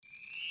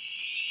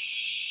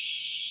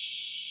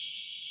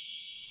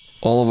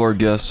All of our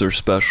guests are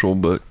special,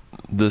 but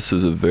this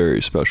is a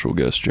very special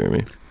guest,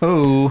 Jeremy.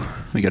 Oh,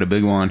 we got a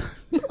big one.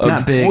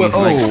 Not big,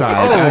 like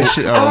size. Man.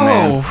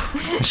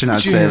 I should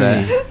not say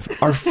that.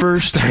 Our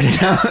first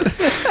Started out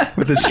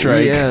with a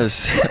strike.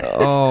 Yes.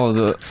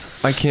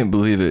 I can't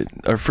believe it.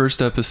 Our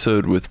first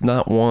episode with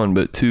not one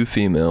but two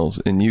females,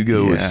 and you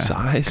go with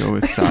size. Go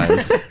with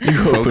size.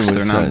 Folks,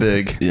 they're not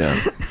big. Yeah.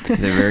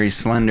 They're very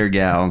slender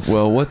gals.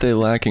 Well, what they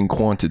lack in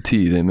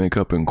quantity, they make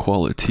up in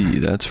quality.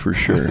 That's for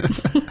sure.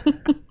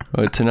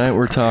 Tonight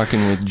we're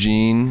talking with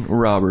Jean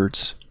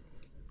Roberts,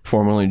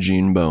 formerly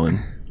Jean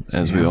Bowen,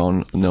 as we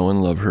all know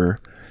and love her.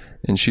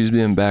 And she's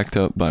being backed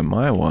up by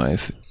my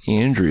wife,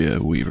 Andrea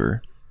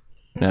Weaver,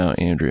 now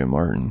Andrea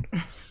Martin.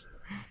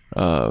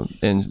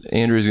 And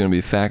Andrea's going to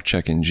be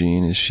fact-checking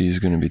Jean as she's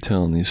going to be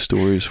telling these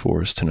stories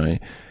for us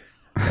tonight.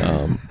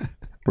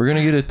 We're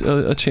going to get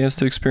a chance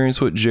to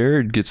experience what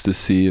Jared gets to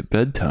see at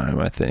bedtime,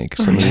 I think.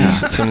 Some of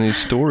these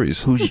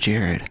stories. Who's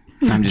Jared?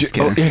 I'm just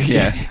kidding.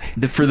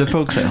 For the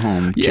folks at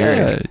home,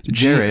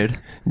 Jared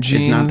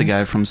is not the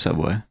guy from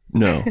Subway.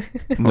 No.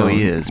 Well,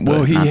 he is,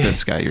 but not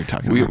this guy you're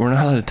talking about. We're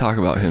not allowed to talk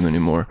about him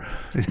anymore.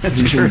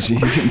 That's true.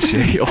 He's in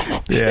jail.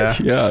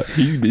 Yeah.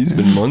 He's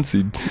been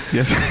muncied.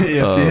 Yes, he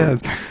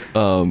has.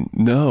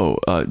 No,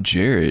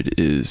 Jared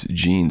is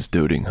Jean's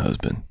doting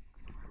husband.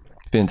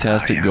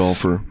 Fantastic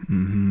golfer.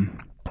 Mm-hmm.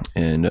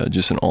 And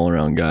just an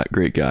all-around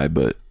great guy,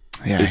 but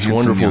it's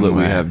wonderful that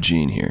we have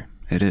Jean here.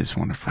 It is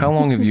wonderful. How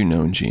long have you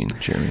known Jean,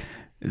 Jeremy?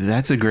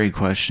 That's a great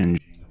question,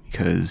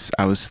 because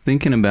I was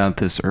thinking about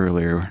this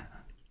earlier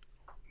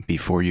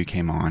before you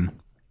came on,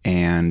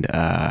 and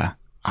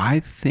I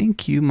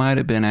think you might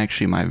have been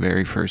actually my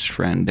very first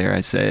friend, dare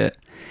I say it.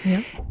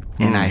 Yep.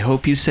 And I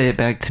hope you say it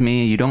back to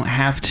me. You don't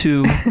have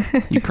to.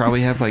 You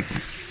probably have like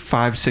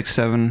 5, 6,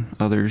 7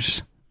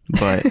 others,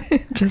 but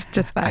just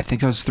 5. I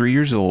think I was 3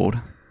 years old,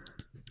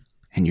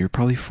 and you're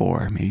probably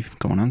 4, maybe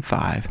going on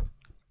 5.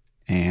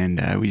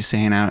 And we used to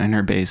hang out in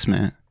her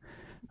basement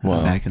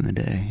back in the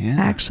day. Yeah.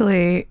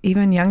 Actually,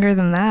 even younger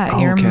than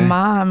that. Your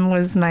mom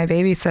was my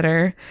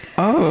babysitter.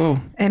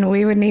 Oh. And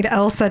we would need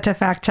Elsa to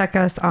fact check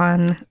us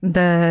on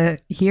the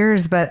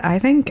years, but I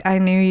think I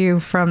knew you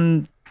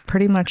from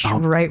pretty much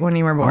right when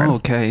you were born. Oh,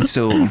 okay.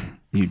 So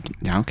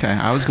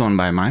I was going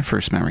by my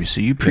first memory.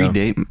 So you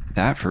predate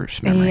that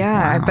first memory.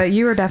 Yeah, wow. But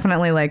you were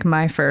definitely like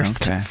my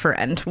first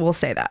friend. We'll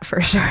say that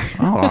for sure.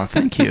 Oh,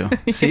 thank you.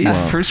 See,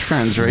 first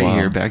friends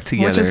here back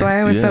together. Which is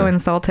why I was so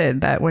insulted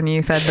that when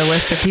you said the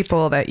list of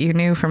people that you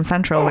knew from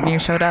Central when you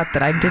showed up,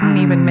 that I didn't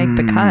even make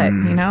the cut,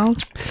 you know?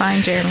 It's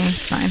fine, Jeremy.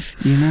 It's fine.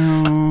 You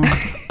know,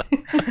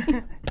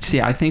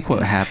 see, I think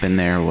what happened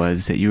there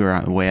was that you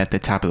were way at the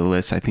top of the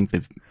list. I think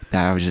that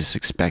I was just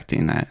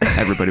expecting that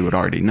everybody would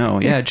already know.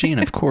 Yeah, Jean,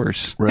 of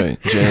course.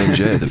 Right.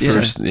 J&J, the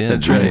first. Yeah,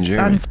 that's Jean right. and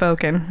Jeremy.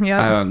 Unspoken.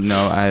 Yeah.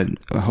 No,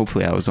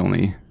 hopefully I was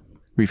only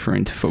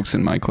referring to folks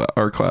in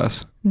our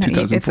class. No,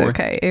 2004. it's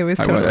okay. It was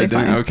totally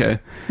fine. Okay.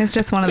 It's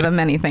just one of the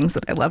many things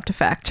that I love to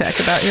fact check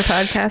about your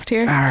podcast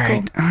here. All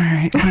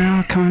right.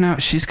 Well,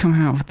 she's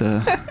coming out with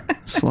the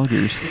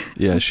sluggers.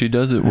 Yeah, she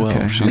does it well.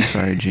 Okay. I'm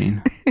sorry,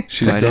 Jean.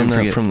 She's done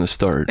that from the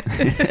start.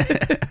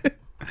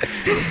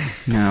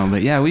 No,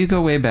 but yeah, we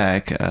go way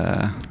back,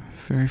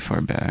 very far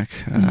back.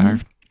 Our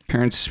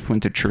parents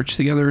went to church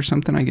together or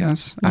something, I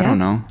guess. I don't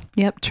know.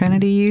 Yep,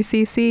 Trinity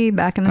UCC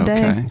back in the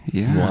day. Okay,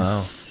 yeah.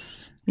 Wow.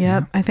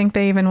 Yep, I think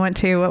they even went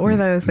to, what were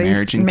those?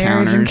 Marriage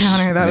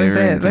Encounter, that was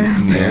it.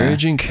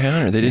 Marriage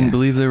Encounter. They didn't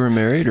believe they were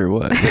married or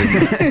what?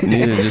 They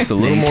needed just a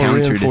little more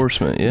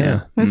reinforcement.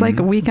 Yeah. It was like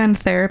weekend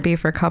therapy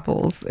for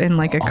couples in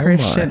like a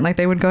Christian, like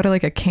they would go to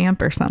like a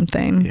camp or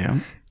something. Yeah.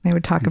 They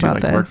would talk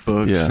about like this.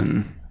 Workbooks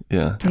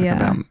and talk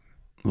about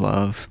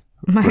love.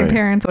 My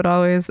parents would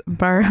always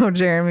borrow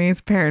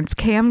Jeremy's parents'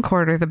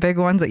 camcorder, the big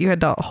ones that you had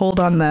to hold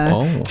on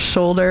the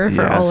shoulder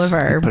for all of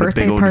our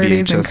birthday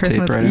parties and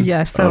Christmas.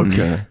 Yes, so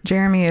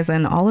Jeremy is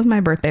in all of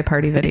my birthday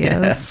party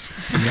videos. Yes.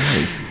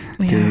 Nice.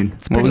 Yeah, dude,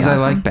 what was I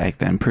like back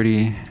then?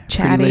 Pretty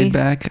laid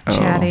back?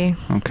 Chatty.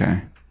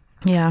 Okay.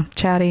 Yeah,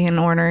 chatty and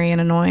ornery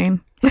and annoying.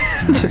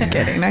 Just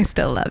kidding. I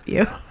still love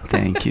you.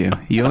 Thank you.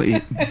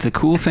 The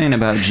cool thing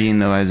about Jean,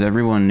 though, as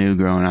everyone knew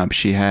growing up,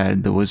 she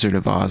had the Wizard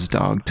of Oz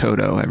dog,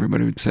 Toto.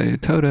 Everybody would say,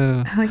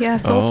 Toto. Oh, yeah,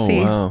 Salty.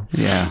 Oh, wow.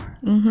 Yeah.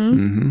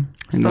 And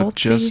looked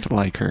just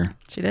like her.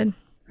 She did.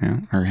 Yeah,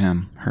 or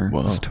him. Her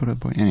was Toto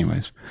boy.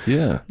 Anyways.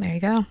 Yeah. There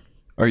you go.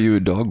 Are you a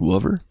dog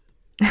lover?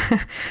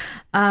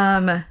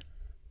 I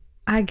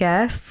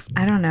guess.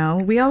 I don't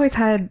know. We always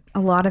had a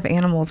lot of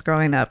animals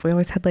growing up. We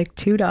always had like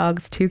 2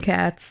 dogs, 2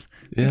 cats.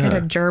 We had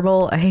a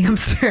gerbil, a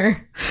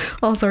hamster,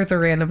 all sorts of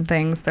random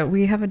things. So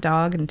we have a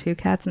dog and 2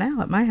 cats now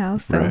at my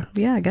house. So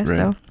yeah, I guess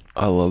so.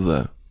 I love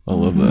that. I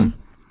love that.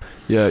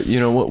 Yeah,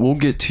 you know what? We'll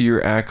get to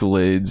your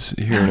accolades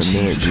here in a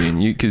minute, Jean.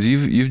 Because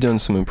you've done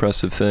some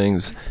impressive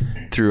things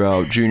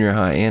throughout junior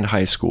high and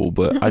high school.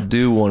 But I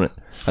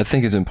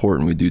think it's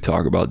important we do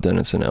talk about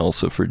Dennis and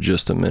Elsa for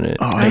just a minute.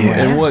 Oh, yeah.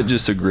 And what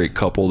just a great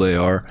couple they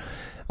are.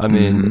 I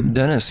mean,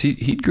 Dennis,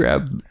 he'd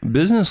grab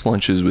business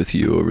lunches with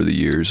you over the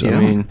years. Yeah. I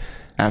mean,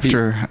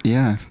 after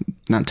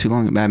not too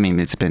long. I mean,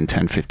 it's been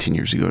 10, 15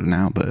 years ago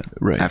now, but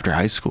after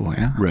high school,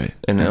 yeah. Right.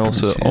 And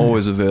Elsa,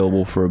 always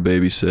available for a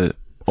babysit,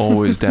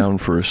 always down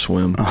for a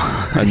swim.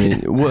 I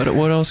mean, what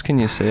else can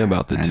you say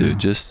about the two?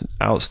 Just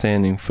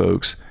outstanding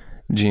folks.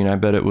 Gene, I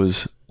bet it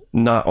was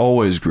not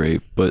always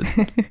great, but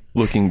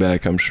looking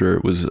back, I'm sure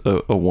it was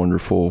a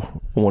wonderful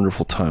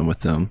time with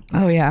them.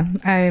 Oh yeah.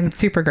 I'm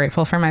super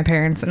grateful for my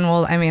parents. And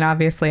well, I mean,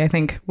 obviously I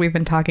think we've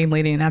been talking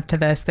leading up to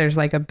this. There's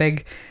like a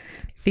big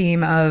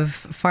theme of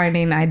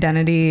finding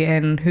identity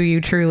in who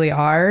you truly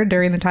are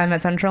during the time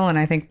at Central. And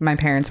I think my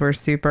parents were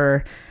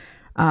super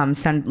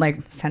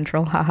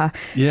central to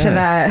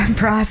that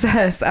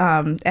process.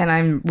 And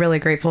I'm really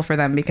grateful for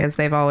them because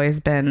they've always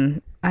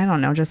been, I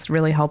don't know, just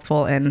really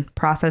helpful in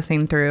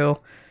processing through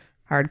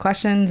hard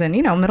questions. And,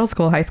 you know, middle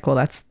school, high school,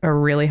 that's a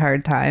really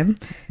hard time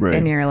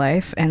in your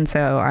life. And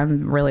so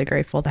I'm really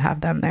grateful to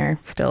have them there.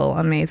 Still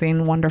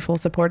amazing, wonderful,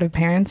 supportive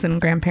parents and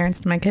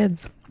grandparents to my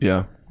kids.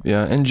 Yeah.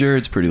 Yeah. And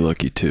Jared's pretty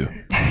lucky too.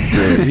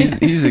 Jared,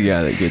 he's a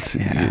guy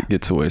that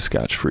gets away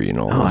scotch-free and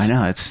all this. Oh, I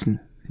know. It's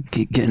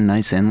getting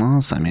nice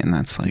in-laws. I mean,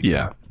 that's like...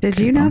 Yeah. Did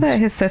you know that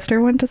his sister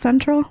went to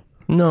Central?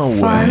 No way.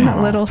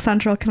 Fun little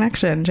Central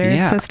connection.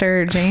 Jared's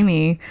sister,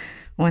 Jamie,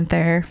 went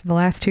there for the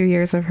last 2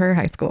 years of her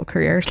high school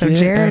career. So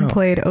Jared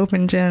played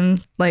open gym,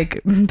 like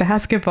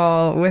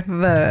basketball with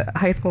the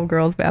high school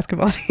girls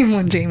basketball team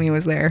when Jamie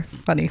was there.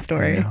 Funny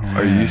story.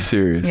 Are you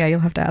serious? Yeah,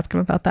 you'll have to ask him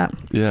about that.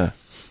 Yeah.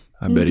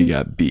 I bet he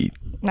got beat.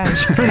 I'm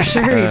for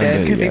sure he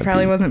did, because he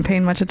probably wasn't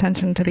paying much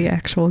attention to the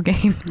actual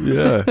game.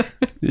 Yeah.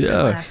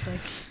 Classic.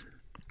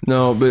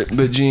 No,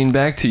 but Gene,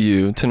 back to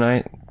you.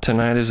 Tonight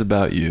is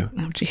about you.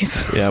 Oh,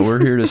 jeez. Yeah, we're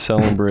here to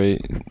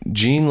celebrate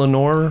Gene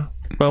Lenore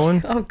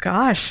Bowen. Oh,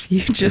 gosh.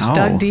 You just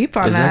dug deep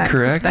on that. Is that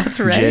correct? That's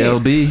right.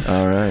 JLB.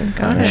 All right.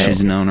 Got it.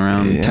 She's known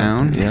around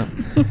town. Yeah.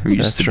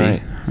 That's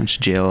right. It's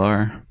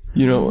JLR.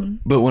 You know,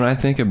 but when I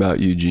think about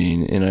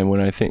Eugene, and when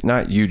I think,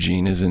 not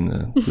Eugene as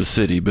in the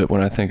city, but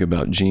when I think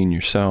about Gene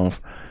yourself,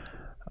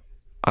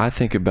 I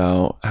think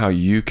about how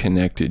you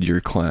connected your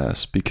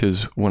class.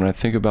 Because when I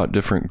think about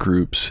different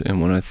groups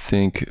and when I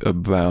think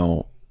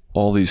about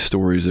all these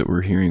stories that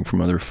we're hearing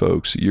from other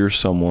folks, you're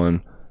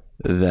someone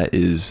that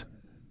is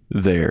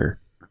there.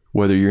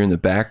 Whether you're in the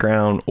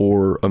background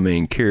or a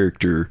main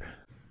character,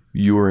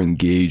 you're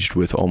engaged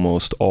with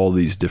almost all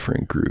these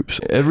different groups.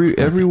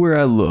 Everywhere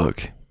I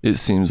look, it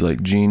seems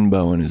like Gene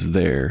Bowen is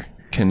there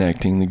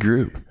connecting the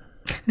group.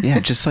 Yeah,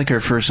 just like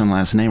our first and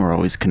last name are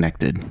always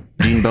connected.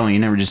 Gene Bowen. You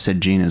never just said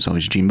Gene. It was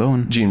always Gene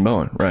Bowen. Gene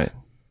Bowen, right.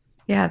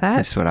 Yeah,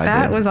 that's what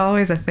that was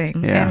always a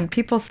thing. Yeah. And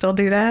people still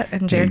do that,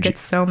 and Jared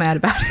gets so mad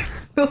about it.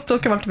 He'll still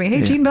come up to me,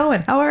 hey, Gene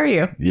Bowen, how are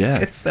you? Yeah.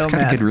 It's got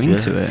a good ring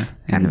to it.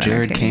 And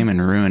Jared came and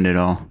ruined it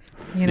all.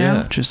 You know?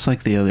 Yeah. Just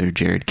like the other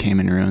Jared came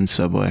and ruined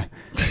Subway.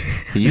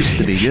 He used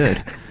to be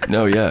good.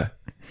 No, yeah.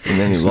 And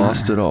then he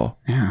lost it all.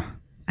 Yeah.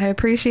 I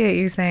appreciate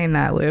you saying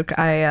that, Luke.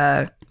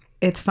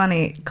 It's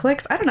funny.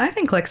 Clicks, I don't know. I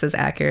think Clicks is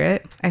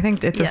accurate. I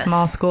think it's a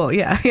small school.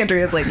 Yeah.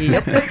 Andrea's like,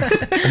 yep.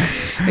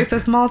 It's a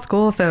small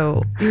school.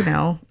 So, you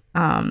know,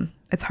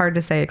 it's hard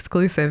to say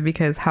exclusive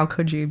because how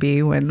could you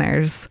be when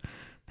there's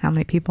how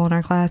many people in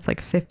our class?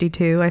 Like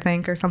 52, I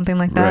think, or something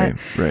like that.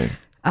 Right.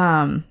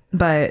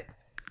 But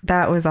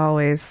that was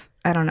always,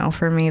 I don't know,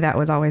 for me, that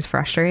was always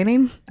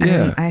frustrating.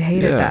 I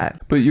hated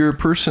that. But you're a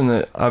person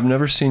that I've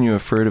never seen you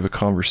afraid of a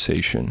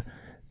conversation.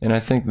 And I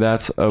think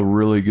that's a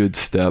really good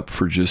step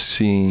for just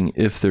seeing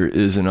if there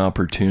is an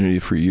opportunity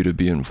for you to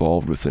be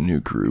involved with a new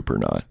group or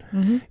not.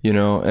 Mm-hmm. You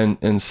know,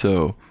 and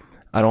so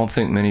I don't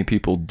think many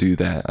people do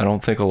that. I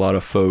don't think a lot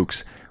of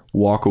folks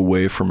walk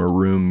away from a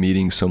room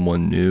meeting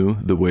someone new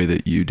the way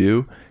that you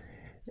do.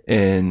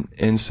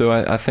 And so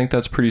I think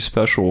that's pretty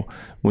special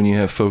when you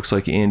have folks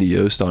like Andy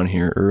Yost on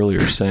here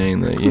earlier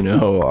saying that, you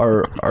know,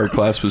 our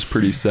class was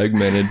pretty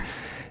segmented,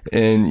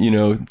 and, you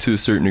know, to a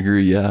certain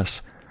degree,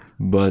 yes.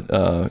 But,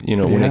 you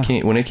know, when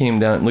it came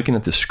down, looking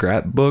at the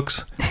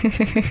scrapbooks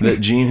that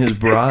Gene has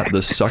brought, the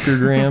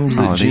suckergrams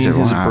that Gene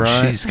has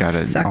brought. She's got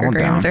it all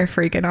Suckergrams down. are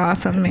freaking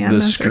awesome, man. The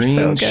Those are so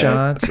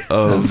screenshots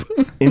of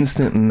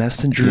instant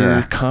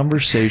messenger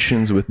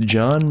conversations with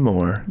John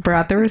Moore.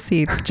 Brought the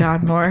receipts,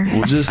 John Moore.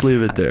 We'll just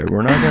leave it there.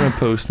 We're not going to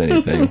post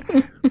anything,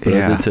 but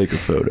I did take a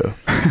photo.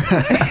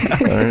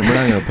 We're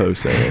not going to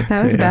post anything.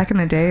 That was back in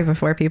the day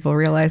before people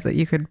realized that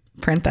you could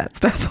print that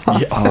stuff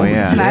off. Yeah. Oh,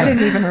 yeah. And I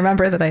didn't even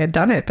remember that I had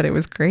done it, but it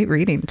was great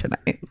reading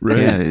tonight. Right.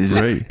 Yeah, it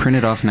was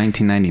printed off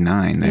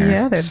 1999 there.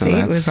 Yeah, the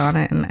date was on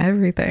it and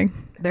everything.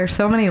 There's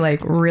so many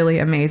like really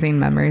amazing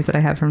memories that I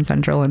have from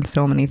Central, and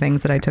so many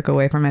things that I took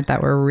away from it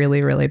that were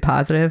really, really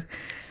positive.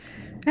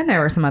 And there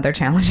were some other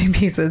challenging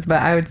pieces,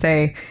 but I would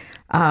say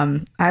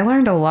I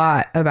learned a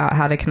lot about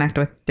how to connect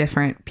with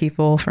different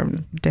people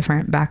from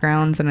different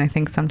backgrounds. And I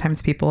think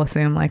sometimes people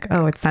assume like,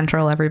 oh, it's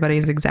Central,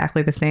 everybody's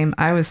exactly the same.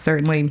 I was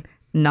certainly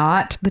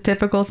not the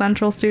typical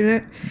Central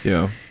student.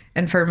 Yeah.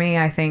 And for me,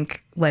 I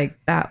think like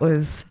that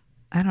was,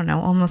 I don't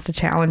know, almost a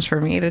challenge for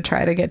me to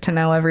try to get to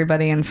know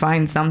everybody and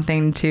find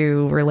something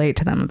to relate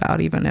to them about,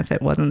 even if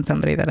it wasn't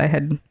somebody that I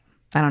had,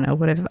 I don't know,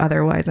 would have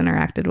otherwise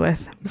interacted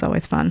with. It was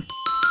always fun.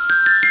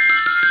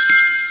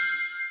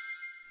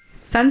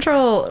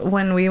 Central,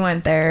 when we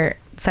went there,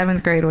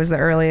 7th grade was the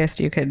earliest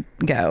you could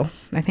go.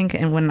 I think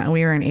when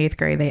we were in 8th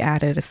grade, they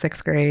added a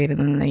 6th grade, and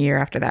then the year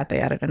after that, they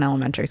added an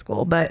elementary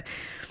school. But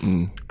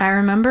I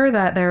remember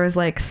that there was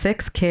like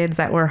 6 kids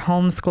that were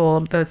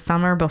homeschooled the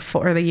summer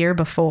before, or the year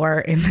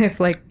before, in this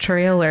like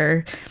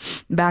trailer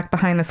back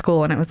behind the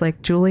school. And it was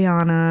like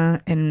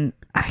Juliana and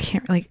I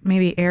can't, like,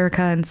 maybe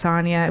Erica and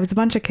Sonia. It was a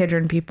bunch of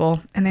Kidron people,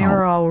 and they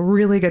were all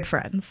really good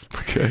friends.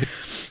 Okay.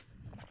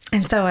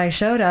 And so I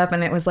showed up,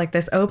 and it was like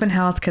this open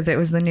house because it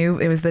was the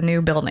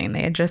new building.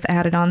 They had just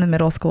added on the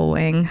middle school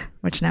wing,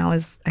 which now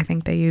is, I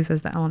think they use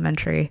as the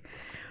elementary.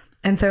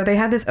 And so they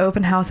had this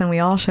open house, and we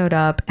all showed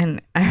up.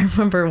 And I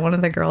remember one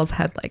of the girls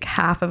had like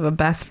half of a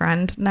best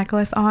friend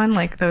necklace on,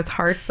 like those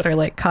hearts that are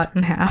like cut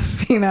in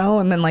half, you know,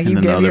 and then like and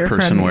you then give the your other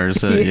person friend,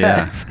 wears it.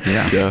 Yes.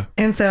 Yeah.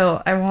 And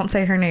so I won't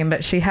say her name,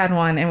 but she had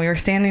one, and we were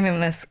standing in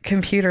this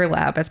computer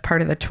lab as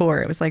part of the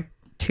tour. It was like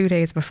 2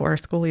 days before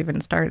school even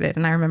started,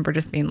 and I remember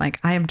just being like,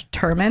 I am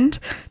determined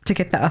to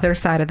get the other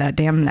side of that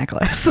damn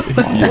necklace. That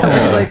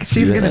was like,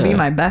 she's gonna be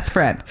my best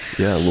friend.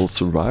 Yeah, a little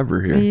survivor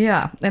here.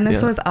 Yeah. And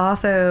this was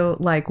also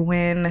like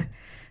when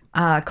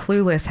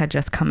Clueless had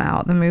just come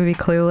out, the movie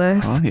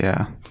Clueless. Oh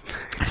yeah.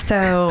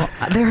 So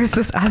there was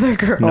this other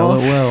girl. Know it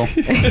well.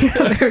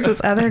 There was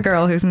this other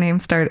girl whose name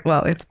started,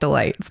 well, it's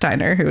Delight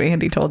Steiner, who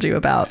Andy told you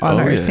about on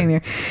our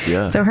senior.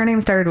 Yeah. So her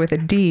name started with a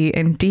D,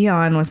 and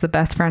Dion was the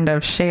best friend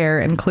of Cher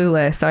and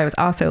Clueless. So I was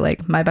also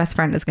like, my best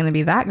friend is going to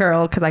be that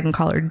girl because I can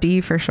call her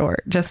D for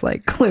short, just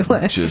like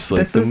Clueless. Just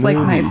like this the is like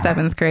my movie.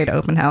 7th grade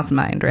open house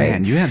mind, right?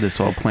 Man, you had this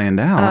all planned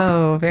out.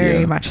 Oh,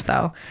 very much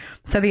so.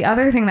 So the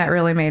other thing that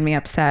really made me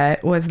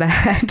upset was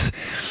that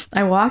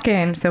I walk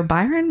in. So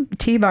Byron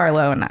T.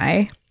 Barlow and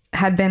I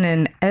had been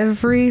in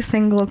every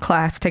single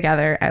class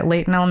together at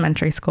Layton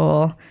Elementary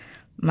School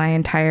my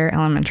entire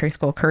elementary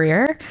school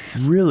career.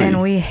 Really?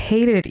 And we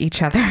hated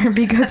each other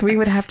because we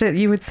would have to,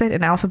 you would sit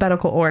in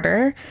alphabetical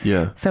order.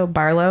 Yeah. So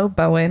Barlow,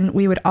 Bowen,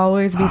 we would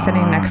always be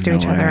sitting next to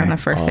each other on the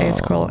first day of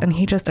school. And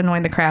he just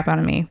annoyed the crap out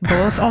of me.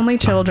 Both only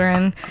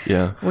children.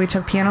 Yeah. We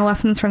took piano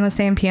lessons from the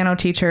same piano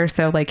teacher.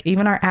 So like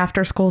even our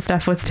after school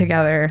stuff was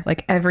together.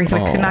 Like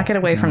everything. We could not get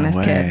away from this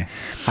kid.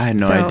 I had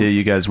no idea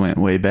you guys went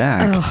way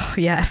back. Oh,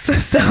 yes.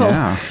 So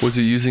Yeah. Was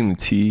he using the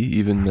T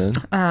even then?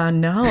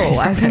 no,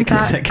 I think in that,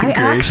 second I grade.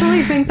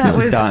 actually think that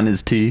was dotting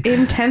his T.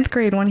 in 10th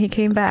grade when he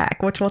came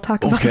back, which we'll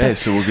talk about. Okay,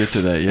 so we'll get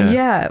to that. Yeah.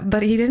 Yeah,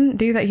 but he didn't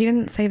do that. He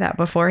didn't say that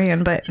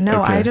beforehand. But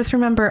no, Okay. I just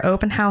remember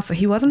open house.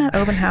 He wasn't at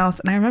open house.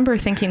 And I remember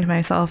thinking to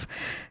myself,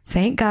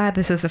 thank God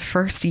this is the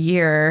first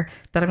year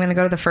that I'm going to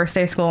go to the first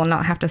day of school and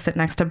not have to sit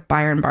next to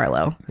Byron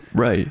Barlow.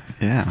 Right.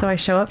 Yeah. So I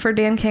show up for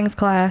Dan King's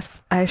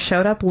class. I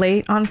showed up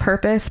late on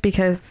purpose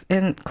because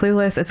in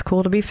Clueless, it's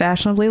cool to be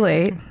fashionably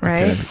late,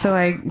 right? Okay. So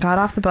I got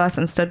off the bus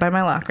and stood by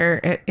my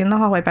locker in the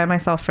hallway by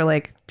myself for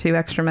like 2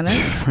 extra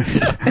minutes.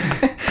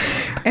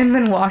 And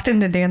then walked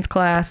into Dan's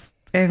class,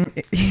 and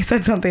he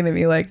said something to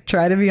me like,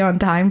 try to be on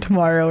time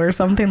tomorrow or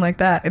something like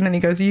that. And then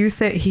he goes, you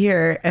sit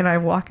here. And I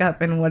walk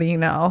up, and what do you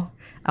know?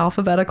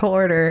 Alphabetical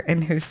order,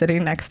 and who's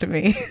sitting next to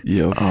me?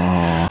 Yep.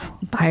 Oh.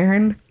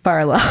 Byron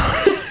Barlow.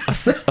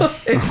 So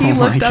he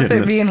looked up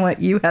at me and went,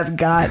 you have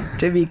got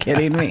to be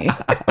kidding me.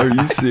 Are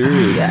you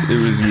serious?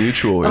 It was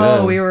mutual. Yeah.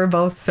 Oh, we were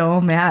both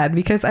so mad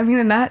because, I mean,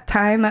 in that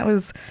time, that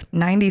was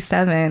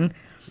 97.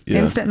 Yeah.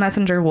 Instant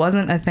Messenger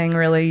wasn't a thing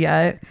really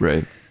yet.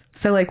 Right.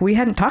 So, like, we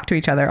hadn't talked to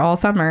each other all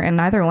summer, and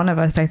neither one of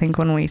us, I think,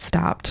 when we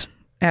stopped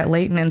at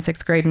Layton in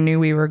 6th grade, knew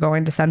we were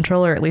going to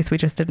Central, or at least we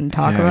just didn't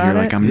talk about you're it.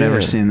 like, I'm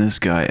never seeing this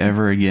guy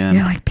ever again.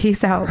 You're like,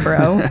 peace out,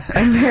 bro.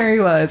 And there he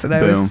was, and I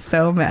Boom. was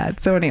so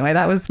mad. So anyway,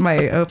 that was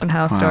my open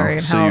house Wow. story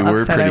and So how you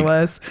were upset I pretty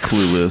was.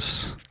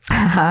 clueless.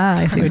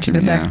 Haha, I see what you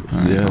did there.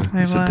 Yeah.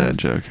 It's a was. dad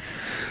joke.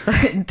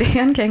 But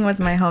Dan King was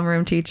my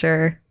homeroom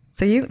teacher.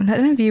 So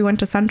none of you went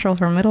to Central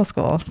for middle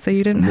school, so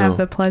you didn't have No.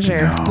 the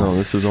pleasure. No,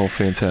 this is all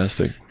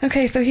fantastic.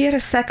 Okay, so he had a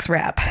sex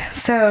rep.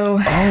 So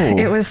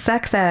it was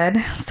sex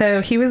ed.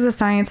 So he was a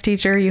science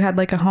teacher. You had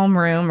like a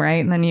homeroom, right?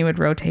 And then you would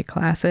rotate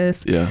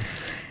classes. Yeah.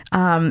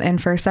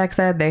 And for sex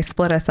ed, they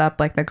split us up.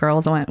 Like the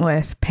girls went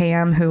with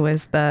Pam, who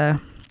was the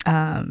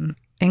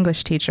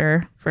English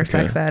teacher for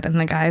sex ed, and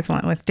the guys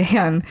went with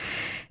Dan.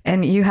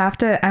 And you have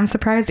to, I'm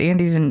surprised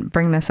Andy didn't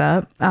bring this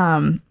up.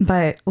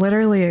 But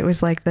literally it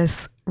was like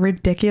this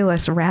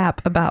ridiculous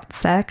rap about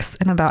sex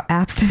and about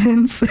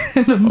abstinence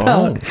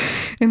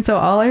and so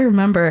all I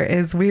remember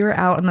is we were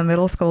out in the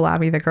middle school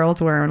lobby, the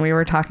girls were, and we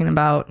were talking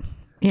about,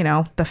 you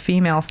know, the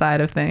female side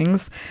of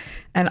things.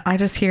 And I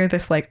just hear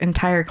this like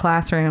entire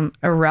classroom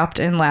erupt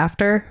in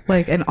laughter,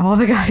 like, and all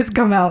the guys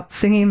come out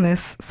singing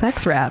this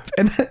sex rap.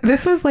 And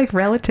this was like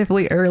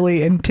relatively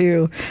early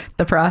into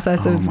the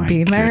process of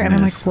being there. And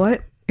I'm like,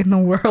 what in the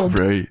world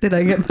did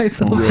I get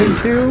myself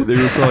into? They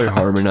were probably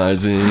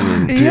harmonizing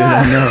and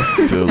Yeah. I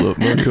know. Fill up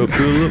my cup,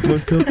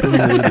 and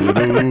let it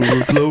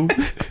overflow.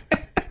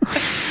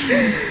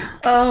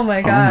 Oh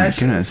my gosh.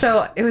 goodness.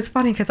 So it was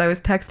funny because I was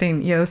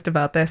texting Yost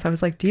about this. I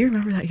was like, do you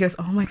remember that? He goes,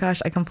 oh my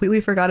gosh, I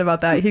completely forgot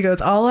about that. He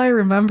goes, all I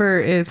remember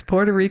is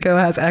Puerto Rico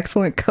has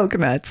excellent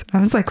coconuts. I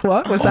was like,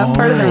 what? Was that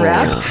part of the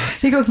rap?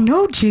 He goes,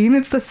 no, Gene,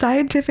 it's the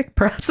scientific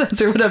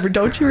process or whatever.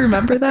 Don't you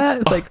remember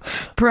that? Like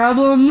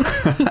problem,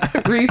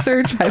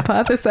 research,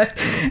 hypothesis.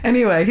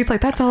 Anyway, he's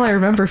like, that's all I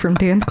remember from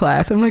dance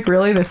class. I'm like,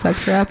 really? The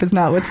sex rap is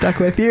not what stuck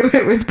with you?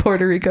 It was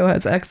Puerto Rico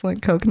has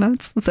excellent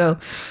coconuts. So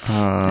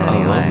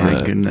anyway, my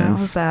that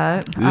goodness. was that.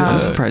 I'm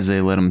surprised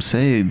they let him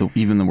say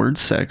even the word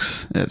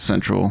sex at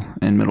Central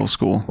in middle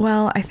school.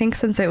 Well, I think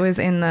since it was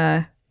in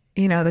the,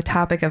 the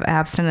topic of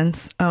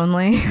abstinence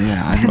only.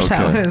 Yeah, I thought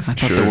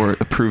the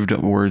approved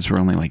words were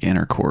only like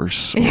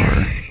intercourse or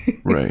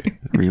right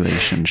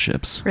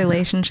relationships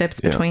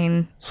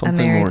between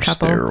something a married more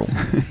couple. sterile.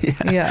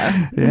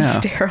 Yeah.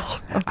 Sterile.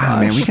 Oh,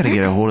 man, we got to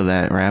get a hold of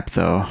that rap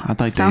though. I'd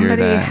like Somebody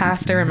to hear that.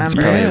 has to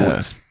remember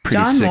It's it. pretty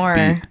John sick Moore.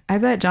 beat. I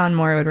bet John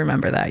Moore would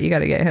remember that. You got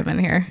to get him in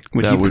here.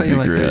 Would That he would play be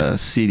like great. a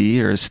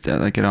CD or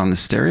like it on the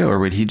stereo, or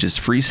would he just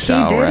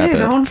freestyle He did rap his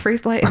it? own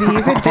freestyle. He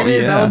even did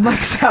his yeah. own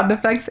like sound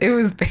effects. It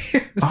was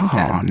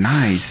bad.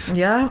 Nice.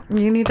 Yeah,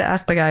 you need to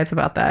ask the guys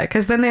about that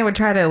because then they would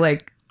try to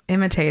like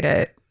imitate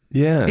it,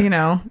 Yeah.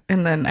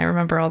 and then I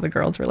remember all the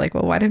girls were like,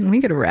 well, why didn't we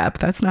get a rap?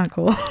 That's not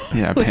cool.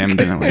 Yeah, Pam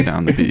didn't lay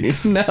down the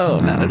beats. No,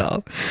 not at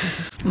all.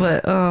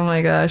 But oh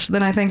my gosh.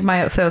 Then I think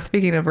so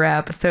speaking of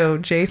rap, so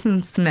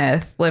Jason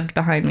Smith lived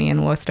behind me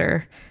in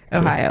Worcester,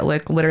 Ohio.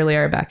 Like literally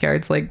our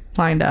backyard's like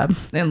lined up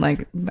in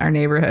like our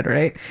neighborhood,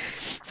 right?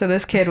 So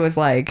this kid was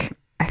like,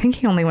 I think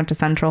he only went to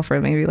Central for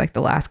maybe like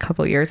the last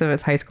couple years of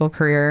his high school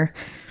career.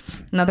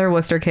 Another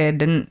Worcester kid,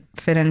 didn't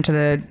fit into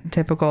the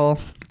typical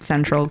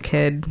Central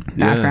kid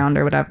background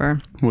or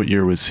whatever. What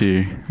year was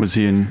he? Was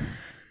he in?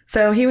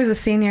 So he was a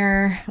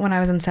senior when I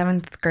was in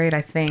 7th grade,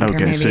 I think, or Okay,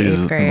 maybe so he's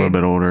 8th a grade. little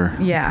bit older.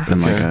 Yeah.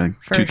 Than like a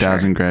For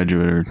 2000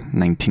 graduate or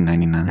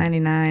 1999.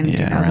 99, Yeah,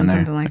 2000, around there.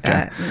 something like Okay.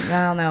 that.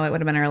 Well, no, it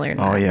would have been earlier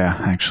than Oh that. yeah,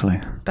 actually.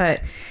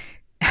 But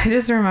I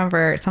just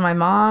remember, so my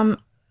mom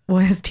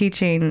was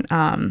teaching,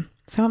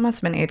 so it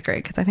must have been 8th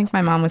grade because I think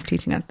my mom was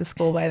teaching at the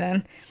school by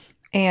then.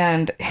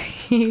 And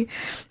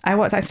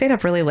I stayed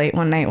up really late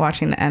one night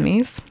watching the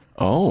Emmys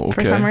Oh, okay.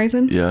 for some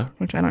reason. Yeah.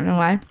 Which I don't know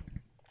why.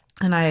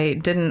 And I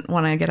didn't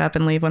want to get up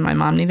and leave when my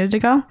mom needed to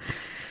go.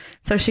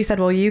 So she said,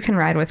 well, you can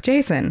ride with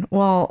Jason.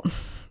 Well,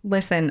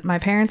 listen, my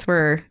parents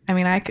were,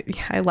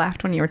 I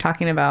laughed when you were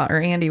talking about, or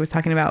Andy was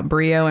talking about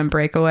Brio and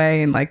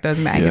Breakaway and like those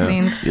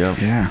magazines.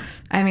 Yeah.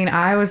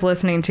 I was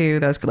listening to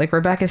those, like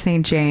Rebecca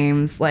St.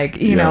 James, like,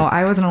 you know,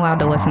 I wasn't allowed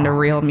to listen to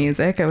real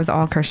music. It was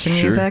all Christian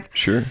music.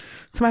 Sure.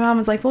 So my mom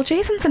was like, well,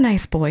 Jason's a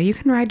nice boy. You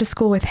can ride to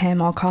school with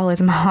him. I'll call his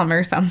mom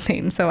or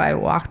something. So I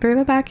walked through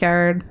the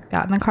backyard,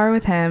 got in the car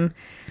with him,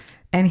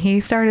 and he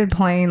started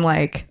playing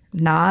like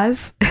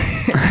Nas.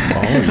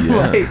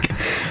 Like,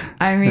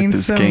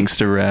 This some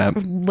gangster rap.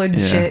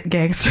 legit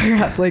gangster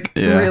rap, like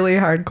really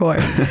hardcore.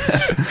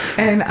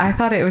 And I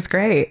thought it was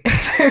great.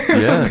 I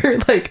remember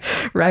like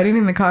riding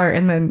in the car,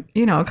 and then,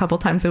 a couple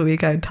times a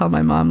week I'd tell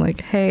my mom like,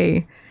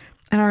 hey,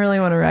 I don't really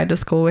want to ride to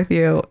school with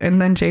you.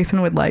 And then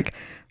Jason would like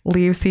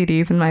leave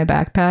CDs in my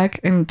backpack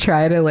and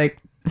try to like,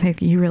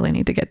 you really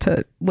need to get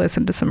to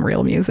listen to some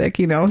real music,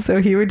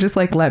 So he would just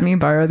like let me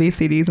borrow these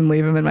CDs and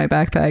leave them in my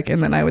backpack,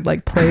 and then I would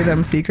like play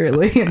them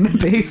secretly in the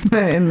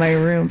basement in my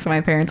room so my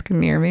parents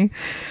couldn't hear me.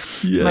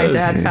 Yes. My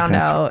dad found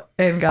out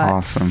and got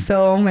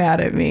so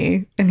mad at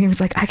me, and he was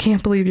like, I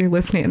can't believe you're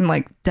listening. And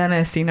like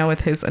Dennis,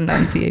 with his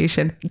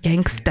enunciation,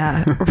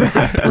 gangsta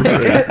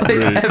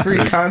rap, every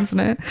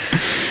consonant.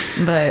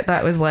 But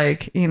that was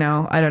like,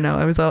 I don't know.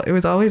 It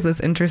was always this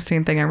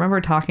interesting thing. I remember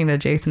talking to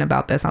Jason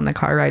about this on the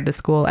car ride to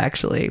school,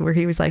 actually, where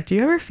he was like, do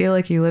you ever feel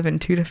like you live in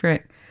two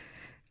different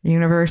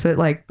universes?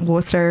 Like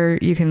Worcester,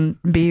 you can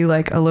be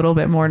like a little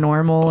bit more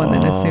normal, and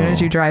then as soon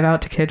as you drive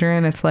out to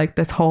Kidron, it's like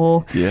this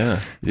whole So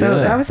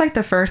that was like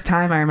the first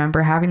time I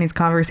remember having these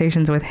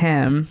conversations with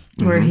him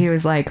where he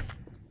was like,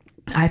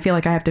 I feel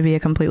like I have to be a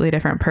completely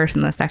different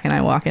person the second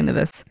I walk into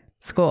this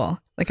school.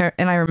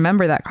 And I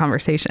remember that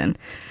conversation.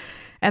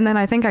 And then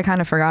I think I kind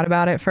of forgot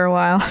about it for a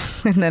while,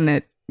 and then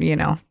it,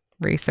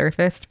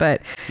 resurfaced.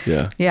 But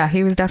yeah,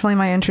 he was definitely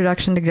my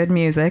introduction to good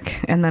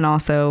music. And then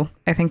also,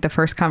 I think the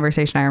first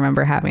conversation I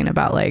remember having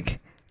about like,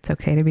 it's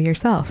okay to be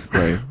yourself.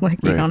 Right.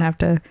 You don't have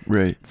to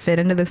fit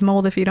into this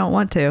mold if you don't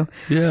want to.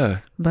 Yeah.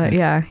 But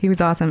yeah, he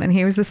was awesome. And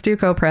he was the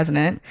Stuco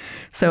president.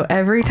 So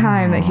every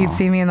time that he'd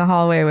see me in the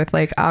hallway with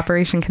like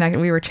Operation Connect,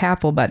 we were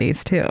chapel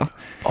buddies too.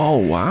 Oh,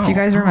 wow. Do you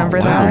guys remember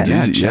Wow, that?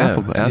 yeah,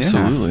 chapel,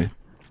 absolutely.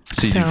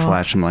 So you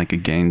flash him like a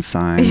gang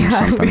sign or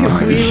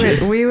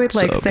something we would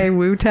like say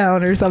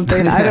Wu-Town or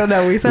something. I don't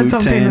know. We said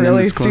something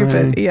really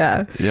stupid.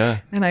 Yeah.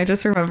 And I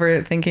just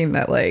remember thinking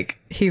that like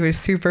he was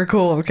super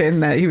cool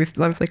and that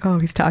I was like, oh,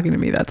 he's talking to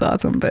me. That's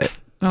awesome. But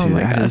oh dude,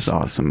 my that gosh. is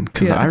awesome.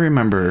 Because I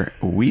remember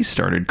we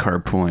started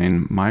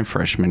carpooling my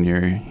freshman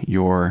year,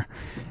 your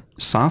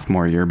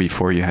sophomore year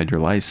before you had your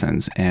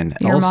license, and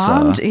your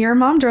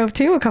mom drove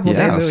too a couple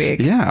days a week.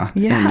 Yeah.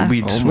 And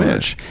we'd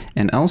switch,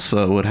 and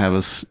Elsa would have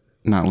us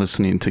not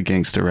listening to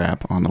gangster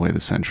rap on the way to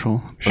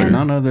Central. Sure,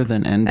 none other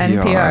than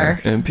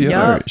NPR. NPR,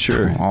 Yup.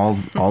 sure. All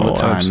the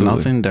time. absolutely.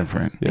 Nothing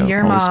different. Yeah.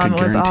 Your Always mom could was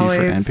guarantee for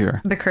always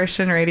NPR. the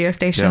Christian radio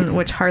station, Yep.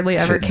 which hardly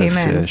ever The came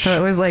in. fish. So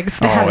it was like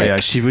static. Oh yeah,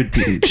 she wouldn't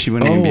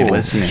even be Oh,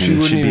 listening. she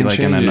wouldn't She'd be even like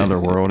in change it. another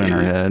world in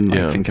her head, like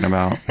Yeah. thinking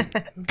about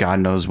God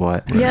knows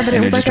what. Yeah, but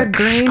And it was like just a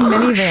green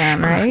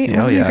minivan, right? Oh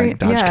Wasn't it yeah, green?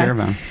 Dodge Yeah.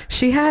 Caravan.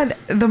 She had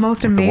the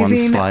most The one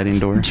amazing sliding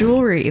door.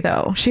 jewelry,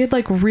 though. She had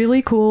like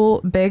really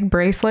cool big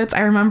bracelets.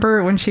 I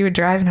remember when she would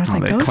drive, and I was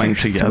like, they "Those clang are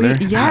together?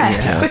 sweet."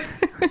 Yes.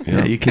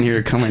 Yeah, you can hear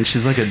her coming.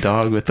 She's like a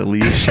dog with a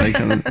leash, like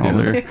all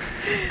their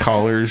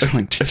collars,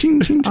 like ching,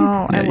 ching, ching.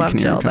 Oh, I Yeah, you love can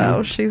hear her Jill though.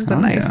 coming. She's the Oh,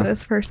 yeah.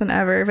 nicest person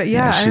ever. But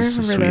yeah, I she's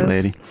a remember sweet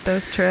those, lady.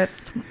 those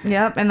trips.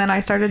 Yep. And then I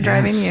started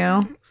driving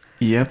Yes. you.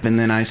 Yep, and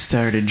then I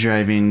started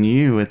driving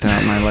you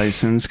without my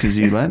license because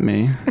you let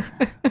me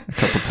a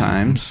couple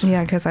times.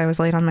 Yeah, because I was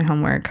late on my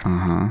homework.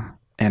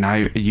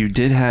 And you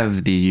did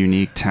have the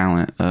unique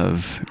talent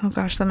of Oh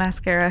gosh, the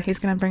mascara. He's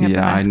gonna bring up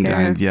yeah, the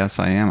mascara. yes,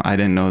 I am. I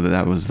didn't know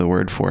that was the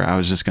word for it. I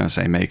was just gonna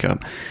say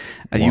makeup.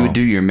 You would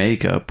do your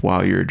makeup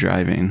while you were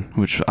driving,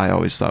 which I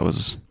always thought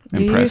was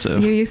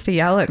impressive. You used to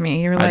yell at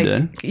me. You were I like,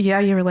 did? yeah,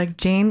 you were like,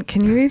 Jane,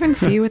 can you even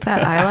see with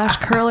that eyelash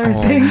curler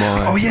Oh thing?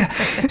 my. Oh yeah.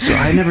 So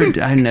I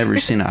never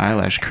seen an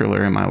eyelash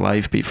curler in my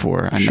life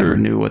before. I Sure. never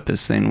knew what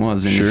this thing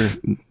was. And if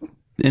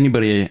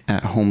anybody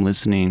at home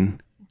listening,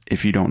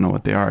 if you don't know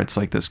what they are, it's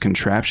like this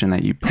contraption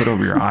that you put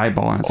over your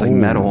eyeball and it's like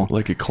metal.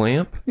 Like a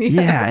clamp?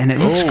 Yeah, and it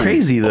looks Oh.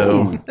 crazy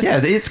though. Oh.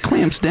 Yeah, it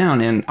clamps down,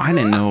 and I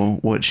didn't know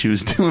what she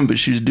was doing, but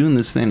she was doing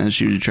this thing as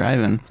she was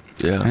driving.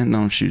 I Yeah. didn't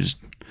know if she was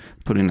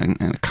putting in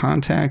a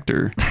contact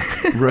or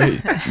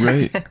Right.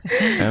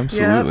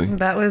 Absolutely. Yep,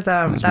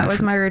 that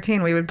was my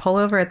routine. We would pull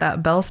over at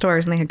that Bell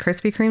Stores and they had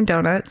Krispy Kreme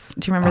donuts.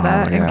 Do you remember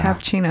that? And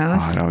cappuccinos.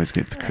 Oh, I'd always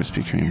get the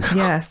Krispy Kreme.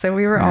 Yeah, so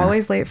we were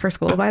always late for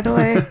school, by the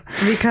way,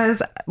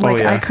 because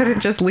I couldn't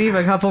just leave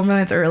a couple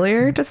minutes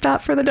earlier to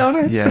stop for the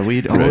donuts. Yeah,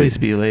 we'd always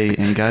be late,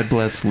 and God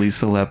bless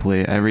Lisa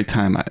Lepley. Every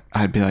time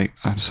I'd be like,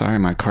 I'm sorry,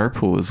 my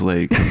carpool was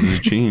late because it was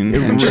Gene.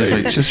 And she's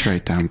like, just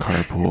write down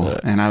carpool.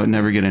 And I would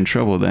never get in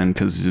trouble then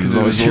because it was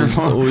always your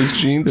fault. always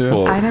Gene's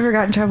fault. I never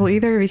got in trouble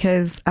either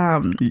because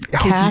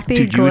Kathy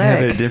Dude, you would have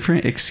a Glick.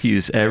 different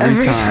excuse every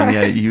time.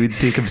 Yeah, you would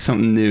think of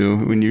something new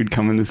when you'd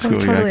come into school.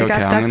 totally You're like, got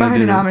okay, stuck I'm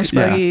gonna behind do an this. Amish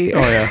buggy.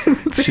 Yeah. Oh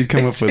yeah, she'd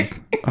come up with.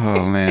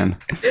 Oh man.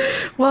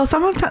 Well,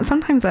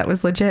 sometimes that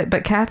was legit,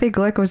 but Kathy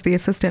Glick was the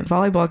assistant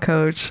volleyball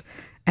coach,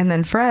 and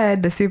then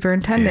Fred, the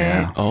superintendent,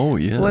 Yeah. Oh,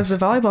 yes. was the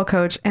volleyball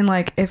coach. And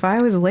like, if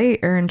I was late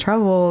or in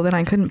trouble, then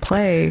I couldn't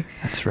play.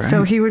 That's right.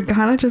 So he would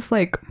kind of just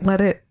like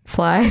let it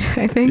slide,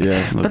 I think.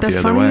 Yeah, But look the the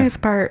other way.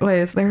 funniest part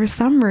was there was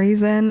some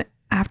reason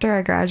after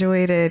I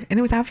graduated, and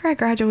it was after I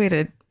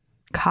graduated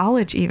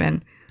college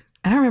even.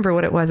 I don't remember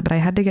what it was, but I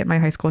had to get my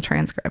high school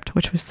transcript,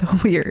 which was so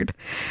weird.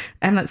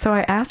 And so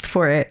I asked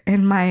for it,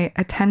 and my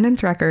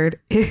attendance record,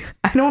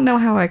 I don't know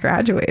how I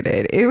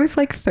graduated. It was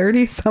like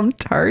 30 some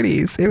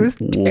tardies. It was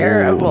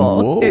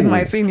terrible in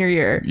my senior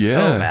year. Yeah.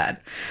 So bad.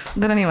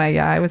 But anyway,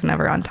 yeah, I was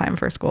never on time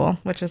for school,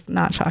 which is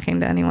not shocking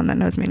to anyone that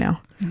knows me now.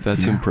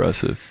 That's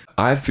impressive.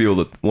 I feel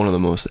that one of the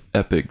most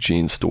epic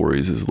Gene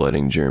stories is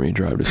letting Jeremy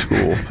drive to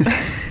school.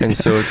 And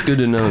so it's good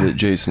to know that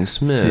Jason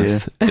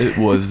Smith, it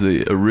was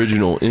the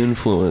original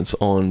influence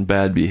on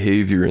bad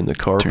behavior in the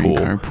During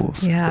carpool.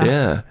 carpools. Yeah.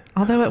 Yeah.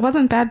 Although it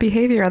wasn't bad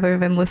behavior other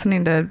than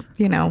listening to,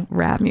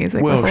 rap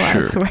music Well, with a lot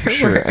of swear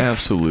sure, words.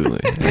 absolutely.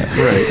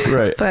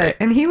 Right.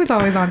 And he was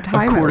always on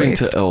time. According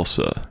at least. to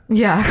Elsa.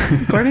 Yeah,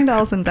 according to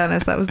Elson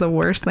Dennis, that was the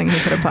worst thing he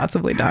could have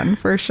possibly done,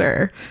 for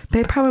sure.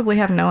 They probably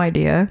have no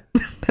idea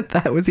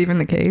that was even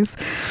the case,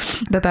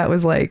 that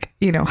was like,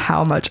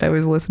 how much I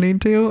was listening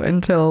to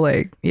until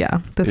like,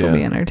 this will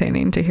be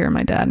entertaining to hear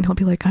my dad. And he'll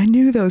be like, I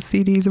knew those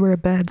CDs were a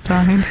bad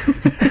sign.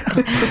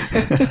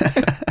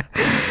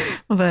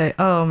 But,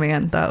 oh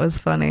man, that was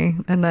funny.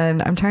 And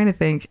then I'm trying to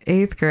think,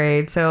 8th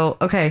grade. So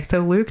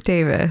Luke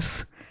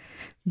Davis,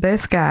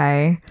 this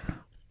guy,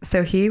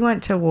 so he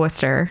went to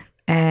Worcester.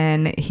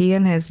 And he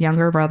and his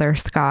younger brother,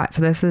 Scott,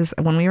 so this is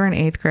when we were in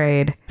 8th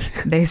grade,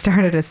 they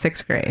started as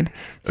 6th grade.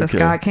 So Okay.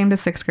 Scott came to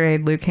 6th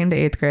grade, Luke came to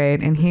 8th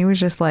grade, and he was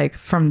just like,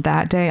 from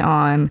that day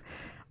on,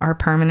 our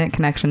permanent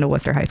connection to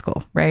Worcester High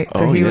School, right?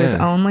 So Oh, he was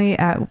yeah. only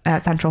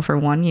at Central for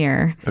 1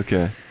 year.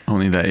 Okay.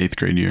 Only that 8th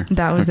grade year.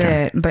 That was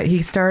Okay. it. But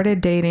he started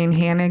dating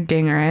Hannah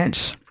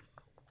Gingrich.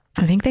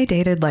 I think they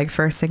dated like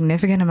for a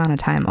significant amount of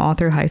time all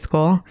through high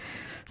school.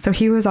 So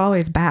he was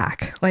always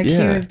back. Like he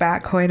Yeah. was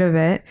back quite a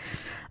bit.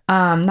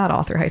 Not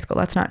all through high school.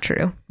 That's not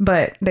true.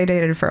 But they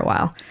dated for a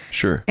while.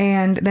 Sure.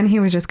 And then he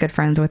was just good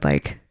friends with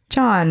like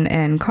John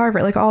and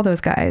Carver, like all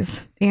those guys,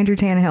 Andrew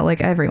Tannehill,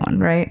 like everyone,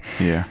 right?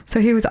 Yeah. So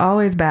he was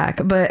always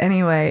back. But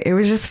anyway, it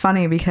was just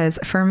funny because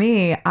for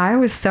me, I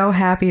was so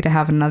happy to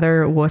have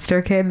another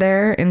Worcester kid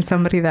there and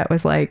somebody that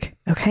was like,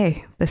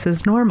 okay, this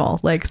is normal.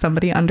 Like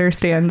somebody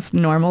understands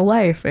normal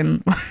life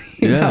and,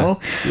 you know,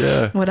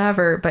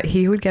 whatever. But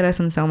he would get us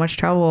in so much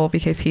trouble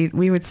because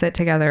we would sit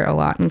together a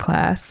lot in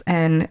class.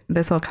 And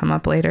this will come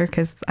up later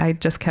because I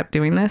just kept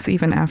doing this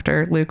even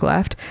after Luke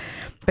left.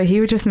 But he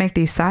would just make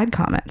these side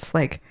comments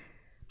like,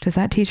 does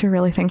that teacher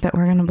really think that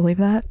we're going to believe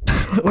that?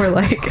 Or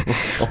like,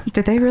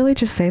 did they really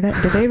just say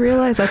that? Did they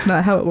realize that's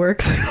not how it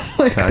works?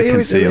 Like, I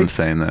can see him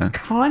saying that.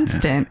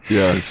 Constant.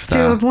 Yeah.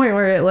 To a point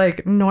where it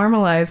like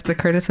normalized the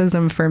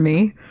criticism for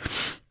me.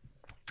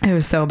 It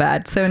was so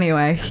bad. So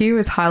anyway, he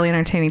was highly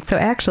entertaining. So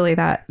actually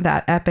that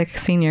epic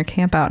senior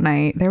campout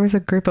night, there was a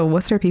group of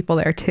Worcester people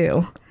there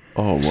too.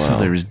 Oh, wow. So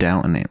there was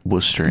Dalton,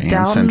 Worcester, and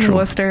Dalton, Central.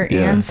 Worcester,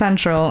 and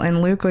Central.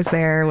 And Luke was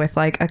there with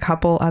like a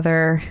couple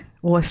other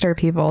Worcester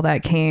people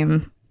that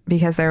came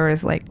because there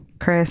was like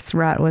Chris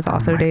Rutt was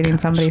also dating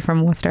somebody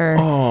from Worcester.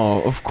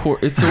 Oh, of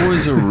course. It's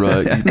always a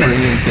rut. You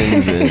bringing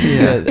things in.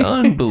 Yeah.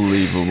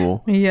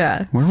 Unbelievable.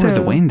 Yeah. Where were the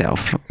Wayndale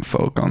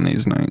folk on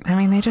these nights? I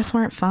mean, they just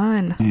weren't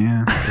fun.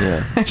 Yeah.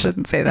 Yeah. I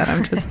shouldn't say that.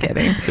 I'm just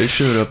kidding. They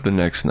showed up the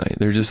next night.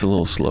 They're just a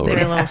little slower.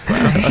 They're a little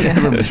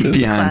slow.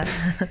 Behind.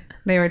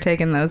 They were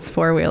taking those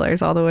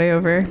 4-wheelers all the way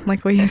over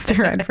like we used to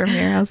ride from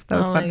your house. That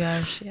was Oh fun. my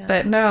gosh, yeah.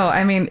 But no,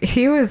 I mean,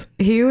 he was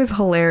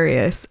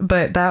hilarious,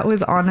 but that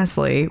was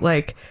honestly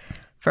like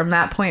from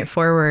that point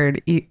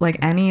forward, like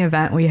any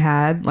event we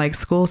had, like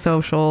school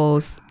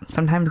socials,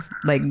 sometimes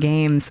like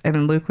games, I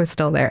mean, Luke was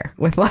still there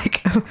with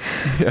like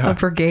a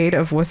brigade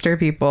of Worcester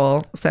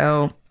people.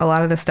 So a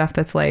lot of the stuff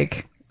that's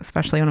like,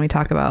 especially when we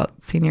talk about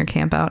senior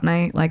camp out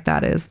night, like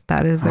that is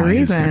the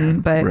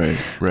reason. But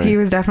Right. he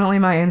was definitely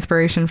my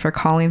inspiration for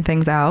calling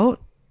things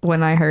out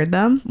when I heard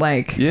them.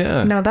 Like,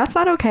 no, that's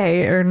not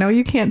okay. Or no,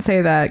 you can't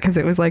say that. Because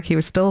it was like he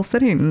was still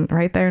sitting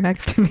right there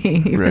next to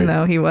me, even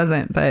though he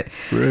wasn't. But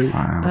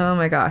Wow. oh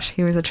my gosh,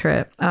 he was a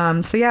trip.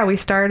 So yeah, we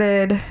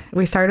started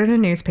a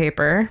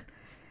newspaper.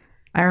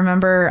 I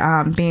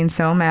remember being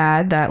so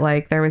mad that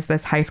like there was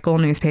this high school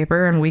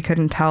newspaper and we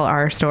couldn't tell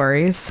our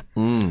stories.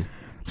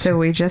 So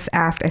we just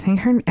asked, I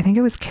think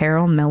it was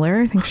Carol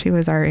Miller. I think she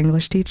was our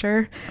English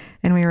teacher.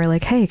 And we were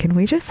like, hey, can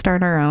we just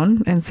start our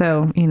own? And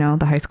so, you know,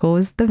 the high school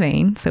was the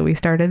Vein. So we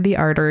started the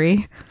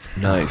Artery.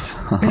 Nice.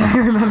 And I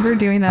remember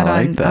doing that I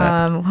like on,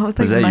 that. what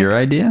Was that your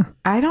idea?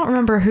 I don't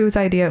remember whose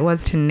idea it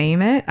was to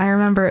name it. I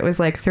remember it was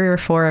like 3 or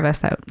 4 of us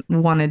that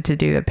wanted to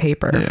do the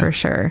paper for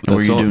sure.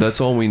 That's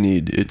all we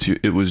need.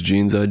 It was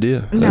Jean's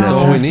idea. No, That's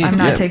all we need. I'm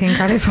not taking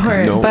credit for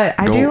it, but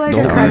I do like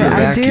the credit.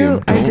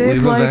 I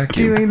did like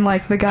doing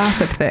like the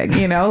gossip thing,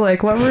 you know,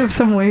 like what were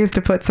some ways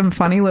to put some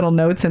funny little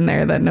notes in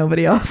there that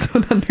nobody else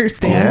would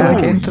understand,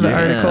 like into the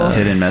article.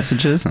 Hidden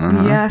messages?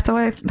 Yeah, so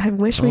I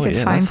wish we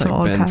could find some like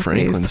old Ben copies.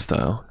 Franklin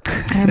style.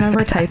 I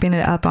remember typing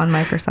it up on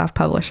Microsoft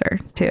Publisher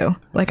too.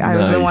 Like I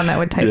was the one that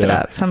would type it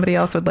up. Somebody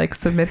else would like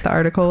submit the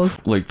articles.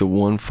 Like the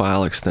one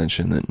file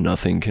extension that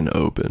nothing can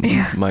open.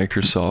 Yeah.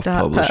 Microsoft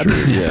 .pub.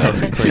 Publisher. Yeah.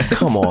 It's like,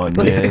 come on,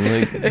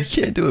 man. Like,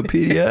 you can't do a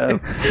PDF.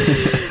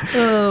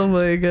 Oh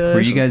my gosh.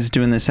 Were you guys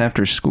doing this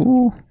after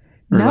school?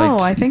 Or No,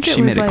 like, I think it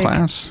she was made a like-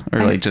 class,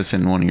 or like just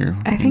in one of your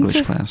I think English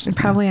just classes.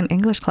 probably an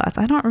English class.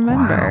 I don't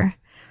remember. Wow.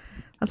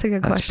 That's a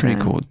good That's question.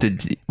 pretty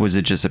cool. Was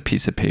it just a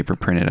piece of paper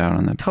printed out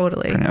on the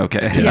Totally.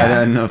 Okay. Yeah. I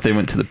don't know if they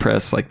went to the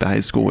press like the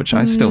high school, which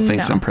I still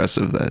think is No.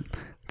 impressive that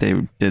they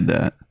did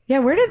that. Yeah,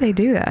 where did they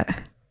do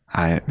that?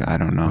 I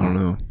don't know. I don't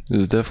know. It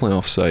was definitely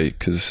off site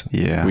because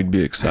Yeah. we'd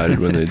be excited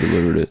when they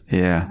delivered it.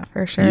 Yeah.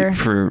 For sure.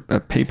 For a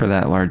paper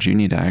that large, you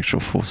need an actual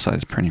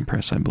full-size printing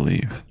press, I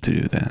believe, to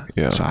do that.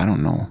 Yeah. So I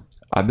don't know.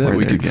 I bet where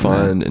we they're could getting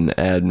find an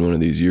ad in one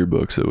of these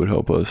yearbooks that would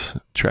help us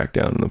track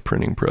down the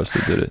printing press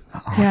that did it.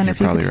 Oh, Yeah, and you're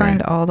if you could probably find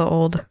right. all the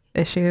old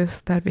issues,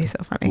 that'd be so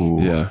funny.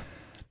 Ooh. Yeah.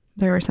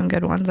 There were some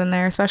good ones in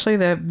there, especially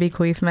the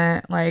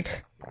bequeathment.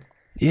 Like,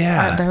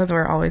 Yeah. those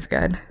were always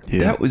good. Yeah.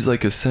 That was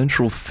like a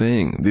central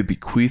thing, the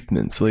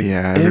bequeathments. Like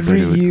Yeah, every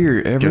everybody would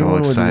year, all everyone would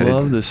excited.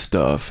 love this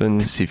stuff. And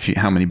To see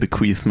how many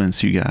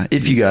bequeathments you got,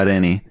 if you got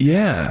any.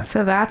 yeah.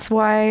 So that's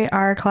why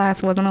our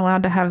class wasn't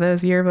allowed to have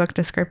those yearbook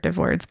descriptive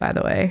words, by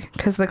the way,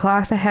 because the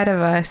class ahead of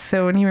us.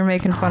 So when you were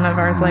making fun of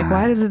ours, like,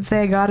 why does it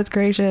say God is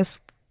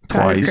gracious?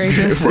 God is Twice.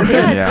 gracious.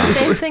 Yeah, Yeah. it's the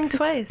same thing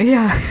twice.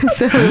 Yeah.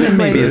 So it was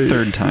Maybe like, a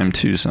third time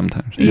too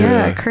sometimes.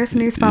 yeah, Yeah. Chris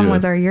Nussbaum Yeah.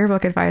 was our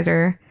yearbook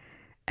advisor.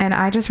 And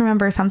I just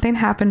remember something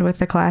happened with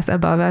the class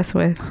above us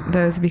with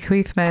those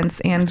bequeathments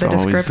and It's the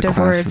always descriptive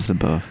the classes words.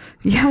 above.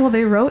 Yeah, well,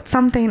 they wrote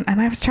something,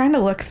 and I was trying to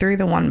look through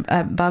the one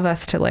above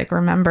us to like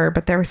remember,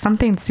 but there was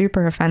something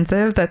super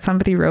offensive that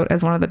somebody wrote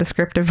as one of the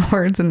descriptive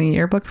words in the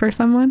yearbook for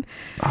someone,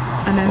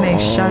 and then they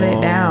shut it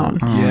down.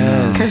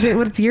 Yes. Because it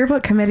was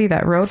yearbook committee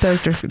that wrote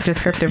those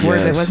descriptive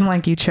words. It Yes. wasn't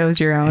like you chose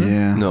your own.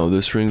 Yeah. No,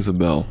 this rings a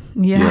bell.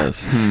 Yeah.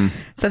 Yes.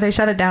 So they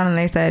shut it down and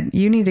they said,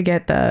 you need to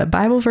get the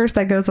Bible verse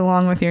that goes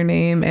along with your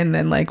name and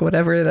then like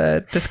whatever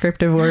the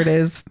descriptive word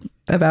is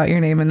about your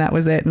name, and that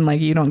was it, and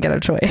like you don't get a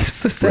choice.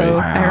 So Right.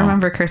 Wow. I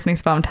remember Chris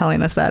Nussbaum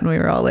telling us that, and we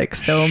were all like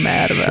so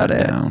mad about Shut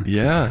it. down.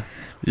 Yeah.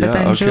 Yeah. But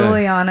then okay.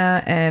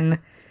 Juliana and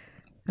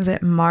is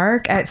it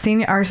Mark at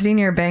our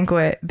senior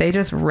banquet, they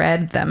just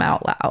read them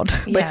out loud.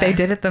 Like Yeah. they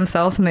did it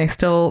themselves, and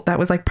that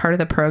was like part of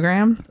the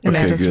program, and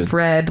Okay, they just good.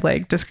 read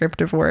like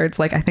descriptive words.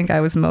 Like I think I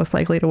was most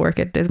likely to work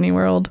at Disney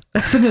World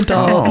as an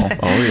adult.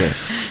 Oh yeah.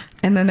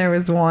 And then there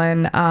was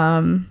one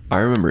I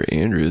remember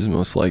Andrew is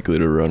most likely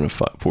to run a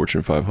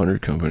Fortune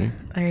 500 company.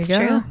 there you It's go.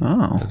 true.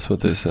 Oh. That's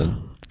what they said.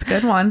 It's a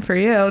good one for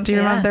you. Do you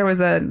remember there was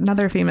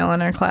another female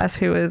in our class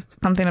who was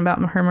something about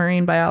her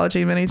marine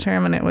biology mini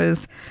term, and it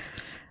was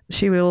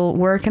she will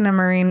work in a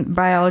marine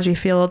biology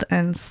field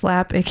and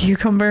slap a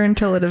cucumber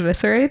until it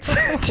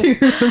eviscerates. Do you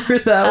remember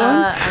that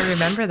one? I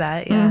remember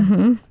that. Yeah.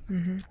 Mm-hmm.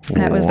 Mm-hmm.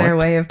 That was their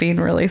way of being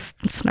really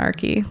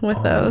snarky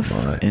with those.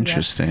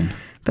 Interesting. Yeah.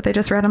 But they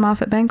just read them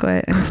off at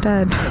banquet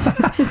instead.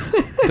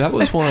 That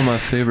was one of my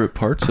favorite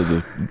parts of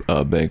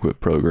the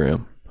banquet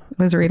program.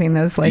 Was reading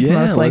those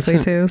most likely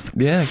twos.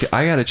 Yeah,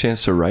 I got a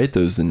chance to write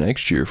those the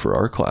next year for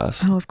our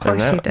class. Oh, of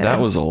course you did. That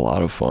was a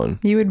lot of fun.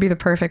 You would be the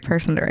perfect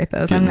person to write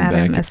those. I'm mad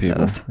I missed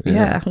those.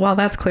 Yeah. Well,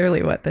 that's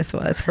clearly what this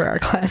was for our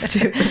class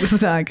too. It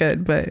was not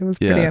good, but it was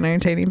pretty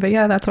entertaining. But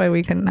yeah, that's why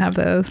we couldn't have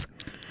those.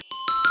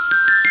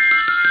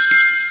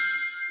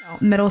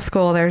 Middle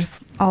school, there's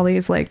all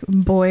these like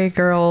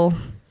boy-girl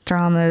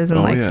dramas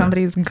and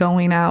somebody's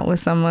going out with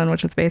someone,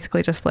 which is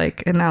basically just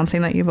like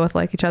announcing that you both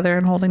like each other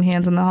and holding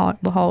hands in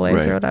the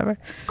hallways or whatever,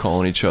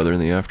 calling each other in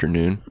the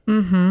afternoon.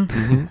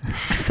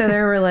 So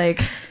there were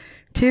like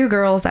two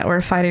girls that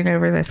were fighting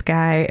over this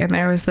guy, and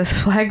there was this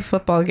flag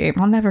football game.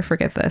 I'll never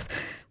forget this.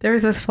 There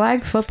was this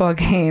flag football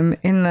game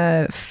in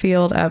the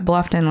field at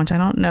Bluffton, which I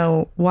don't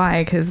know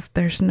why, because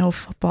there's no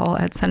football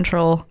at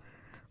Central.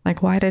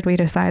 Like, why did we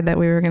decide that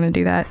we were going to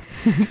do that?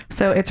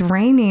 So it's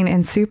raining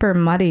and super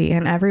muddy,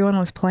 and everyone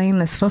was playing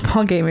this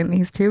football game, and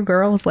these two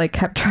girls like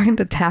kept trying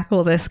to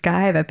tackle this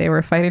guy that they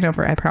were fighting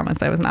over. I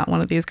promise I was not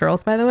one of these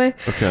girls, by the way.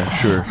 Okay,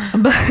 sure.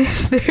 But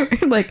they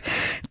were like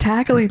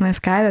tackling this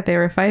guy that they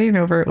were fighting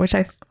over, which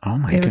it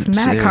was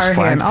Matt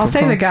Carhan. I'll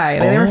say the guy.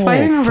 They were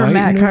fighting over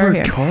Matt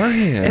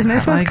Carhan. And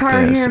this was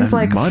Carhan's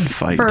like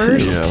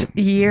first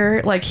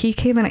year. Like, he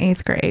came in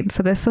 8th grade,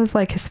 so this was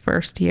like his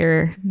first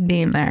year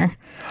being there.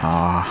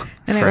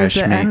 And it was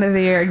the end of the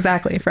year,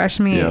 exactly, fresh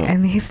meat. Yeah.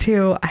 And these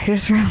two, I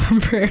just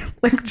remember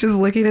like just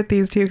looking at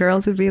these two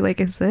girls and be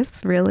like, is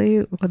this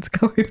really what's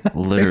going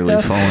on?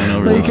 Literally falling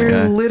over like, this guy.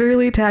 You're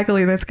literally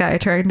tackling this guy,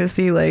 trying to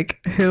see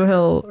like who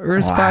he'll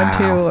respond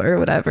to or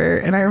whatever.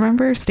 And I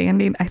remember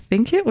standing, I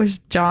think it was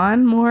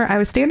John Moore. I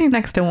was standing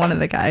next to one of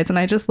the guys, and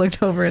I just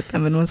looked over at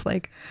them and was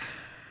like,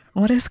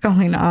 what is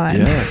going on?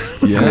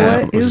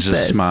 Yeah. What was just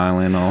this?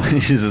 Smiling.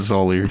 He's just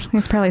all ears.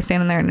 He's probably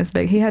standing there in his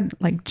big. He had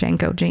like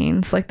Jenko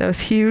jeans, like those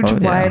huge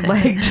wide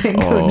leg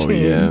Jenko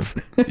jeans.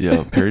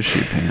 Yeah,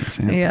 parachute pants.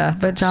 Yeah,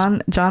 but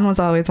John was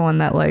always one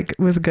that like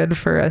was good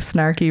for a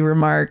snarky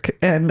remark,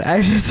 and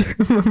I just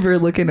remember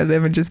looking at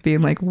him and just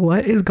being like,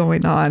 "What is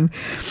going on?"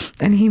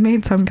 And he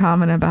made some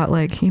comment about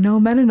like,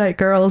 Mennonite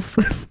girls,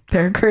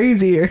 they're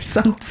crazy or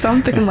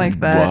something like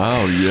that.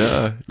 Wow.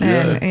 Yeah.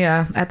 And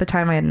yeah, at the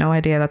time I had no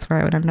idea that's where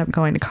I would end up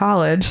going to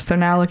college. So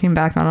now looking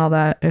back on all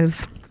that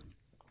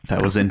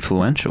was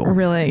influential.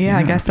 Really? Yeah,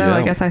 I guess so. Yeah.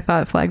 I guess I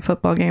thought flag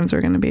football games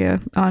were going to be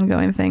an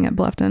ongoing thing at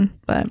Bluffton,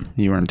 but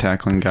you weren't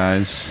tackling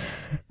guys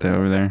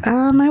over there?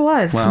 I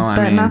was,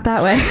 but not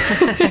that way.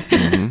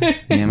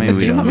 Yeah, maybe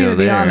we don't go there.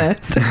 Be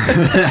honest.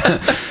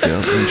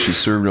 And she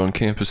served on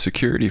campus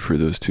security for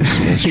those 2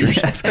 semesters.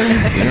 Yes.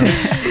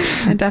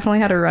 I definitely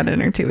had a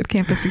run-in or two with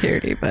campus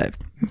security, but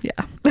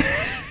yeah.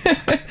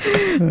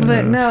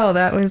 But no,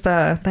 that was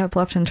that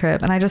Bluffton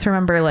trip, and I just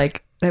remember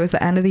like it was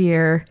the end of the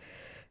year,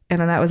 and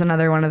then that was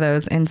another one of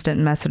those instant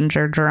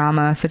messenger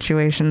drama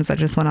situations that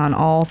just went on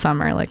all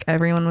summer. Like,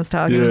 everyone was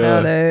talking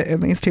about it,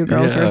 and these two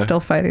girls were still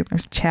fighting.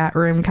 There's chat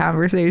room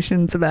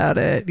conversations about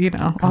it,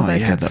 all that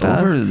good stuff.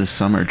 Over the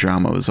summer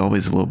drama was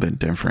always a little bit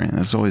different.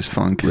 It's always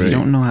fun because you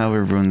don't know how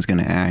everyone's going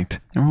to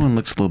act. Everyone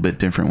looks a little bit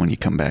different when you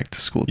come back to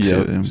school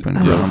too.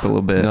 Up a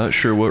little bit. Not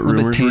sure what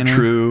rumors were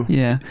true.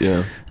 Yeah.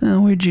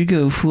 Where'd you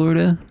go?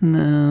 Florida?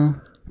 No.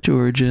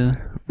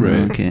 Georgia.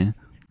 Right. Okay.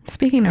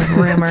 Speaking of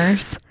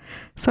rumors.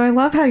 So I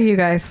love how you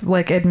guys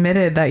like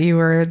admitted that you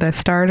were the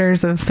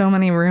starters of so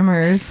many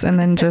rumors, and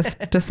then just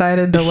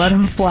decided to let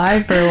them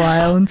fly for a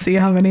while and see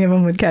how many of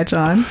them would catch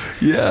on.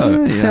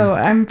 Yeah. So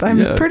I'm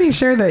pretty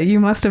sure that you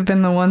must have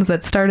been the ones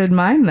that started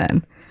mine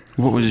then.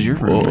 What was your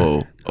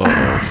rumor?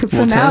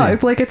 So now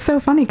it's so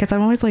funny because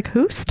I'm always like,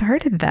 who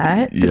started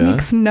that? It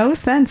makes no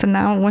sense. And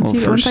now once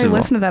I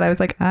listened to that, I was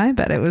like, I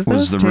bet it was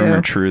those two. Was the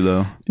rumor true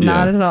though?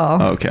 Not at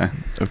all. Okay.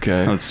 We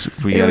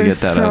gotta get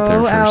that out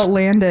there first. So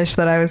outlandish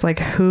that I was like,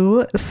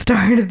 who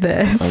started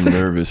this? I'm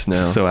nervous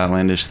now. So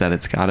outlandish that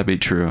it's gotta be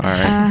true. All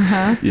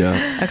right.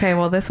 Yeah. Okay.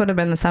 Well, this would have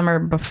been the summer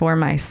before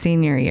my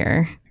senior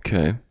year.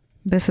 Okay.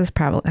 This is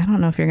probably, I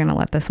don't know if you're gonna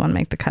let this one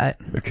make the cut.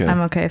 Okay.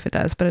 I'm okay if it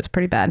does, but it's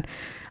pretty bad.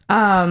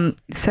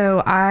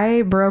 So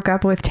I broke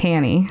up with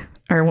Tanny,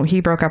 or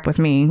he broke up with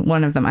me,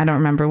 one of them. I don't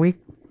remember. We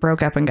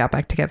broke up and got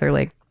back together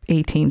like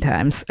 18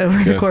 times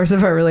over the course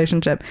of our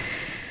relationship.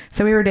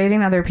 So we were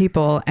dating other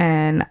people,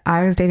 and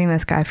I was dating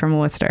this guy from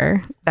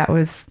Worcester that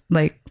was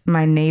like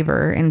my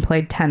neighbor and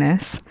played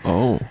tennis.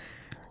 Oh.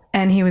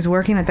 And he was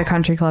working at the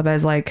country club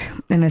as like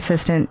an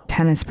assistant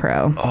tennis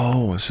pro.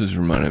 Oh, this is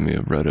reminding me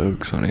of Red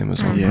Oaks on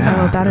Amazon.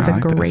 Yeah, that is a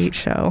great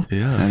show.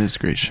 Yeah, that is a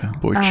great show.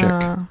 Boy,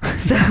 check.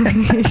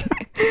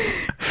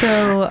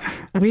 So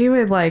we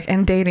would like,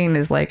 and dating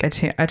is like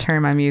a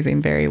term I'm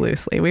using very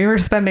loosely. We were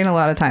spending a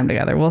lot of time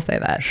together. We'll say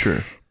that.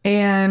 Sure.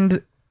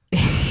 And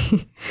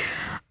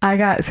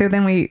so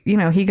then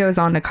he goes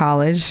on to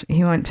college.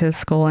 He went to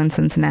school in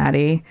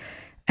Cincinnati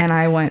and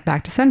I went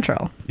back to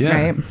Central. Yeah.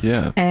 Right.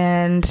 Yeah.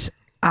 And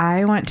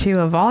I went to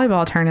a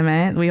volleyball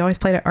tournament. We always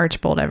played at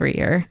Archbold every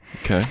year.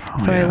 Okay.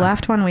 So I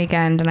left one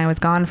weekend and I was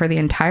gone for the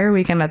entire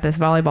weekend at this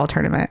volleyball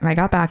tournament. And I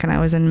got back and I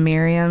was in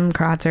Miriam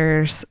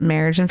Kratzer's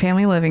marriage and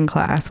family living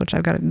class, which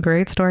I've got a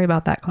great story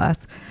about that class.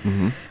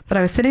 Mm-hmm. But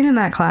I was sitting in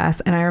that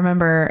class and I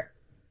remember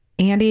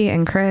Andy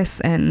and Chris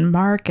and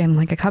Mark and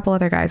like a couple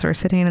other guys were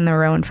sitting in the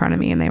row in front of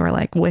me and they were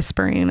like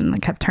whispering and they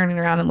kept turning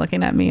around and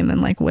looking at me and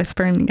then like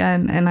whispering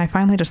again. And I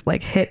finally just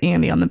like hit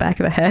Andy on the back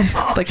of the head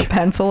with like a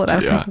pencil. And I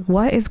was like,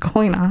 what is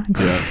going on?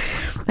 Yeah.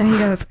 And he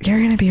goes, you're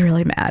going to be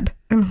really mad.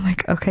 And I'm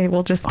like, okay,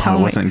 well just tell me.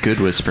 It wasn't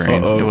good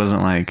whispering. Uh-oh. It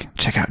wasn't like,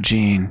 check out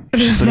Jean.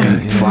 She's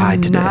looking fly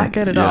today. Not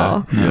good at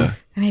all. Yeah.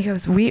 And he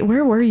goes,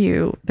 where were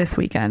you this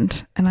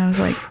weekend? And I was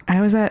like, I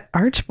was at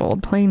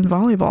Archbold playing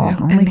volleyball.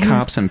 Yeah, only and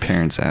cops and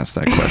parents ask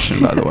that question,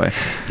 by the way.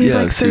 He's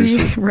Yeah, like,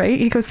 seriously. right?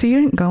 He goes, so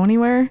you didn't go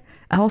anywhere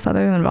else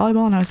other than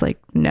volleyball? And I was like,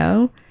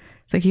 no.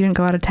 It's like, you didn't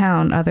go out of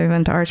town other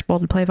than to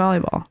Archbold to play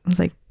volleyball. I was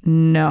like,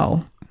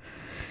 no.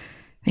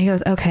 And he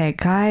goes, okay,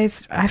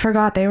 guys, I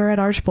forgot they were at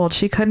Archbold.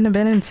 She couldn't have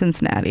been in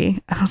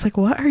Cincinnati. I was like,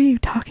 what are you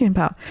talking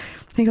about?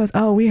 He goes,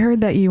 oh, we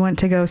heard that you went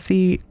to go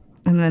see,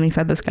 and then he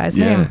said this guy's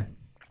name.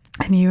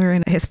 And you were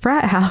in his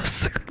frat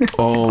house.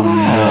 Oh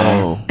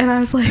no. And I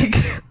was like,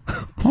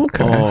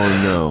 Okay. Oh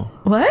no.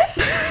 what?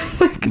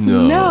 Like,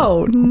 No.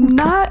 no,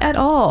 not at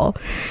all.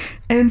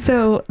 And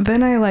so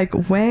then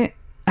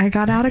I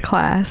got out of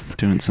class.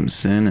 Doing some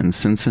sin in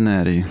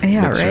Cincinnati.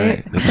 Yeah, That's right.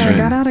 right. That's So I right.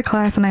 got out of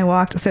class and I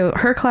walked. So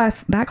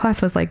that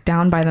class was like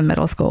down by the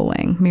middle school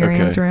wing.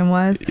 Miriam's room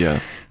was. Yeah.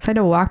 So I had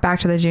to walk back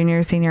to the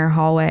junior, senior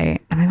hallway.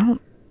 And I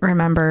don't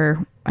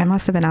remember, I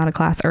must have been out of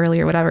class early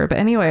or whatever. But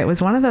anyway, it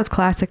was one of those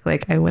classic,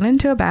 like I went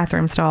into a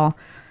bathroom stall,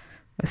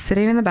 was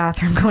sitting in the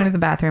bathroom, going to the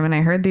bathroom, and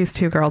I heard these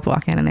two girls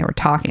walk in and they were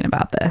talking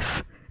about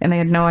this. And they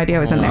had no idea I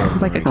was in there. It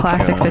was like a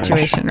classic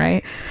situation,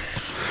 right?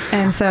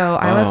 And so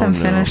I let them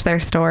finish their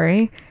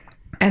story.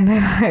 And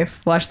then I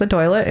flush the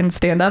toilet and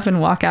stand up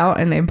and walk out.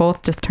 And they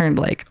both just turned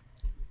like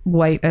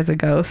white as a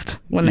ghost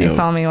when they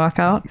saw me walk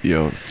out.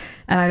 Yo.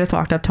 And I just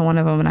walked up to one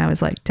of them and I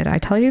was like, did I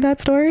tell you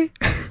that story?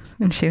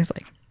 And she was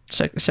like,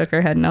 shook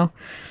her head no.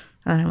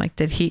 And I'm like,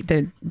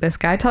 did this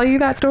guy tell you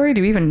that story?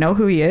 Do you even know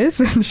who he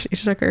is? And she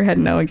shook her head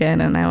no again.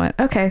 And I went,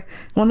 okay,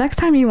 well, next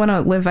time you want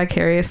to live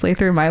vicariously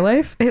through my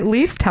life, at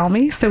least tell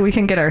me so we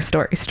can get our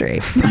story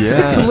straight.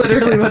 Yeah. That's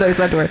literally what I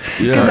said to her. Because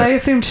Yeah. I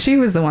assumed she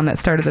was the one that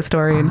started the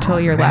story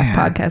until your last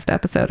podcast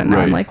episode. And now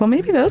I'm Right. like, well,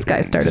 maybe those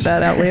guys started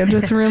that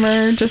outlandish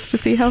rumor just to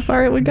see how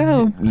far it would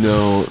go.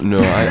 No,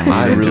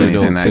 I Didn't do really anything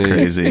don't that think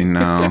crazy.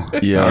 No.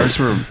 Yeah. Ours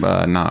were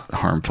not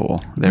harmful.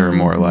 They were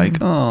more like,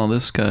 oh,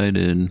 this guy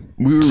did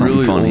we were something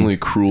really funny. only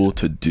cruel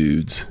to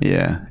dudes.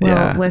 Yeah. Well,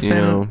 yeah. listen, You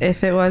know.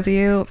 if it was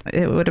you,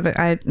 it would have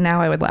been,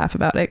 now I would laugh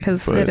about it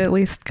because But- it at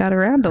least got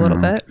around a little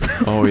bit.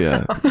 Oh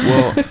yeah.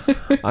 Well,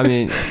 I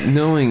mean,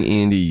 knowing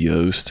Andy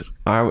Yost,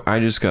 I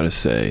just gotta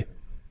say,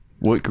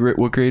 what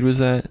grade was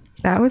that?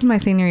 That was my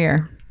senior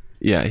year.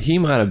 Yeah, he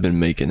might have been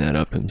making that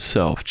up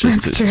himself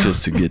just That's to true.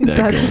 just to get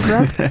that going.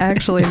 That's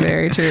actually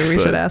very true. We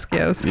But- should ask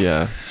Yost.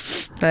 Yeah.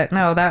 But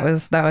no, that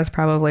was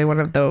probably one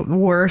of the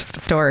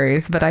worst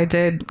stories. But I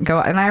did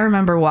go, and I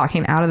remember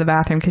walking out of the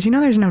bathroom because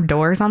there's no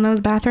doors on those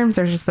bathrooms.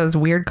 There's just those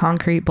weird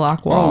concrete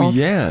block walls. Oh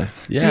yeah.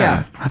 Yeah.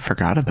 Yeah. I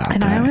forgot about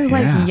And that. I was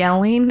like yeah.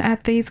 yelling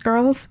at these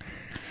girls.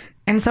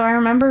 And so I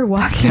remember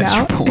walking Yes,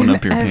 you're out pulling and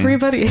up your pants.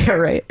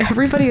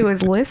 everybody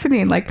was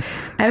listening. Like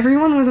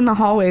everyone was in the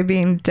hallway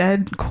being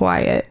dead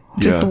quiet,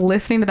 just Yeah.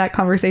 listening to that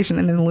conversation.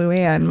 And then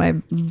Luann, my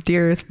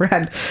dearest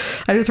friend,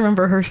 I just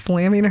remember her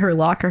slamming her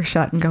locker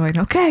shut and going,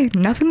 okay,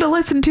 nothing to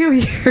listen to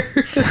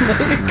here.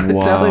 And,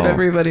 like, telling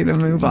everybody to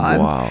move on.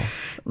 Wow.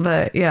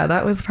 But yeah,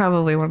 that was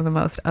probably one of the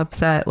most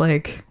upset,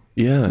 like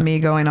Yeah. me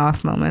going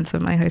off moments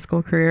of my high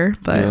school career.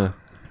 But Yeah.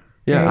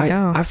 There you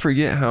Yeah, go. I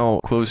forget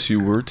how close you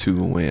were to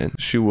Luann.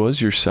 She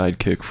was your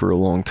sidekick for a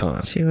long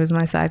time. she was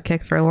my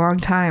sidekick for a long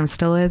time.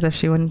 Still is if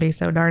she wouldn't be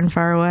so darn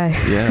far away.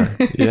 Yeah,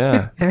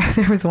 yeah.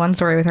 There was one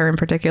story with her in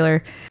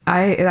particular.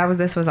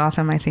 This was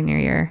also my senior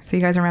year. So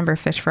you guys remember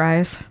fish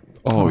fries?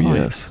 Oh,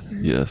 yes,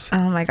 yes.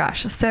 Oh my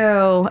gosh.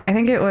 So I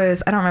think it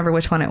was, I don't remember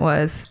which one it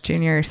was,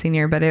 junior or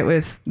senior, but it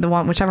was the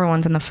one, whichever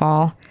one's in the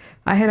fall.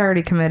 I had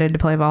already committed to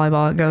play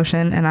volleyball at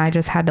Goshen and I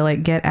just had to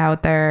like get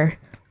out there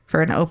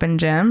for an open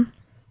gym.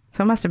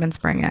 So it must have been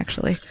spring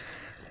actually.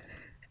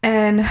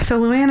 And so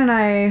Luann and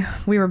I,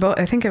 we were both,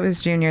 I think it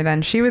was junior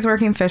then. She was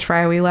working fish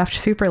fry. We left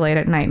super late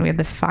at night and we had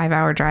this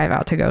 5-hour drive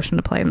out to Goshen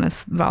to play in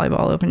this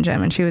volleyball open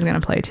gym and she was going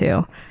to play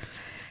too.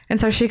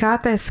 And so she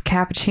got this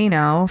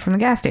cappuccino from the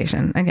gas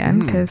station again,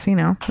 because,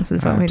 this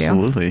is what we do.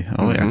 Absolutely.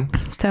 Oh, yeah.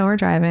 So we're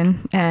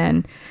driving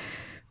and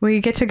we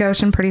get to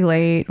Goshen pretty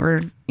late.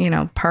 We're,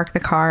 park the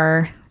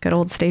car, good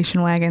old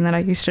station wagon that I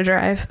used to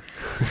drive.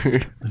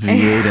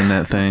 V8 in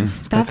that thing.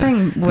 That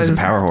thing was a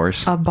power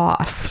horse. A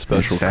boss.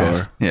 Special car.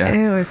 Yeah.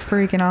 It was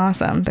freaking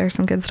awesome. There's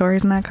some good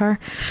stories in that car.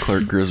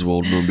 Clark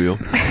Griswold mobile.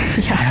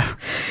 Yeah.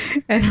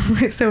 And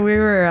so we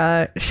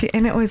were,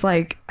 and it was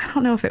like, I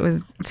don't know if it was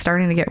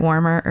starting to get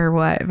warmer or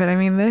what, but I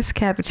mean, this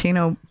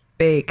cappuccino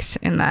baked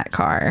in that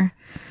car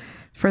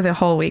for the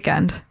whole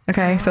weekend.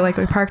 Okay. So like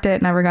we parked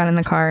it, never got in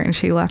the car, and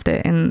she left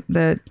it in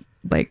the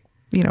like,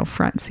 you know,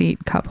 front seat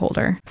cup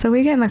holder. So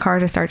we get in the car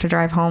to start to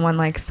drive home on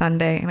like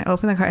Sunday, and I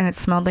opened the car and it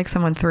smelled like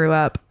someone threw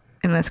up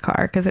in this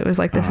car because it was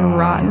like this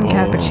rotten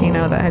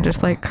cappuccino that had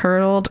just like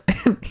curdled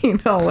and, you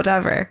know,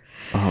 whatever.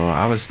 Oh,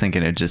 I was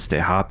thinking it'd just stay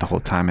hot the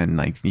whole time and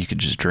like you could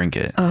just drink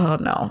it. Oh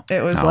no,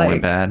 it was Not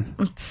like bad.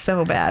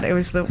 so bad. It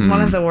was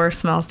one of the worst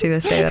smells to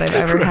this day that I've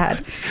ever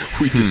had.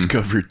 We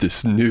discovered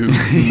this new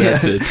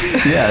method.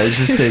 Yeah, it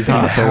just stays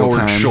hot the whole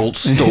Howard time.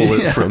 Schultz stole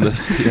it from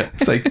us. Yeah.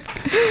 It's like,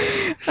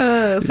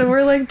 So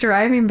we're like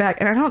driving back,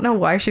 and I don't know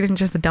why she didn't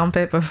just dump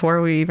it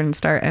before we even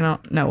start. I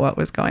don't know what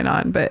was going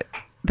on, but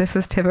this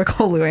is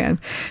typical Luann.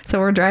 So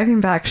we're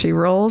driving back. She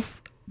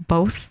rolls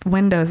both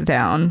windows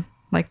down,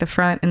 like the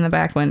front and the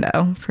back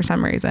window for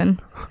some reason.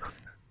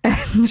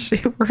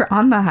 And we're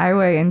on the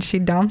highway, and she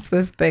dumps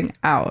this thing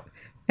out,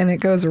 and it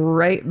goes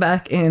right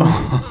back in to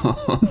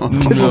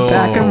the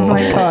back of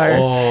my car.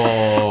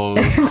 Oh.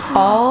 And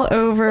all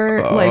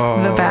over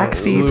like the back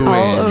seats,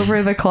 all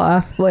over the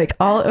cloth, like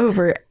all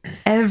over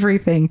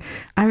everything.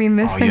 I mean,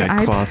 this thing, you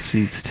had cloth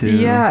seats too.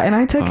 yeah, and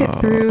I took it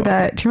through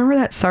that. Do you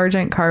remember that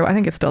Sargent car? I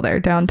think it's still there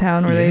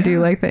downtown where they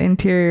do like the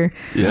interior.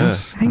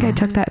 Yes. I think I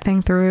took that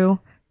thing through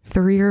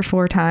 3 or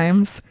 4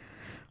 times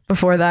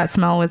before that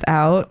smell was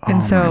out.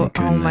 And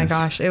oh my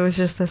gosh, it was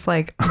just this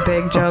like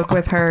big joke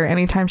with her.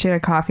 Anytime she had a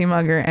coffee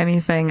mug or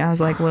anything, I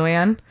was like,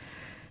 Luann,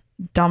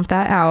 dump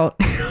that out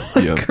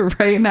like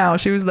right now.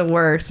 She was the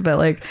worst, but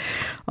like,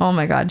 oh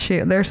my God,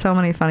 there's so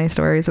many funny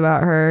stories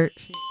about her.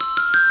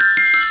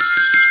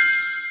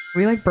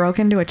 We like broke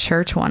into a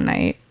church one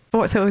night.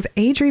 Oh, so it was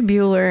Adri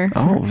Bueller.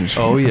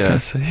 Oh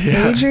yes.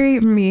 Yeah.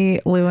 Adri, me,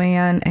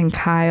 Luann, and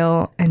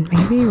Kyle, and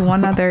maybe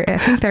one other. I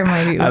think there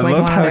might be I like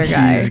love one how other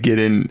guy. he's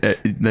getting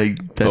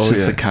like that's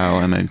just the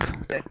Kyle Emmett,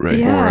 Right.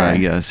 Yeah. Or I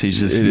guess he's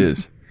just It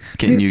is.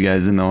 getting you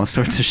guys into all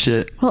sorts of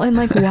shit. Well, and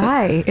like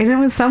why? And it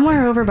was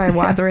somewhere over by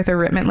Wadsworth or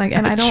Rittman. Like,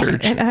 and I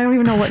don't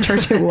even know what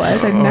church it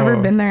was. I'd never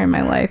been there in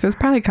my life. It was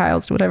probably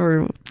Kyle's,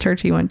 whatever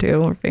church he went to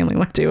or family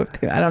went to.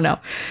 I don't know.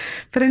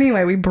 But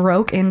anyway, we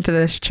broke into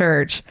this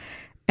church,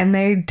 and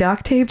they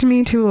duct taped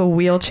me to a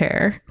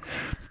wheelchair.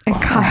 And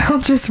Kyle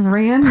just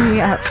ran me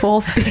at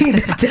full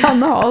speed down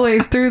the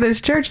hallways through this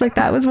church. Like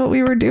that was what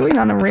we were doing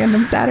on a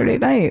random Saturday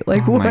night.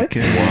 Like what? My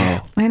goodness.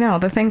 Wow. I know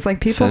the things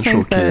like people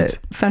Central think that kids.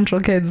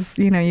 Central Kids,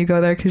 you know, you go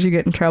there because you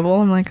get in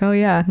trouble. I'm like, oh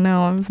yeah,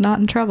 no, I was not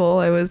in trouble.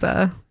 I was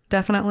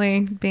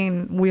definitely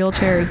being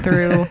wheelchaired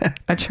through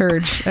a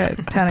church at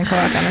 10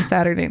 o'clock on a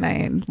Saturday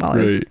night while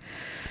I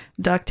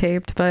duct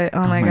taped. But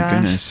oh my gosh,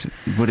 goodness.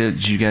 What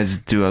did you guys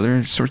do?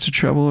 Other sorts of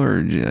trouble,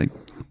 or did you like?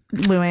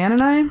 Luann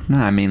and I? No,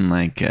 I mean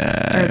like Or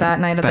that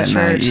night at the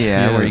church?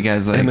 Yeah, where you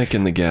guys like Emmett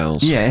and the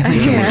gals. Yeah,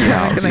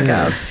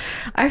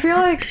 I feel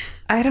like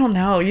I don't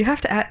know. You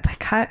have to add,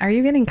 like, are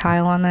you getting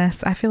Kyle on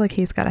this? I feel like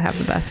he's got to have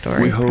the best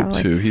stories. We hope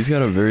probably. to. He's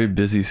got a very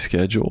busy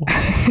schedule,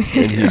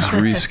 and he's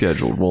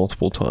rescheduled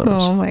multiple times.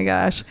 Oh my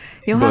gosh.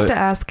 You'll have to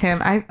ask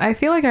him. I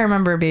feel like I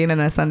remember being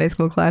in a Sunday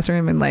school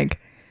classroom and like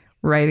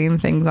writing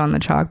things on the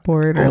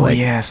chalkboard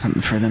or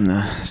something for them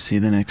to see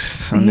the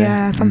next Sunday.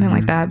 Yeah, something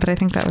like that. But I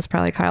think that was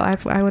probably Kyle.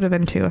 I would have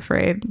been too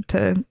afraid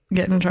to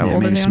get in trouble. Yeah, to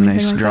maybe do some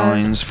nice anything like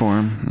drawings for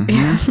him.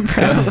 Yeah,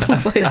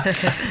 probably.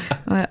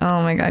 But,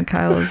 oh my God,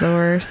 Kyle was the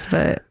worst.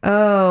 But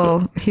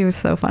he was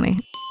so funny.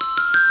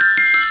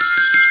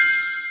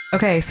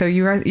 Okay, so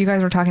you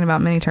guys were talking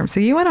about mini terms.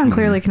 So you went on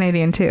Clearly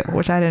Canadian too,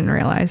 which I didn't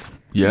realize.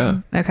 Yeah.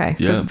 Okay.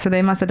 Yeah. So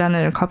they must have done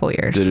it a couple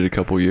years. Did it a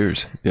couple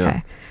years. Yeah.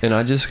 Okay. And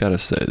I just got to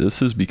say,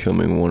 this is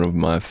becoming one of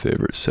my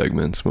favorite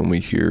segments when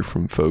we hear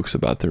from folks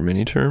about their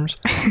mini terms,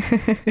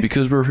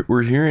 because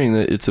we're hearing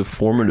that it's a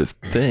formative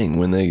thing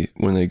when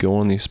they go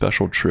on these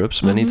special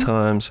trips. Many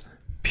times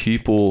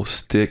people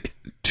stick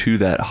to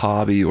that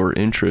hobby or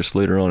interest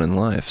later on in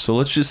life. So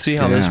let's just see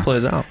how this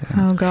plays out.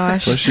 Oh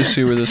gosh. Let's just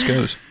see where this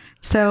goes.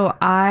 So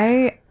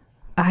I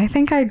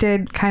think I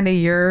did kind of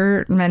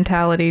your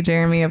mentality,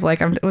 Jeremy, of like,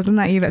 wasn't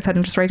that you that said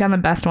just write down the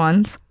best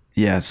ones?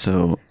 Yeah.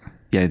 So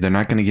yeah, they're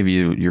not going to give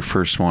you your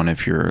first one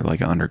if you're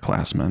like an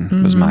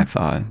underclassman, was my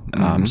thought.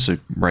 So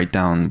write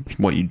down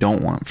what you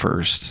don't want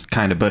first,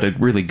 kind of, but a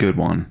really good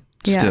one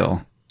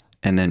still.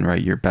 And then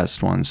write your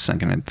best ones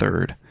second and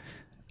third.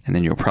 And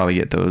then you'll probably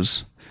get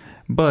those.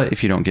 But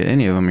if you don't get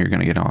any of them, you're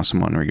going to get an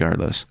awesome one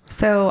regardless.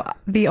 So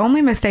the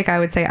only mistake I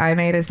would say I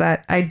made is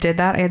that I did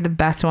that. I had the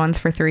best ones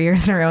for 3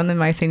 years in a row. And then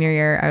my senior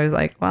year, I was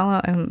like,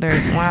 well, there's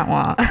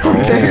wah-wah.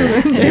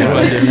 There's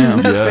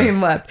nothing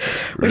left.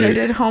 Which I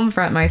did home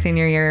front my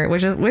senior year,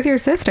 which is with your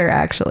sister,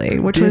 actually,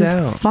 which was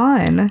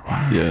fun.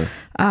 Yeah.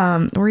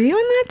 Were you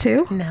in that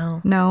too?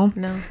 No.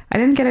 No. I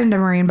didn't get into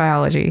marine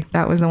biology.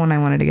 That was the one I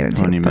wanted to get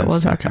into, but we'll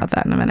talk about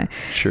that in a minute.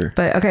 Sure.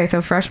 But okay,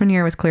 so freshman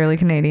year was clearly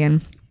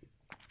Canadian.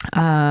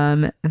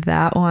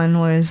 That one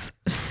was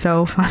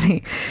so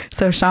funny.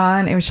 So it was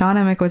Sean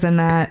Emick was in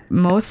that,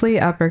 mostly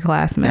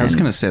upperclassmen. I was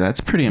gonna say that's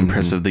pretty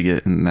impressive to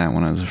get in that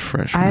one as a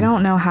freshman. I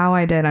don't know how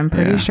I did. I'm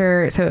pretty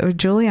sure. So it was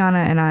Juliana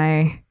and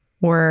I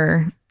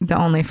were the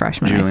only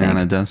freshmen.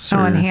 Juliana Duster.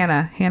 Oh, and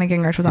Hannah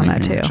Gingrich was on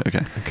that too.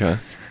 Okay.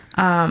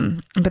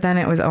 But then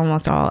it was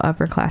almost all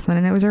upperclassmen,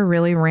 and it was a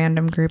really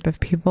random group of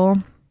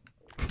people.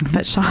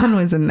 But Sean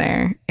was in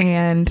there,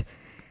 and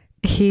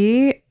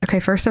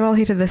first of all,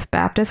 he did this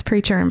Baptist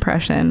preacher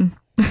impression.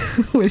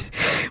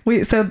 we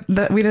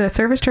did a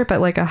service trip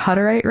at like a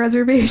Hutterite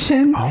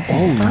reservation.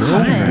 Oh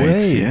no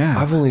way! Yeah,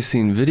 I've only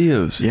seen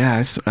videos.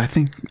 Yeah, I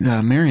think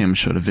Miriam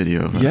showed a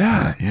video of it.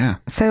 Yeah.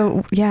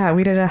 So yeah,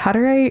 we did a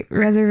Hutterite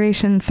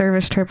reservation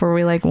service trip where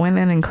we like went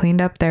in and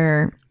cleaned up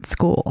their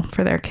school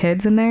for their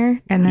kids in there,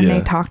 and then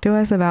they talked to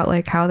us about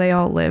like how they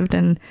all lived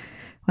and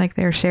like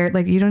they're shared.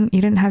 Like you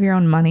didn't have your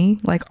own money.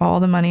 Like all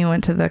the money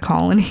went to the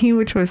colony,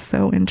 which was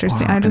so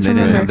interesting. Wow. I just and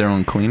they remember didn't have their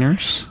own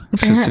cleaners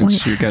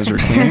since you guys were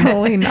cleaning.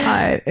 Apparently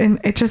not. And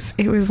it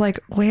was like,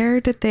 where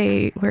did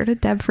Deb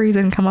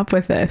Friesen come up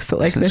with this?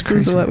 Like this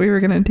is what we were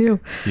gonna do.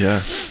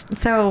 Yeah.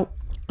 So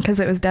because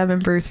it was Deb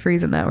and Bruce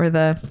Friesen that were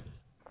the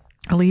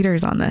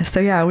leaders on this. So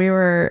yeah, we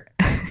were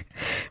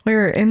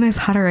in this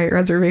Hutterite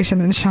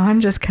reservation, and Sean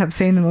just kept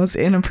saying the most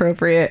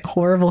inappropriate,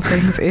 horrible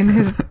things in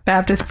his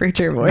Baptist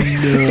preacher voice.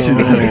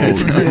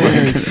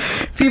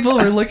 People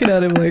were looking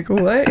at him like,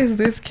 what is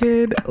this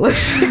kid?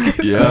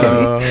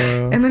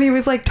 And then he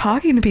was like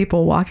talking to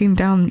people walking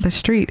down the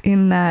street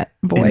in that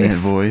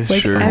voice.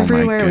 Like sure.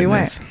 Everywhere we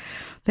went.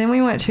 Then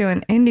we went to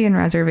an Indian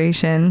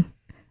reservation,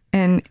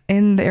 and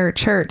in their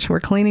church, we're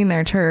cleaning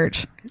their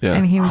church. Yeah.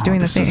 And he was doing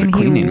the same.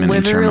 And he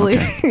literally,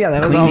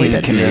 that was all we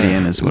did.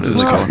 Canadian is what it's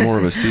called. More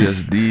of a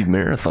CSD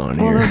marathon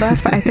here. Well, the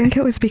best part, I think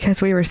it was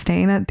because we were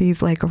staying at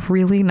these like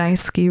really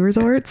nice ski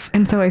resorts,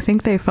 and so I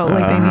think they felt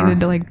like they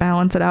needed to like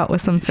balance it out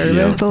with some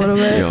service a little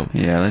bit.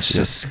 Yeah, let's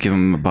just give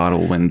them a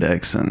bottle of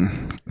Windex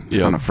on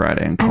a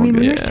Friday and call it.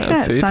 We were staying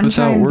at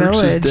Sunshine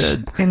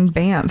Village in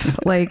Banff,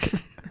 like.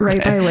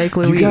 Right by Lake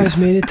Louise. You guys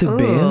made it to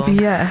Banff?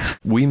 Yes.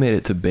 We made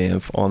it to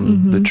Banff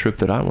on the trip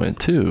that I went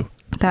to.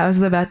 That was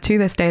to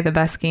this day, the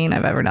best skiing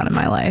I've ever done in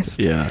my life.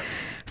 Yeah.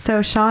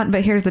 So Sean,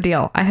 but here's the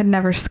deal. I had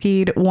never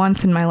skied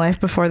once in my life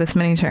before this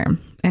mini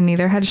term, and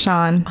neither had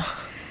Sean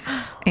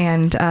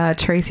and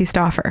Tracy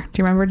Stauffer. Do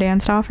you remember Dan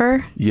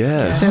Stauffer?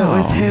 Yes. So it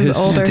was his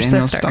older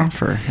Daniel sister.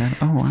 Stauffer.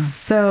 Oh, wow.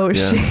 So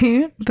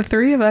the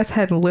three of us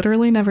had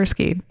literally never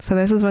skied. So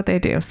this is what they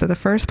do. So the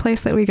first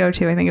place that we go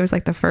to, I think it was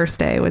like the first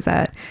day, was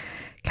at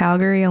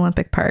Calgary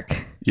Olympic Park.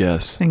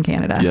 Yes. In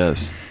Canada.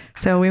 Yes.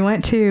 So we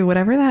went to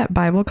whatever that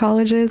Bible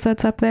college is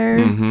that's up there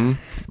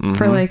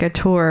for like a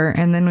tour,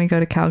 and then we go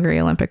to Calgary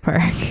Olympic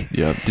Park.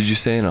 Yeah. Did you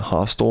stay in a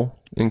hostel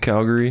in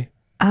Calgary?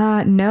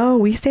 No,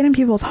 we stayed in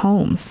people's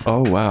homes.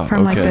 Oh, wow.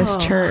 From like this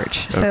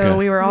church. So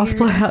we were all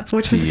split up,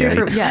 which was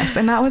super. Yes.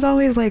 And that was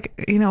always like,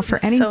 for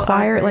any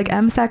choir, like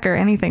MSEC or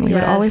anything, we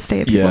would always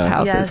stay at people's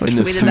houses. Yes. And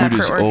the food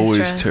is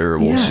always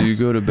terrible. Yes. So you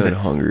go to bed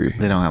hungry.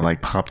 They don't have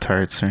like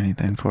Pop-Tarts or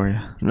anything for you?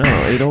 No,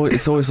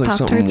 it's always like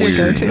something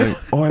weird.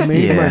 Like, I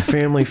made my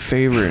family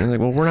favorite. And it's like,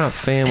 well, we're not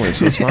family,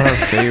 so it's not our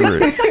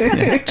favorite.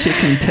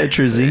 Chicken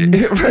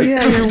tetrazzini. Right.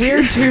 Yeah, your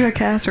weird tuna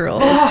casserole.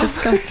 It's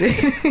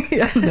disgusting.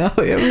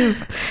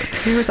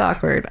 It was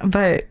awkward.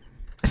 But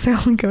so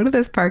we go to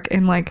this park,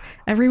 and like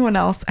everyone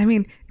else, I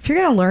mean, if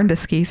you're gonna learn to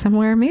ski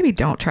somewhere, maybe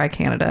don't try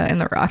Canada and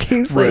the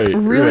Rockies. Like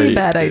really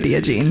bad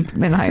idea, Gene,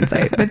 in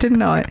hindsight, but didn't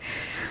know it.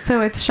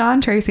 So it's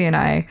Sean, Tracy, and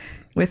I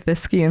with the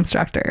ski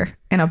instructor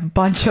and a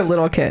bunch of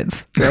little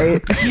kids,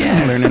 right?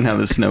 Learning how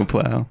to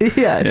snowplow.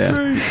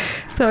 Yeah.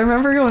 So I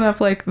remember going up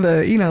like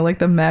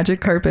the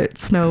magic carpet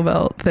snow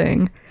belt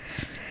thing.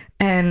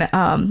 And,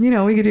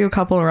 we could do a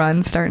couple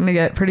runs, starting to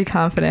get pretty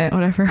confident,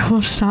 whatever.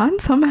 Well, Sean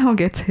somehow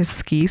gets his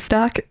ski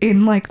stuck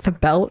in, like, the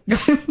belt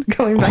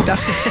going back down.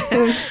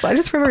 And I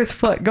just remember his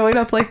foot going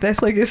up like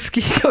this, like his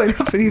ski going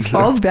up, and he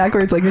falls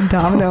backwards, like a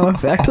domino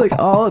effect. Like,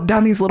 all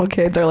down these little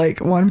kids are,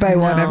 like, one by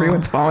one,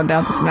 everyone's falling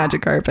down this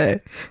magic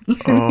carpet.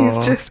 And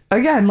he's just,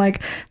 again,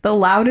 like, the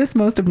loudest,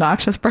 most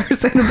obnoxious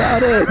person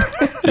about it.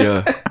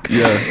 Yeah.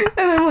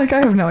 And I'm like, I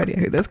have no idea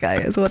who this guy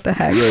is. What the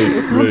heck?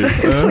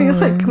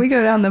 Right. We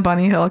go down the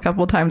bunny hill a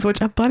couple times,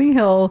 which a bunny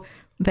hill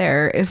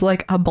there is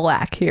like a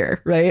black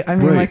here, right? I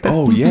mean, like the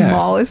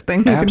smallest thing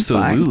you can find.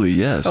 Absolutely,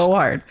 yes. So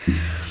hard.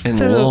 And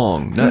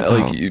long.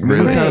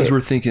 Many times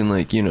we're thinking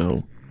like,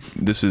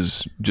 this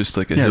is just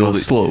like a hill. The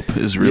slope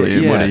is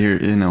really what I hear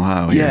in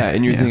Ohio. Yeah,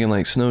 and you're thinking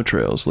like snow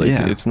trails. Like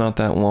it's not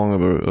that long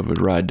of a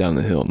ride down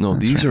the hill. No,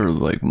 these are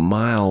like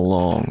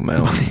mile-long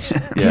mountains.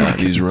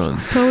 These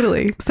runs.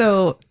 Totally.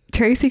 So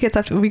Tracy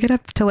we get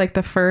up to like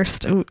the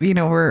first,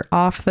 we're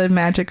off the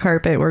magic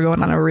carpet. We're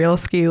going on a real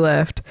ski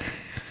lift,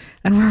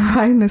 and we're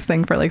riding this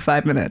thing for like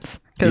 5 minutes.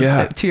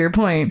 Because to your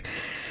point,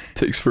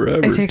 takes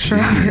forever. It takes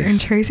forever. Jeez. And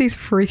Tracy's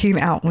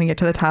freaking out when we get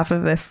to the top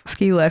of this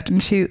ski lift,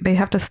 and they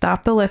have to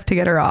stop the lift to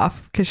get her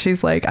off because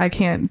she's like, I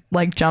can't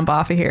like jump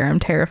off of here. I'm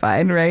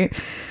terrified, right?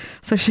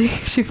 So she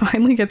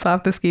finally gets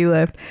off the ski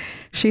lift.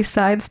 She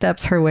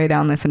sidesteps her way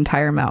down this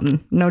entire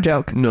mountain. No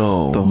joke.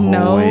 No. The whole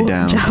No way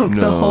down. joke.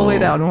 The whole way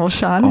down. Well,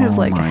 Sean has Oh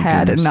like my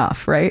had goodness.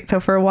 enough, right? So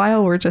for a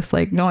while, we're just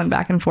like going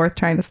back and forth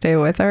trying to stay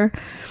with her.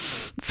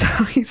 So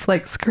he's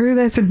like, screw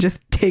this, and just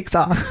takes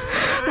off.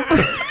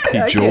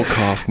 He Joel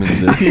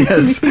Kaufman's it.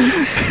 Yes.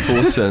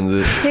 Full sends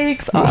it.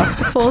 Takes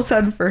off. Full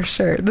send for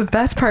sure. The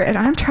best part, and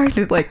I'm trying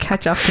to like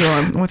catch up to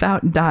him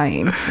without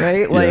dying,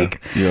 right?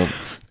 Like, yeah.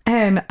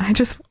 and all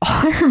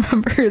I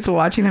remember is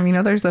watching him. You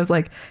know, there's those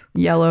like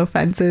yellow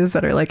fences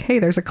that are like, hey,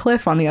 there's a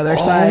cliff on the other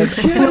side.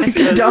 yes.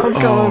 Like, don't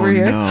go over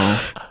here. No.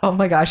 Oh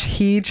my gosh,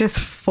 he just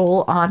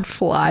full on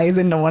flies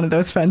into one of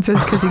those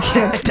fences because he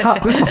can't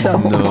stop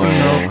himself. No.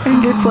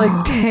 And gets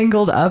like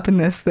tangled up in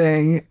this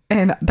thing.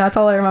 And that's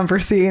all I remember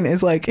seeing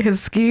is like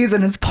his skis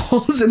and his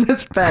poles in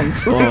this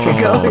fence, like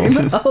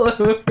going all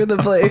over the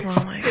place.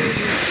 Oh my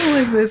goodness.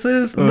 Like, this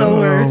is the Oh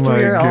worst. my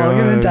We are all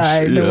gonna gosh,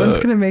 die. No yeah. one's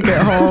gonna make it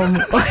home.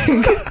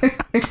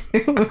 Like,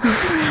 it was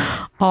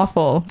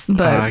awful.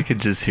 But I could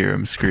just hear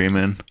him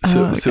screaming.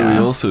 So, Oh, so he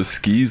God. also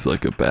skis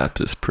like a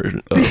Baptist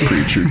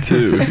preacher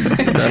too.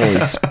 He not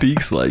only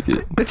speaks like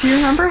it. But do you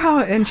remember how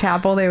in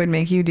chapel they would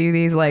make you do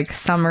these like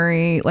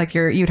summary, like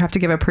you'd have to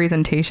give a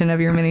presentation of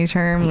your mini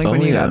term, like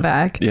when you got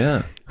back?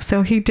 Yeah.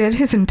 So he did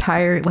his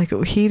entire, like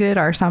he did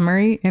our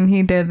summary and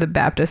he did the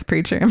Baptist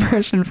preacher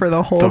impression for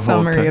the whole whole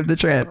summary time. of the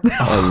trip.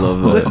 I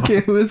love that. Like,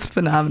 it was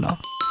phenomenal.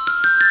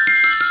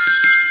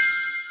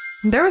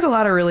 There was a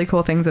lot of really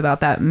cool things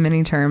about that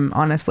mini term,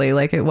 honestly.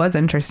 Like, it was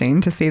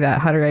interesting to see that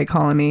Hutterite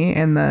colony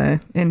in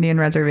the Indian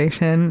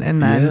reservation.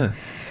 And then Yeah.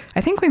 I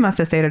think we must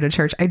have stayed at a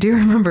church. I do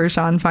remember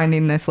Sean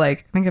finding this, like,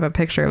 I think I have a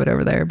picture of it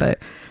over there, but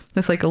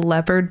this like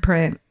leopard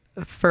print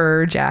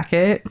fur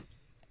jacket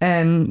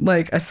and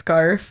like a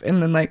scarf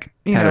and then like,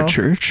 you At know. a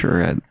church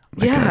or at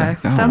like Yeah,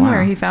 a,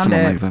 somewhere he found Something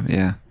it. like that,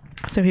 yeah.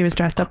 So he was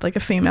dressed up like a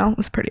female. It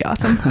was pretty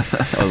awesome.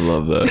 I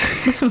love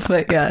that.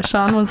 But yeah,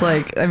 Sean was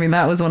like, I mean,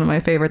 that was one of my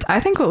favorites. I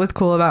think what was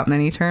cool about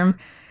mini term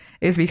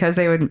is because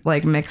they would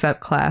like mix up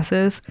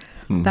classes.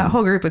 That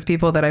whole group was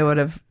people that I would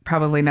have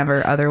probably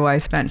never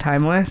otherwise spent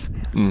time with.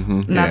 Mm-hmm.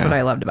 And that's Yeah. what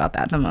I loved about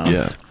that the most.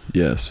 Yeah.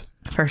 Yes.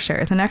 For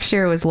sure. The next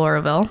year was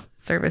Lauraville,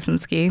 service and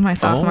ski, my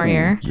sophomore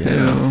year.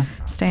 Yeah.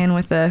 Staying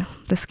with the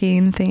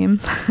skiing theme.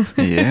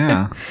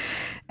 Yeah.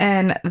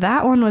 And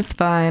that one was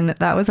fun.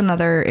 That was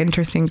another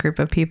interesting group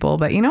of people.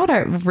 But you know what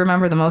I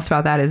remember the most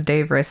about that is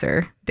Dave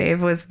Risser.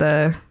 Dave was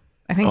I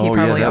think he Oh yeah,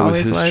 probably that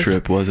was always his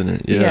trip, wasn't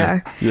it? Yeah.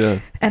 Yeah. Yeah.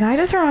 And I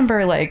just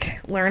remember like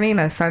learning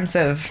a sense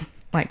of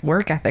like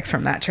work ethic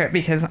from that trip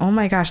because oh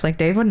my gosh, like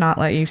Dave would not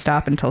let you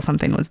stop until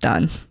something was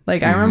done.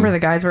 Like I remember the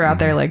guys were out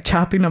there like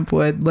chopping up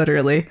wood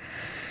literally.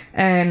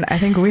 And I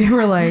think we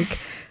were like,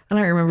 I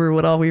don't remember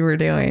what all we were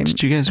doing.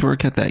 Did you guys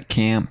work at that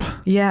camp?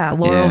 Yeah,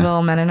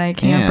 Laurelville Mennonite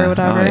camp or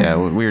whatever. Oh, yeah,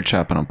 we were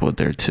chopping up wood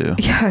there too.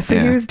 Yeah, so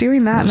he Yeah. was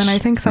doing that, and then I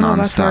think some of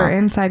us were Nonstop.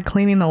 inside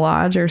cleaning the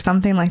lodge or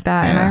something like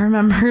that. And I Yeah.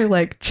 remember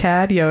like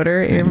Chad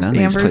Yoder, none of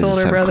these Amber's places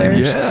older have brother.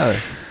 cleaners. Yeah.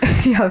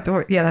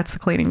 Yeah, that's the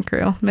cleaning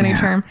crew, mini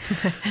term.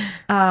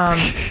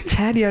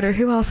 Chad Yoder,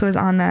 who else was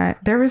on that?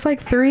 There was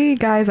like 3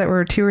 guys that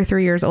were 2 or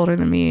 3 years older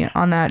than me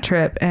on that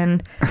trip,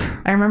 and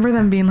I remember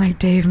them being like,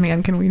 "Dave,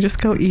 man, can we just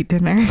go eat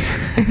dinner?"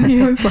 And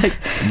he was like,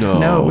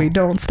 "No, we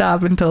don't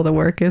stop until the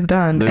work is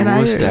done." They and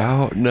wussed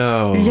out?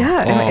 No.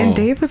 Yeah, and Oh.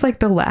 Dave was like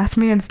the last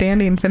man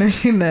standing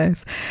finishing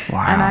this.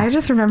 Wow. And I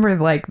just remember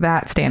like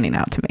that standing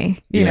out to me,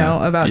 you Yeah,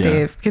 know, about yeah.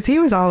 Dave because he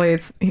was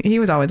always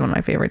one of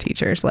my favorite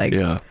teachers. Like,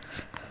 Yeah.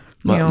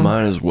 You know?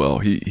 Mine as well.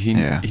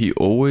 Yeah. He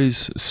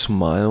always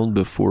smiled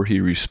before he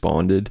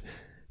responded,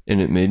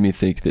 and it made me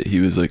think that he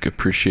was like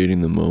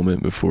appreciating the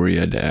moment before he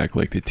had to act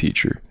like the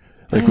teacher.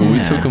 Like when we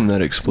Yeah. took him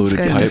that exploded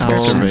That's pipe good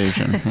bomb.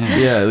 Observation. Yeah.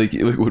 Yeah, like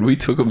when we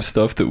took him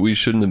stuff that we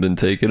shouldn't have been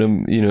taking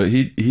him, you know,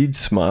 he'd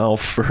smile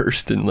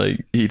first and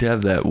like he'd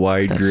have that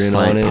wide That grin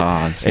slight on it.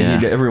 pause,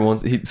 And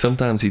yeah.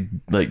 sometimes he'd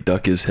like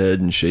duck his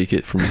head and shake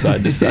it from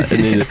side to side. And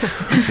he'd,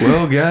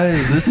 well,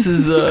 guys, this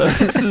is a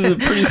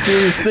pretty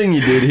serious thing you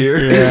did here.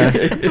 Yeah.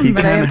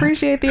 but I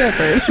appreciate the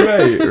effort.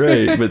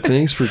 right. But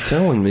thanks for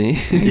telling me.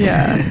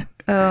 Yeah.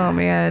 Oh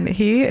man,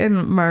 he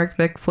and Mark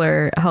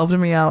Vixler helped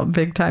me out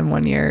big time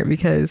one year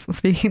because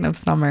speaking of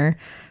summer,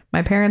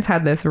 my parents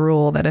had this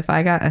rule that if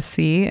I got a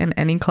C in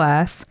any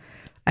class,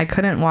 I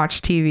couldn't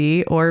watch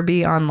TV or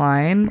be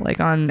online, like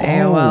on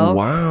AOL,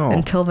 wow.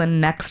 until the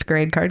next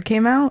grade card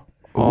came out.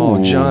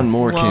 Oh, John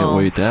Moore can't Whoa.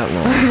 wait that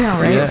long. I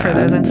know, right? Yeah. For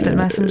those instant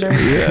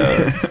messengers.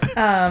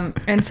 Yeah.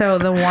 And so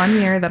the one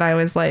year that I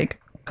was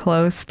like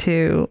close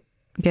to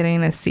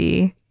getting a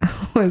C,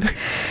 was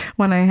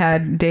when I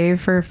had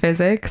Dave for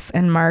physics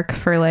and Mark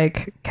for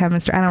like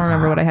chemistry. I don't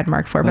remember what I had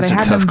Mark for, but I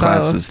had tough them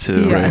classes both.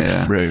 too, right? Yes.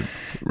 Yeah. Right.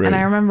 Right. And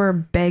I remember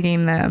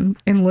begging them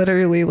and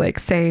literally like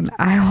saying,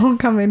 I will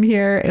come in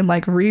here and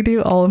like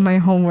redo all of my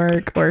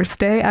homework or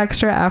stay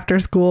extra after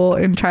school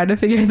and try to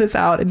figure this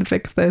out and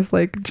fix this.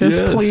 Like,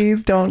 just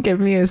please don't give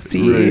me a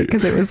C,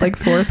 because it was like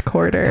fourth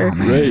quarter.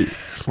 Right.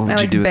 What would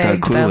I, you do without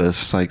begged them.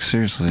 Clueless? Like,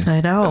 seriously. I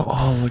know.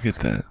 Oh, look at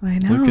that. I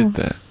know. Look at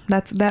that.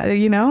 That's that,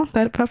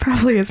 that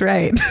probably is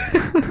right.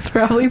 It's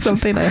probably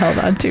something I held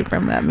on to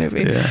from that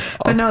movie. Yeah.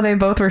 But no, they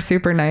both were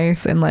super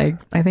nice. And like,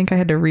 I think I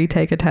had to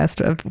retake a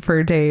test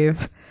for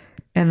Dave.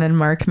 And then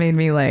Mark made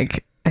me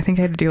like, I think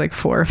I had to do like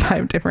 4 or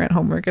 5 different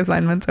homework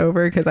assignments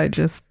over, because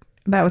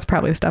that was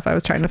probably stuff I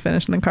was trying to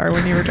finish in the car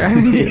when you were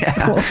driving me to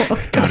school.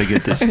 Gotta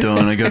get this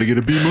done. I gotta get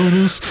a B-.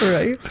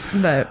 Right.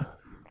 But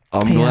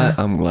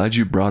I'm glad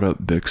you brought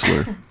up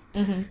Bixler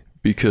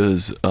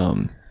because,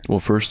 well,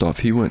 first off,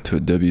 he went to a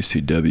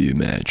WCW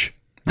match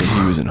when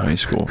he was in high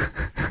school.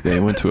 Yeah, he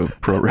went to a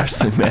pro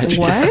wrestling match.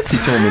 What? He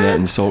told me that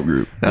in Salt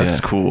Group. That's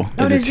cool.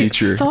 As a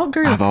teacher. Salt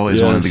Group. I've always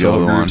wanted to go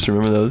to one. Groups,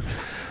 remember those?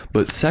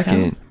 But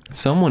second,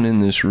 someone in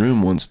this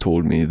room once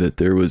told me that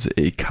there was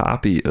a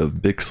copy of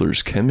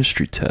Bixler's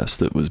chemistry test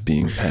that was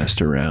being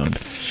passed around,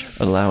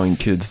 allowing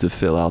kids to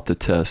fill out the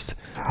test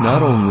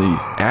not only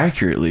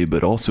accurately,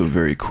 but also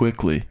very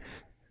quickly.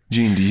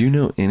 Gene, do you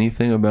know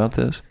anything about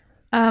this?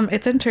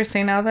 It's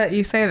interesting now that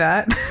you say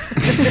that.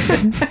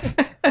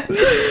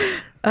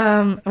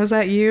 Was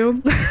that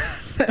you?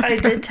 I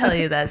did tell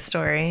you that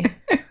story.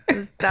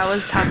 That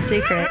was top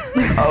secret.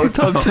 Oh,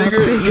 top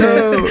secret?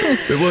 No,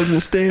 it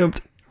wasn't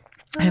stamped.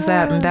 Is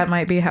that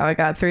might be how I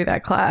got through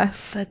that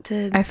class. That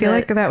did. I feel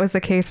like that was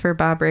the case for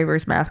Bob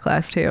Raver's math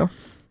class too.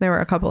 There were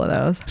a couple of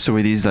those. So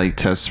were these like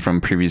tests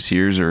from previous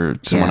years or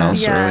someone Yeah.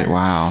 else? Yeah, Or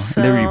wow.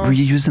 so- They were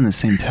reusing the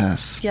same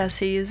tests. Yes,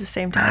 he used the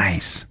same test.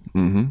 Nice.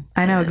 Mm-hmm.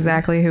 I know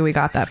exactly who we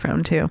got that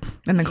from too,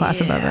 in the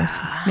class above us.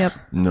 Yep.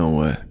 No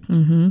way.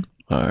 Mm-hmm.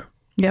 All right.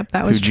 Yep,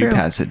 that was Who'd true. you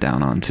pass it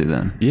down on to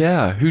then?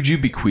 Yeah, who'd you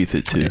bequeath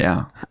it to?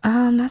 Yeah.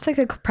 That's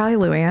like probably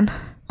Luann.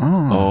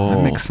 Oh,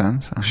 that makes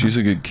sense. Uh-huh. She's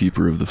a good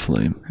keeper of the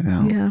flame.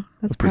 Yeah. Yeah,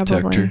 that's A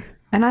protector. probably.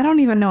 And I don't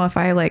even know if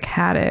I like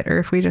had it or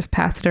if we just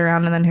passed it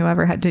around and then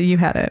whoever you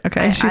had it.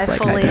 Okay, I She's like,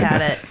 fully did.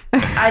 had it.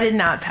 I did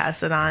not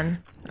pass it on.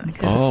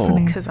 Oh.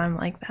 Because I'm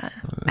like that.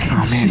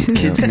 Oh man,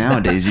 kids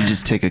nowadays, you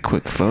just take a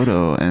quick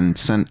photo and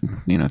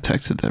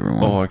text it to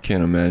everyone. Oh, I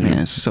can't imagine. Man,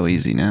 it's so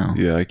easy now.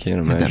 Yeah, I can't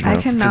Had that imagine. I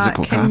rough cannot.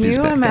 physical Can copies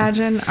you back then.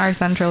 imagine our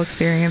central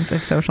experience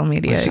if social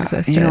media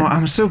existed?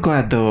 I'm so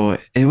glad though.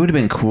 It would have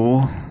been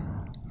cool,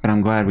 but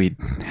I'm glad we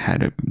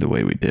had it the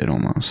way we did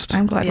almost.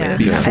 I'm glad Yeah.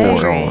 we didn't. I Before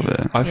agree. all of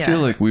it. I feel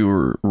like we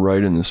were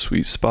right in the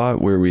sweet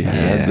spot where we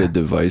had Yeah. the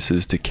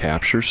devices to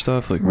capture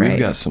stuff. Like Right. we've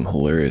got some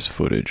hilarious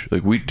footage.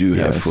 Like we do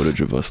have Yes. footage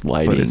of us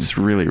lighting. But it's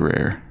really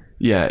rare.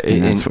 yeah,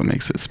 And that's what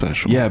makes it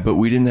special. yeah, but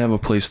we didn't have a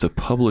place to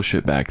publish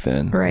it back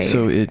then. Right.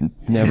 So it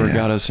never Yeah.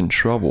 got us in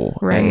trouble.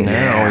 Right. And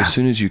now, Yeah. as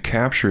soon as you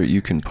capture it,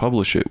 you can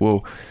publish it.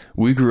 Well,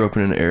 we grew up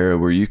in an era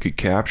where you could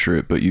capture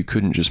it, but you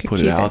couldn't just put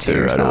it keep it out to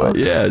there right yourself. away.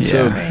 Yeah. Yeah,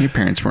 So your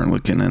parents weren't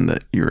looking in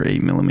your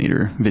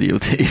 8mm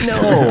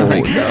videotapes. no,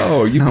 Like,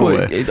 no, you no put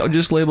way. it, I'll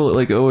just label it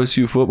like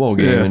OSU football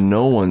game, Yeah. and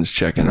no one's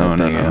checking No, that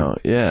no, thing no.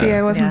 out. Yeah. See,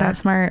 I wasn't Yeah. that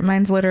smart.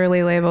 Mine's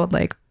literally labeled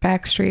like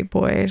Backstreet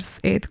Boys,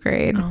 8th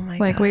grade. Oh my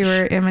like we gosh.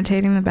 were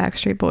imitating the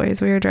Backstreet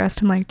Boys. We were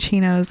dressed in like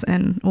chinos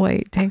and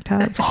white tank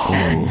tops.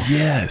 Oh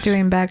yes.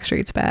 Doing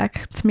Backstreet's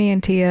Back. It's me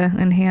and Tia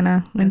and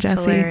Hannah and That's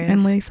Jesse hilarious.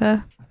 and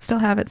Lisa. Still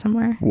have it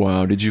somewhere.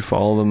 Wow. Did you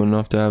follow them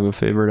enough to have a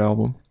favorite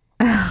album?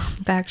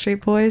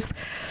 Backstreet Boys.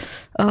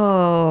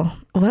 Oh,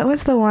 what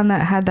was the one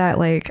that had that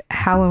like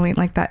Halloween,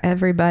 like that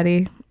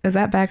Everybody? Is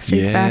that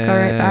Backstreet's Back? All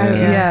right.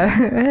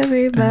 Yeah.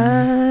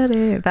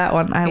 Everybody. That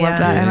one. I love Yeah.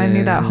 that. And I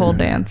knew that whole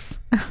dance.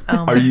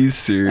 Oh Are you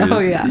serious? Oh,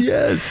 yeah.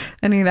 Yes.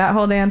 I knew that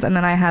whole dance. And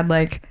then I had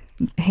like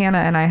Hannah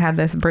and I had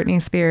this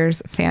Britney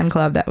Spears fan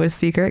club that was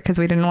secret because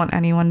we didn't want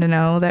anyone to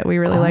know that we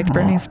really liked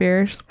Britney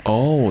Spears.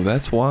 Oh,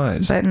 that's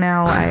wise. But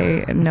now I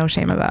no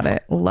shame about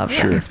it. Love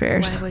Britney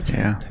Spears. Why would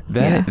you?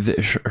 Yeah.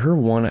 Her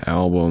one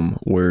album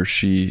where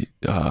she's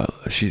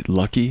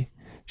lucky.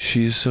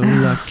 She's so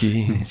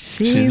lucky.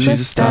 She's a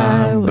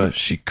star, but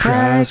she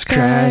cries.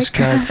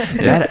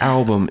 That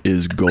album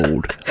is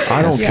gold.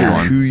 I don't Yeah.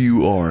 care who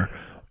you are.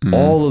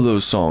 All of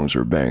those songs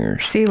are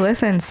bangers. See,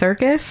 listen,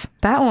 Circus,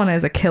 that one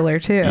is a killer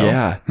too.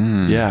 Yeah.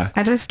 Yeah.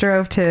 I just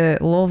drove to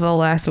Louisville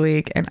last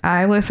week and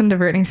I listened to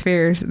Britney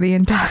Spears the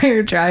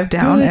entire drive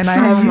down Good and I for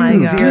have Oh my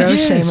gosh. zero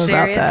Yes. shame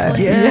about that.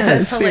 Seriously? Yes.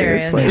 That's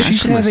hilarious. seriously. She's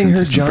should having listen her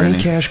to some Johnny Britney.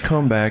 Cash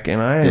comeback,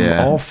 and I am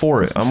Yeah. all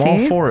for it. I'm all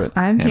See? for it.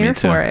 I'm Yeah, me here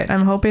too. for it.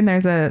 I'm hoping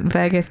there's a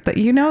Vegas, but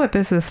you know that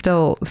this is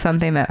still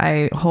something that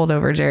I hold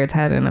over Jared's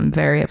head and I'm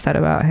very upset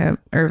about him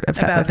or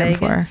upset About with him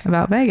Vegas? for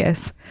about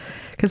Vegas.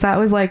 Because that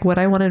was like what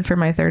I wanted for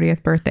my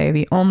 30th birthday.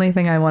 The only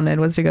thing I wanted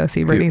was to go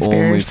see Britney The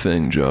only Spears.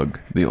 thing, Jug.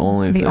 The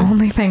only The thing.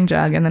 only thing,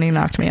 Jug, and then he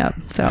knocked me up.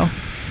 So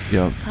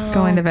Yep.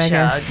 Going to Vegas.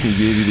 Jug. He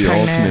gave you the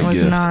Pregnant ultimate was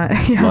gift.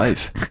 not- yeah.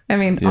 Life. I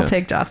mean, Yeah. I'll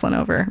take Jocelyn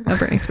over a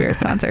Britney Spears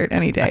concert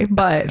any day,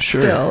 but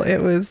Sure. still, I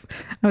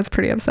was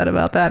pretty upset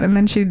about that. And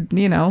then she,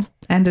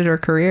 ended her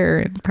career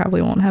and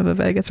probably won't have a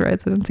Vegas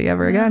residency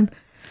ever again.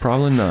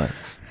 Probably not.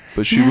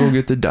 But she will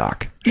get the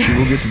doc. She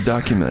will get the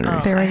documentary.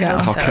 There we go.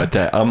 I hope I'll so. cut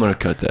that. I'm going to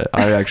cut that.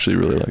 I actually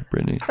really like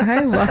Britney. I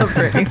love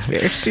Britney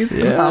Spears. She's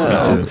Yeah,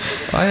 phenomenal. me too.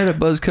 I had a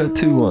buzz cut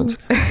too once.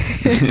 Oh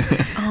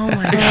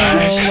my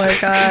gosh. Oh my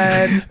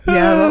god.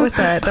 Yeah, what was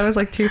that? That was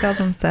like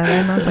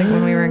 2007. That was like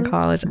when we were in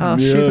college. Oh,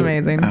 she's Yeah.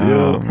 amazing.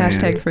 Oh, man.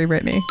 Hashtag free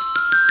Britney.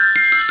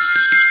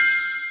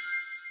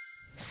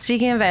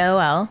 Speaking of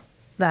AOL,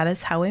 that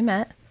is how we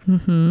met.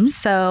 Mm-hmm.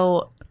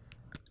 So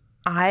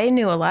I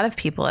knew a lot of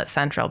people at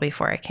Central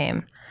before I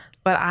came,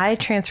 but I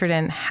transferred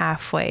in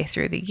halfway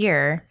through the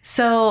year.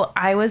 So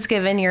I was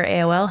given your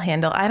AOL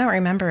handle. I don't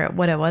remember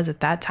what it was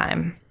at that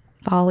time.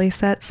 Volley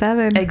set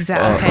 7.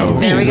 Exactly. Okay,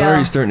 there she's we go.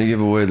 already starting to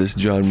give away this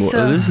John Moore.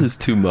 So- This is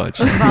too much.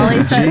 Volley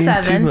This is set Gene,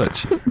 7. Too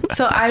much.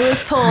 So I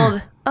was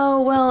told,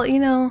 oh, well,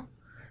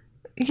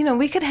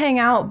 we could hang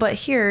out, but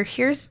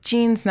here's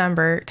Jean's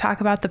number.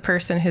 Talk about the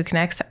person who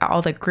connects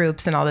all the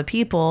groups and all the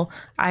people.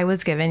 I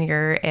was given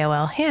your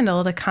AOL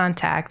handle to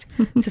contact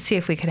to see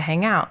if we could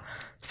hang out.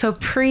 So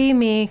pre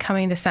me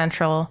coming to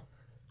Central,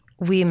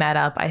 we met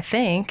up, I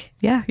think,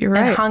 Yeah, you're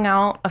and right. hung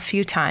out a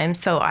few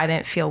times. So I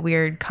didn't feel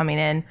weird coming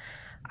in.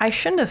 I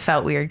shouldn't have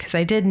felt weird because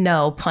I did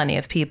know plenty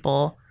of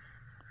people.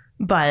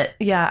 But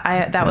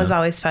yeah, that was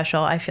always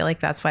special. I feel like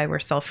that's why we're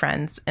still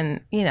friends. And,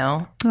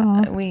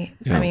 Aw.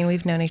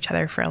 we've known each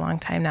other for a long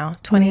time now,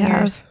 20 Yeah.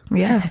 years.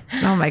 Yeah.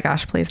 Oh my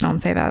gosh, please don't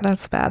say that.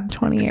 That's bad.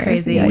 20 years.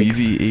 crazy. Yikes.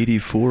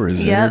 Weevy84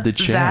 has Yep, entered the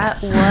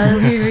chat. that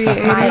was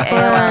my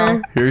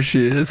AOL. Here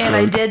she is. And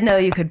I folks. did know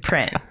you could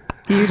print.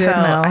 You did So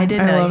know. I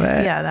did I know. love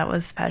it. Yeah, that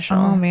was special.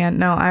 Oh man,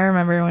 no, I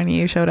remember when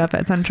you showed up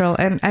at Central,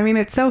 and I mean,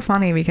 it's so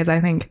funny because I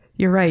think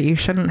you're right. You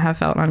shouldn't have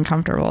felt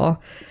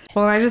uncomfortable.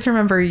 Well, I just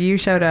remember you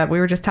showed up. We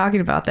were just talking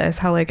about this,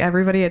 how like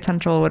everybody at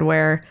Central would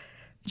wear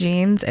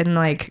jeans and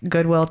like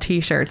Goodwill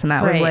t-shirts, and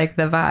that was Right. like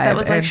the vibe. That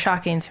was like And-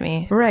 shocking to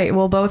me. right.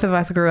 Well, both of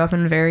us grew up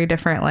in very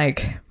different,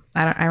 like,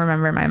 I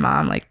remember my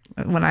mom, like,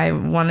 when I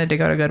wanted to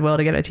go to Goodwill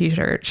to get a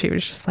t-shirt, she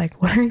was just like,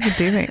 what are you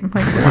doing?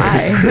 Like,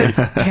 why? It's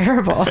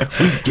terrible.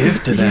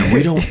 Give to them.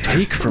 We don't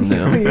take from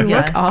them. You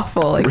Yeah. look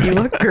awful. Like, you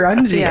look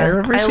grungy. Yeah,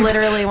 remember I she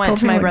literally went told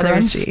to me my I looked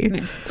brother's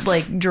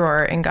grungy.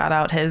 drawer and got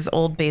out his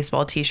old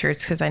baseball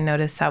t-shirts because I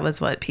noticed that was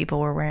what people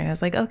were wearing. I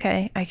was like,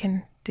 okay, I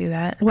can do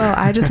that. Well,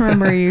 I just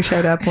remember you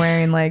showed up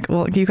wearing like,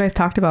 well, you guys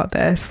talked about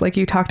this. Like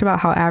you talked about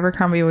how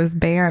Abercrombie was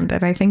banned,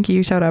 and I think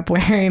you showed up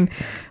wearing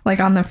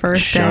like on the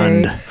first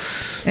Shunned. day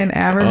an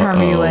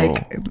Abercrombie. Uh-oh.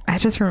 Like I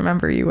just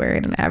remember you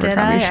wearing an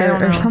Abercrombie I shirt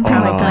don't or know. something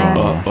like that.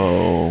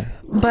 Uh-oh.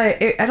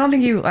 But I don't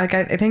think you like.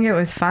 I think it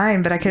was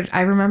fine. But I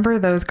remember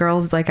those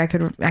girls. Like I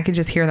could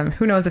just hear them.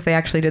 Who knows if they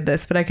actually did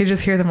this? But I could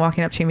just hear them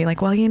walking up to me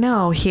like, well,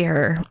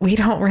 here we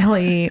don't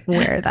really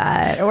wear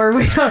that, or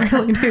we don't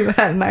really do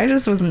that. And I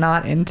just was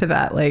not into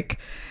that. Like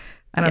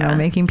I don't know, Yeah.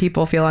 making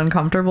people feel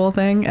uncomfortable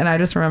thing. And I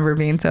just remember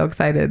being so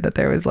excited that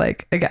there was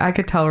like I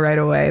could tell right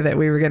away that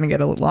we were gonna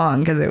get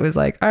along because it was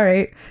like, all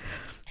right,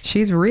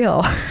 she's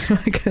real.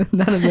 Like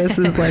none of this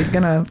is like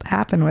gonna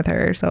happen with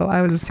her. So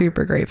I was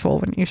super grateful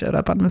when you showed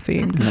up on the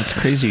scene. That's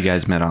crazy you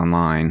guys met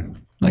online.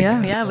 Like,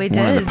 Yeah. Yeah, we one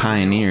of did. the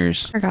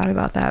pioneers. Forgot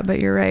about that, but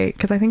you're right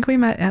because I think we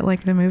met at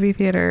like the movie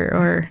theater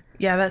or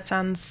Yeah, that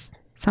sounds,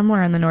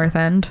 somewhere in the North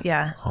End.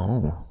 yeah,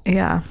 Oh.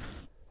 Yeah,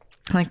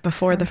 like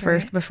before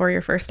Sounds before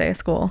your first day of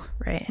school,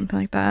 right. something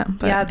like that.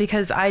 But Yeah,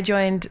 because I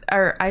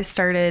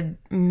started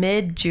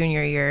mid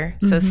junior year.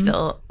 So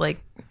still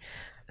like,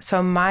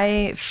 so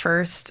my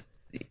first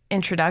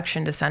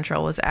introduction to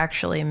Central was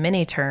actually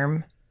mini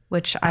term,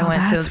 which I Oh,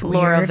 went that's to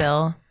weird.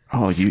 Lauraville.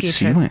 Oh, Ski so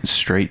trip. you went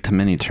straight to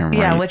mini term,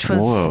 Yeah, right? which was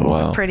Whoa.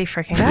 Wow. pretty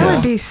freaking that cool.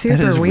 would be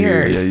super is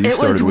weird. Yeah, you It was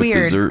started with weird.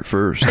 dessert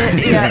first.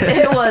 Yeah,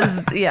 it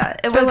was. Yeah,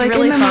 it But was like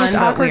really in the fun, most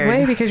but awkward weird.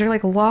 way because you're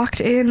like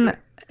locked in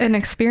an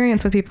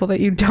experience with people that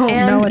you don't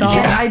And know at all.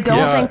 I don't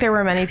Yeah. think there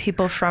were many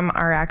people from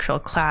our actual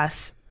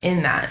class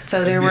in that.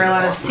 So there were a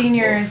lot of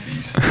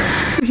seniors.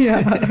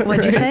 Yeah.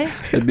 What'd you say?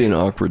 It'd be an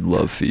awkward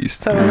love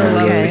feast. So the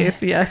love Okay.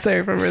 feast. Yes, I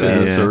remember Sit in a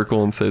those. Yeah.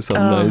 circle and say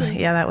something Oh, nice.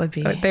 yeah, that would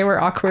be. They were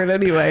awkward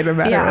anyway, no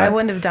matter Yeah, what. I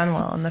wouldn't have done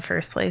well in the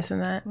first place in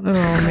that. Oh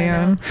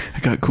man. I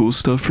got cool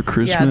stuff for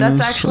Christmas. Yeah, that's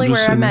actually I'll where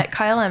just I say met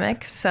Kyle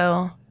Emick.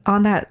 So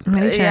On that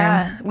mini term,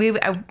 yeah,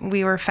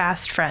 we were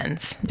fast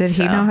friends. did he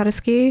So- know how to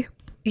ski?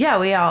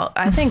 Yeah,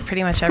 I think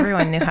pretty much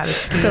everyone knew how to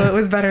ski. So it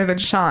was better than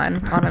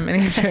Sean on a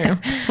mini term.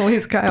 At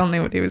least Kyle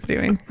knew what he was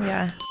doing.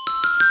 Yeah.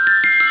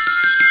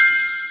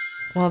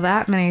 Well,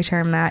 that mini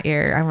term that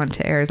year, I went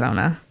to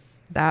Arizona.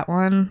 That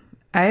one,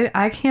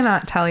 I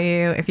cannot tell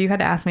you. If you had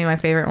to ask me my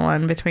favorite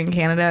one between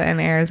Canada and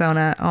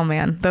Arizona, oh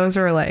man, those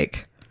were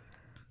like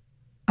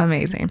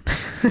amazing.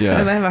 Yeah.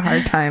 I have a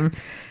hard time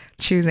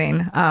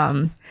choosing.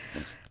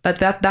 But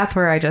that's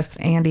where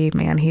Andy,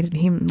 man,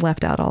 he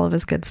left out all of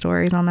his good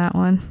stories on that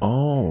one.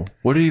 Oh,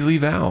 what did he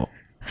leave out?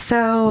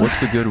 So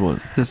What's the good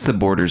one? That's the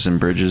Borders and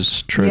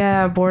Bridges trip.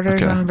 yeah,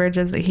 Borders Okay. and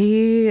Bridges.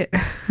 He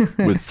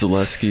With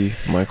Zaleski,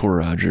 Michael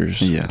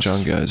Rogers, Yes.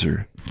 John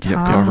Geyser, Tom,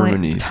 Carver La-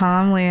 Manise.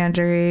 Tom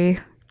Landry,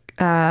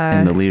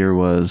 And the leader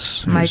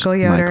was Michael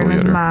Yoder and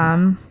his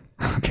mom,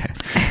 Okay.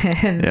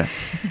 and Yeah.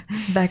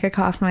 Becca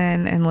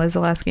Kaufman and Liz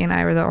Zaleski and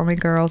I were the only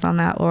girls on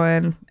that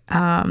one.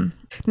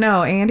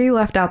 No, Andy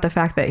left out the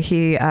fact that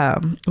he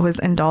was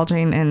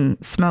indulging in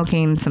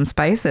smoking some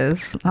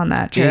spices on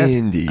that trip.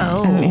 Andy.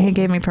 Oh. And he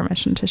gave me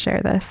permission to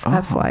share this,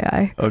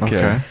 FYI.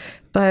 Okay.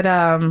 But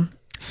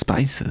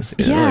Spices.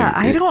 yeah, like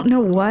I don't know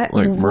what.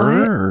 Like what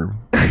myrrh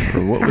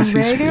or what was he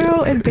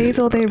oregano and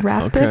basil, they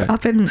wrapped it Okay.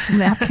 up in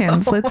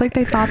napkins. It's like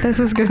they thought this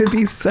was going to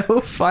be so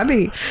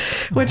funny,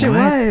 which it What?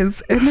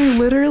 was. And they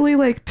literally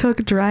like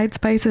took dried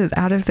spices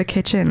out of the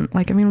kitchen.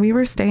 Like, I mean, we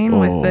were staying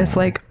with this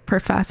like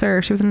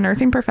professor. She was a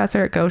nursing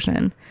professor at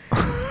Goshen,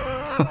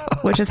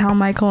 which is how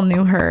Michael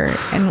knew her.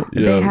 And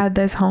they Yeah. had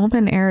this home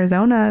in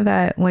Arizona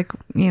that, like,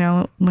 you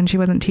know, when she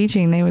wasn't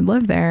teaching, they would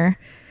live there.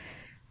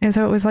 And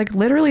so it was like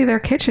literally their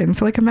kitchen.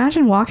 So like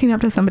imagine walking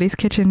up to somebody's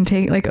kitchen,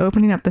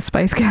 opening up the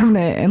spice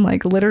cabinet and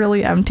like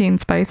literally emptying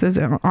spices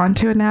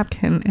onto a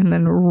napkin and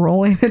then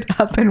rolling it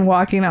up and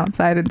walking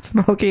outside and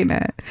smoking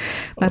it.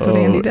 That's what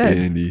Andy did.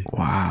 Andy.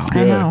 Wow.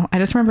 I know. I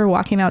just remember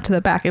walking out to the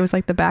back. It was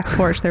like the back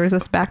porch. There was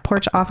this back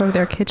porch off of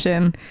their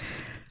kitchen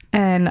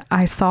and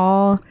I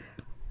saw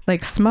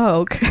like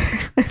smoke.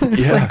 It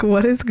was Yeah. like,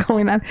 what is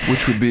going on?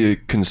 Which would be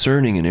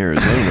concerning in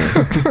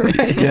Arizona.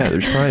 Yeah,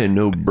 there's probably a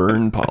no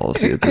burn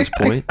policy at this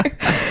point.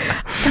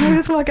 And I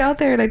just walk out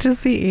there and I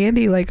just see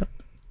Andy like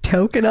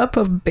toking up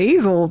a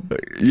basil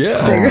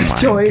Yeah. cigarette my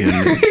joint.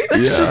 goodness.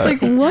 It's just Yeah.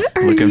 like, what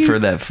are Looking you? for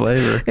that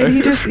flavor. And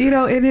he just, you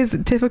know, in his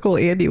typical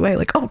Andy way,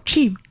 like, oh,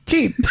 Gene,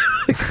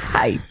 like,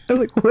 hi. I'm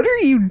like, what are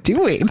you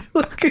doing?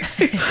 Like,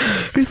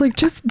 he's like,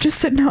 just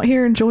sitting out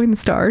here enjoying the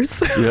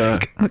stars. Yeah.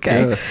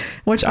 Okay. Yeah.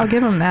 Which I'll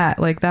give him that.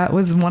 Like, that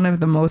was one of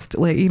the most,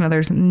 like, you know,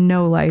 there's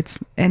no lights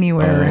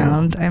anywhere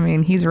around. I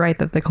mean, he's right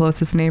that the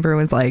closest neighbor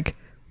was like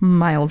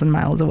miles and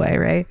miles away,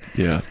 right?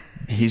 Yeah.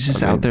 He's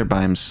just out there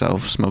by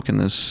himself smoking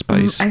this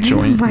spice I think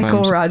joint. by Michael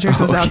himself.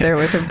 Rogers was out Okay. there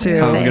with him too.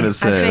 I was gonna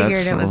say, I figured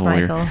that's it was a little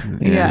weird.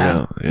 Michael.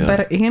 Yeah. Yeah.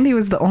 But Andy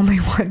was the only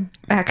one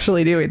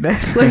actually doing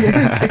this. Like,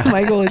 I think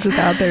Michael was just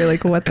out there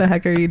like, what the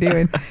heck are you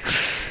doing?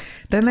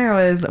 Then there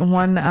was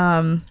one,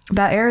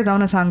 that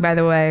Arizona song, by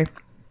the way,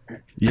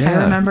 Yeah.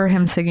 I remember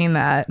him singing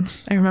that.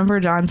 I remember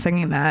John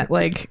singing that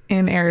like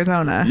in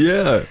Arizona.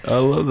 Yeah. I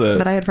love that.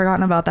 But I had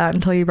forgotten about that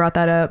until you brought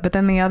that up. But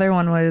then the other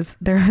one was,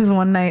 there was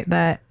one night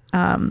that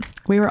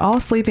we were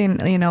all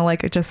sleeping, you know,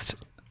 like just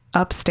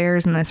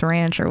upstairs in this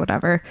ranch or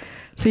whatever.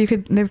 So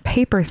they're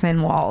paper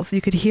thin walls.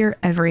 You could hear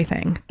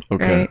everything.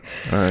 Okay. Right?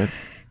 All right.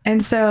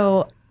 And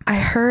so I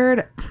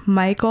heard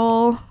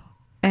Michael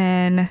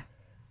and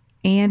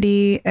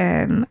Andy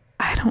and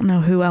I don't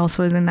know who else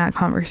was in that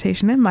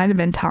conversation. It might have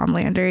been Tom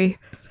Landry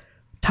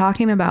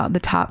talking about the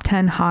top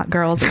 10 hot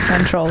girls at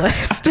Central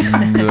List.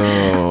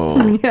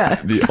 No.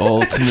 Yes. The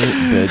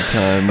ultimate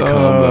bedtime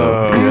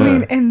combo. I Yeah.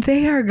 mean, and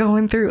they are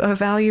going through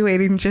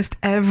evaluating just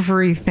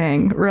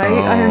everything, right?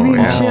 I Oh, mean,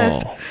 wow.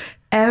 just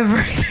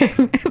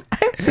everything.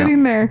 I'm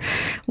sitting there,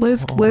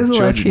 Liz judge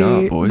not,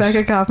 Zaleski, boys.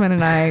 Becca Kaufman,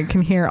 and I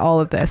can hear all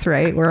of this,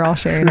 right? We're all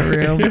sharing a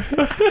room.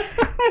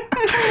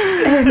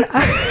 And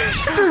I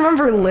just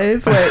remember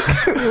Liz,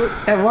 like,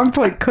 at one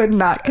point could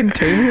not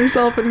contain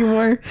herself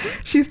anymore.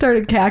 She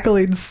started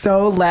cackling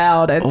so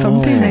loud at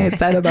something they had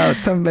said about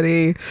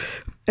somebody.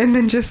 And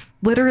then just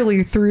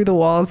literally through the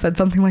wall said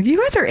something like,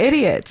 you guys are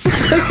idiots.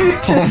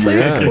 Like, just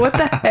like, what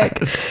the heck?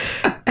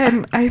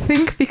 And I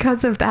think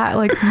because of that,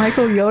 like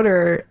Michael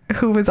Yoder,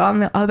 who was on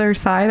the other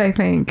side, I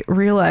think,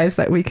 realized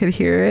that we could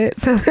hear it.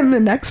 So then the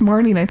next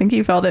morning, I think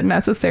he felt it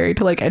necessary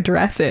to like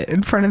address it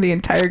in front of the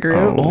entire group.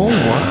 Oh,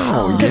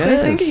 wow. Because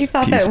I think he Yes.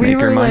 thought that we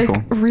Peacemaker were like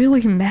Michael.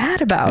 really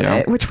mad about Yeah.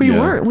 it, which we Yeah.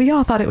 weren't. We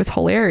all thought it was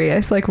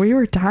hilarious. Like we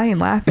were dying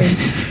laughing.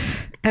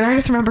 And I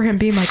just remember him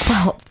being like,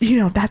 well, you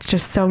know, that's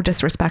just so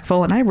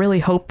disrespectful. And I really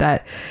hope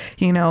that,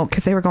 you know,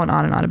 because they were going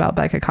on and on about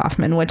Becca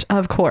Kaufman, which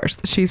of course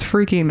she's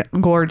freaking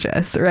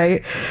gorgeous,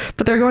 right?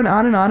 But they're going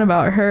on and on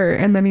about her.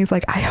 And then he's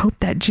like, I hope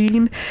that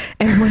Gene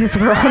and Liz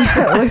were on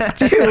that list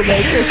too.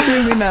 Like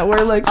assuming that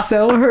we're like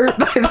so hurt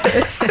by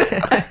this.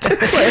 I'm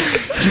just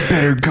like, You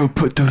better go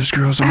put those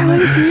girls on I'm that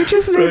like, you list.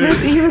 just made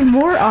this even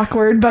more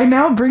awkward by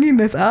now bringing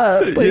this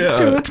up, like Yeah.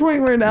 to a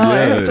point where now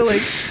I Yeah. have to like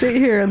sit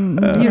here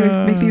and you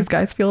know make these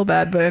guys feel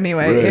bad. But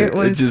anyway, Right. it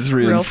was just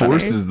real funny.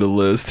 reinforces the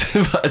list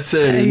by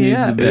saying he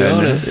needs to be Yeah.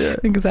 on it. Yeah.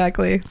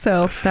 Exactly.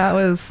 So that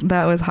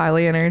was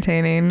highly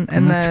entertaining.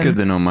 And That's then good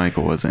to know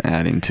Michael wasn't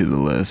adding to the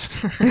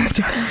list.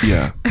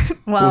 Yeah.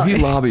 Well, well, he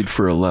lobbied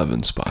for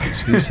 11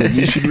 spots. He said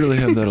you should really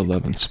have that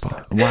 11th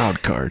spot.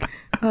 Wild card.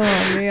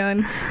 oh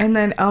man. And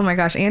then oh my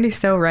gosh, Andy's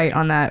so right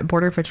on that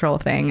Border Patrol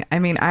thing. I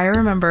mean, I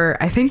remember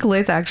I think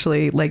Liz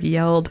actually like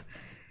yelled,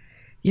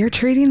 "You're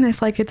treating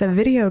this like it's a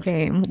video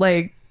game."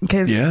 Like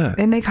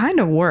And they kind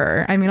of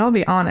were. I mean, I'll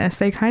be honest,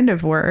 they kind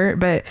of were,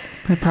 but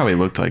it probably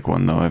looked like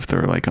one though if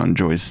they're like on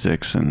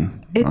joysticks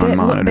and it on did.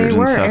 monitors They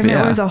were, and stuff. and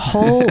there was a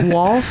whole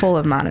wall full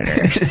of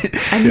monitors.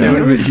 I mean, Yeah,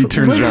 it was he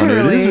turns around. It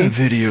is a literally-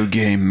 video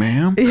game,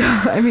 ma'am.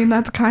 Yeah, I mean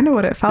that's kind of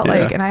what it felt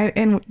Yeah. like,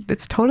 and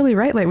it's totally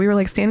right. Like we were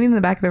like standing in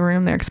the back of the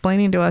room, they're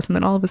explaining to us, and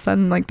then all of a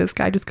sudden, like this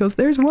guy just goes,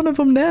 "There's one of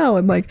them now,"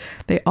 and like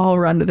they all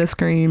run to the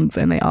screens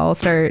and they all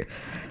start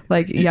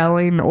like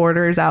yelling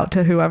orders out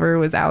to whoever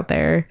was out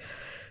there.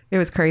 It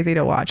was crazy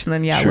to watch. And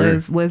then Sure.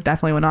 Liz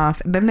definitely went off.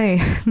 And then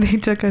they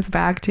took us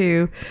back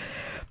to,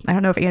 I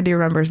don't know if Andy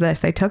remembers this.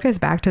 They took us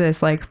back to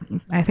this like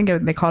I think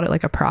they called it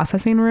like a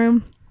processing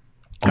room,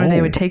 where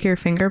they would take your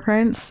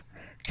fingerprints.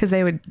 Because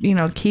they would,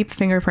 keep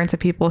fingerprints of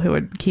people who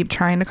would keep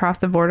trying to cross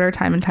the border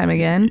time and time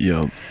again.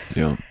 Yep.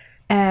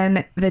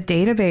 And the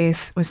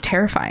database was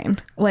terrifying.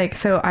 Like,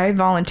 so I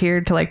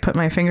volunteered to like put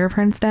my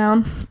fingerprints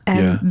down,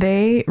 and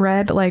they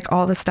read like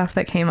all the stuff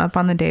that came up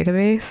on the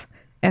database,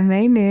 and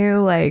they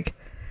knew like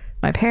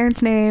my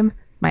parents' name,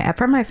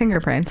 from my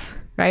fingerprints,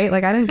 right?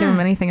 Like I didn't give them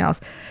anything else.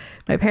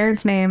 My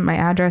parents' name, my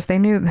address. They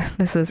knew,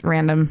 this is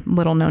random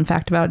little known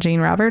fact about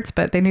Gene Roberts,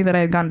 but they knew that I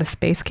had gone to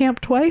space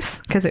camp twice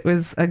because it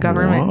was a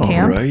government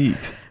camp.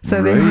 Right.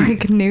 So they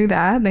like knew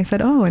that. They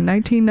said, "Oh, in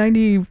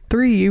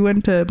 1993, you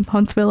went to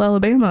Huntsville,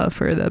 Alabama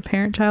for the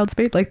parent-child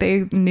space." Like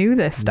they knew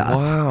this stuff.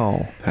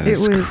 Wow. That It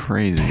is was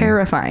crazy.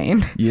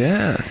 terrifying.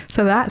 Yeah.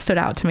 So that stood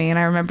out to me, and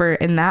I remember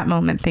in that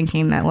moment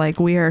thinking that like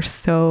we are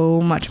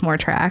so much more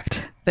tracked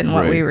than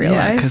what Right. we Yeah,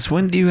 realized. Yeah, because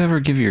when do you ever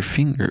give your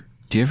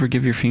Do you ever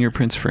give your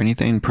fingerprints for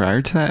anything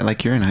prior to that?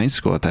 Like you're in high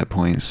school at that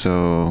point,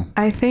 so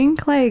I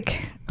think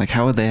like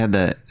how would they have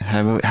that?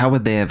 How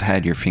would they have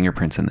had your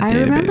fingerprints in the I database?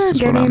 remember is what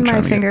getting I'm my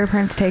trying to get.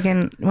 fingerprints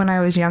taken when I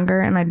was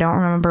younger, and I don't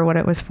remember what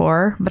it was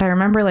for, but I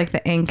remember like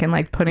the ink and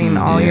like putting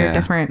all your yeah.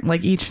 different,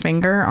 like each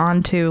finger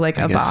onto like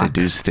I a guess box.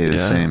 they do stay the Yeah.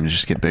 same,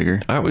 just get bigger.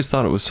 I always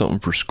thought it was something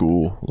for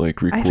school,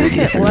 like I recording. think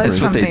it your was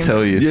That's what they something.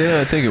 tell you.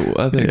 Yeah, I think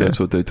Yeah. that's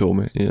what they told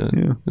me. Yeah.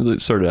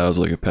 It started out as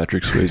like a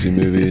Patrick Swayze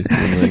movie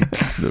when like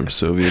the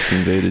Soviets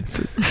invaded.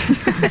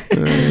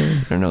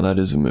 Or no, that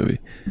is a movie.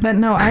 But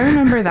no, I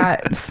remember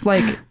that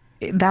like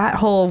that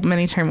whole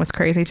mini term was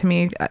crazy to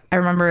me. I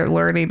remember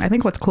learning. I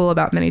think what's cool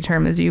about mini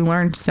term is you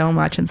learn so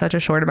much in such a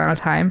short amount of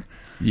time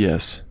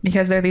Yes.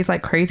 because they're these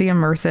like crazy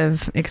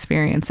immersive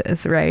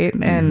experiences, right?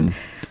 And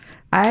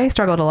I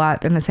struggled a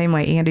lot in the same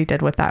way Andy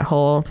did with that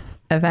whole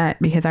event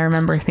because I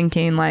remember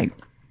thinking like,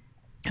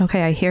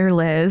 okay, I hear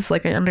Liz,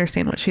 like I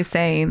understand what she's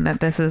saying, that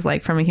this is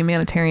like from a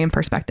humanitarian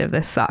perspective,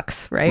 this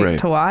sucks, right?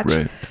 To watch.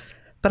 Right.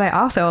 But I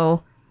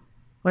also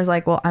was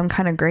like, well, I'm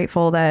kind of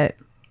grateful that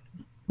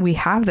we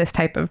have this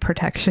type of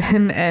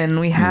protection and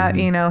we have,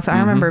 so I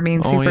remember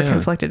being super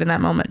conflicted in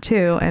that moment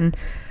too. And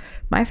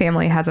my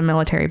family has a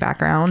military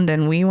background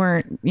and we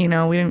weren't, we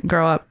didn't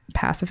grow up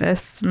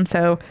pacifists. And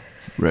so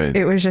Right.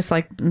 it was just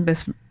like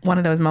this, one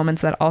of those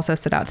moments that also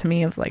stood out to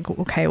me of like,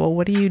 okay, well,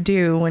 what do you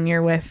do when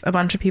you're with a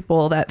bunch of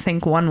people that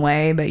think one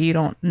way, but you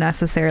don't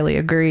necessarily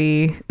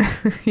agree,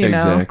 you know?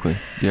 Exactly.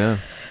 Yeah.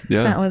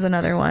 Yeah. That was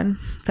another one.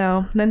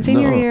 So then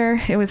senior No.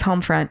 year, it was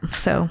Homefront.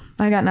 So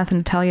I got nothing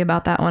to tell you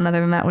about that one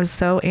other than that was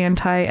so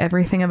anti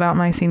everything about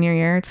my senior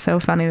year. It's so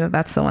funny that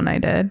that's the one I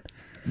did.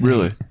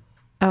 Really?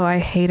 Oh, I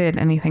hated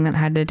anything that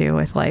had to do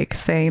with like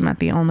saying that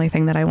the only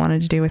thing that I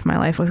wanted to do with my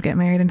life was get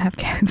married and have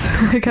kids.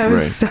 Like I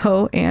was Right.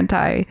 so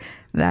anti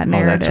that Oh,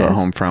 narrative. that's what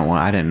Homefront was.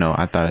 I didn't know.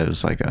 I thought it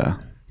was like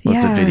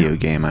it's a Yeah. video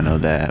game. I know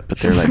that, but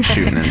they're like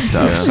shooting and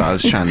stuff. Yeah. So I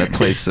was trying to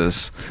place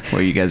this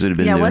where you guys would have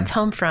been Yeah, doing. what's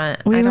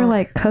Homefront? We I were don't-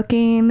 like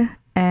cooking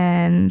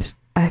and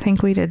I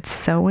think we did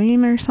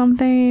sewing or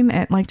something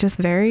and like just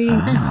very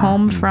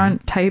home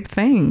front type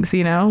things,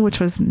 which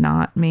was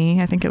not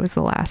me. I think it was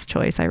the last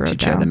choice I wrote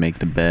Teach you how down. to make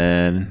the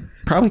bed.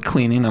 Probably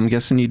cleaning. I'm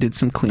guessing you did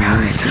some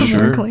cleaning. Some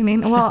Sure.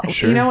 cleaning. Well,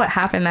 Sure. you know what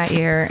happened that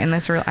year, and I'm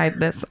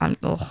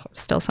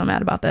still so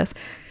mad about this.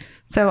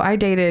 So I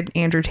dated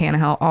Andrew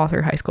Tannehill all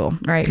through high school,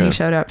 right? Okay. He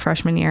showed up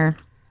freshman year,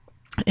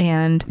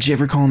 and Did you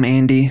ever call him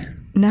Andy?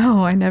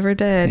 no, I never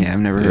did. Yeah, I've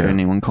never heard Yeah.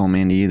 anyone call him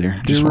Andy either.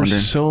 There Just were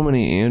wondering. so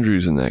many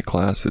Andrews in that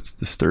class. It's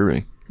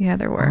disturbing. Yeah,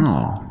 there were.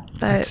 Oh,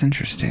 that's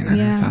interesting. I never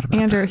Yeah, thought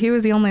about Andrew. He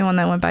was the only one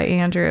that went by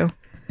Andrew.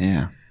 that.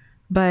 Yeah.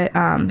 But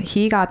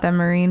he got the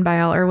marine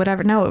bio or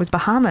whatever. No, it was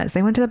Bahamas.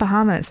 They went to the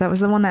Bahamas. That was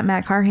the one that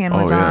Matt Carhan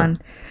was yeah. on.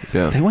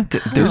 Yeah. They went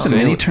to. There's a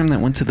sailing- mini term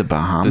that went to the The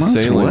Bahamas.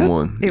 sailing What?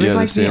 one. It was yeah,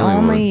 like the sailing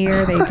only one.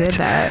 year they did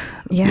that.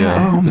 Yeah.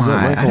 Yeah. Oh Was that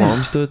my, I Michael didn't-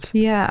 Olmsted's?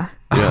 Yeah.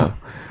 Yeah.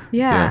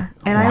 Yeah.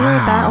 And I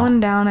wrote that Wow. one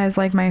down as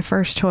like my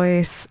first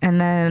choice. And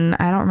then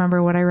I don't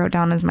remember what I wrote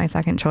down as my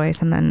second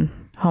choice. And then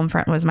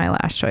Homefront was my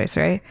last choice,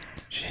 right?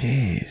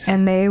 Jeez.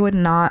 And they would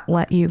not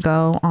let you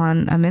go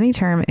on a mini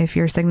term if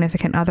your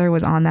significant other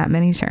was on that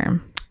mini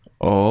term.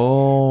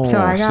 Oh. So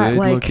I got they'd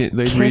like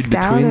they'd read kicked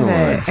out between of the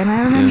it. lines. And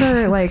I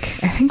remember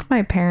like, I think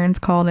my parents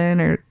called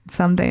in or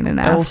something and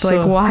asked Elsa.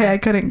 like why I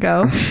couldn't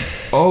go.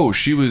 Oh,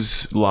 she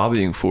was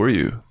lobbying for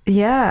you.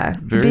 Yeah.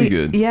 Very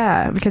good.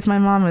 Yeah, because my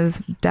mom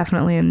was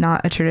definitely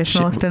not a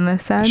traditionalist in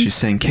this sense. She's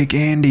saying, kick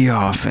Andy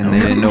off. And they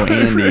didn't know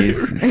Andy.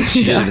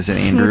 She should have said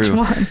Andrew. Which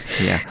one?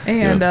 Yeah.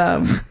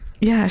 And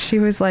yeah, she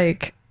was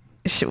like,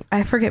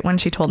 I forget when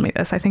she told me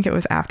this. I think it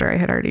was after I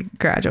had already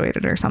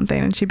graduated or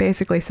something. And she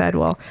basically said,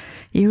 well,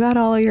 you got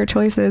all of your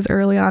choices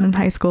early on in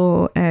high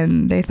school,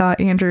 and they thought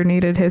Andrew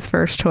needed his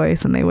first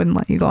choice, and they wouldn't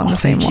let you go on the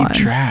same one. They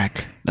keep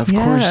track. Of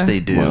course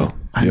they do. Wow.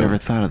 I never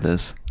thought of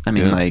this. I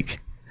mean, like,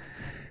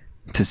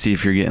 to see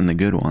if you're getting the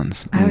good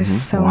ones. I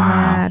was so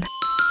mad.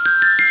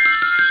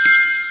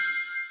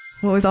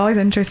 What was always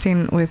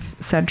interesting with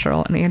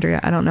Central, and Andrea,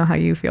 I don't know how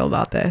you feel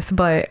about this,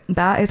 but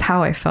that is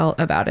how I felt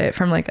about it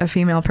from like a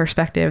female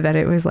perspective, that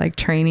it was like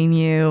training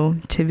you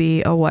to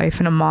be a wife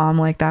and a mom.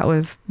 Like that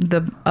was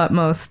the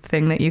utmost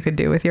thing that you could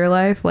do with your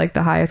life, like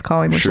the highest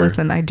calling, which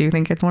listen, I do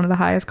think it's one of the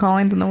highest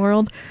callings in the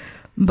world.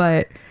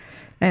 But,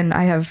 and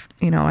I have,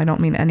 you know, I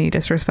don't mean any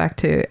disrespect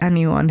to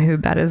anyone who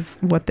that is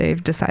what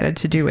they've decided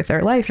to do with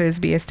their life, is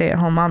be a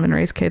stay-at-home mom and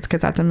raise kids,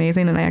 because that's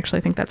amazing. And I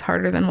actually think that's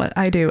harder than what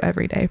I do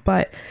every day.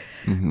 But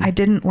I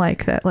didn't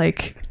like that,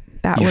 like,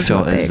 that you was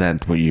felt what as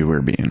that what you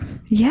were being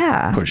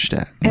pushed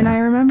at. And I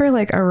remember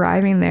like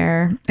arriving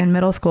there in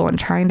middle school and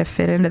trying to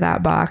fit into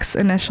that box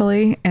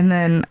initially. And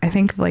then I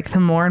think like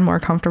the more and more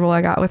comfortable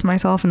I got with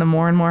myself and the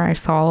more and more I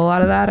saw a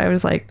lot of that, I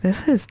was like,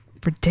 this is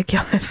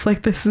ridiculous.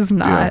 Like, this is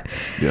not.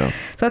 Yeah. So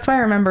that's why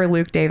I remember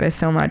Luke Davis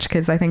so much,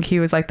 because I think he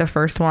was like the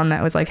first one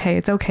that was like, hey,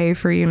 it's okay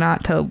for you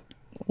not to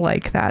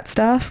like that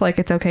stuff. Like,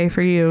 it's okay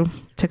for you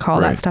to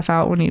call that stuff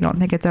out when you don't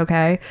think it's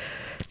okay.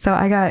 So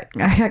I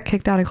got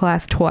kicked out of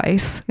class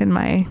twice in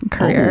my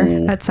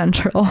career at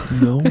Central.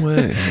 No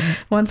way.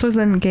 Once was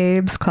in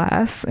Gabe's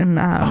class, and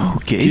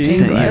Gabe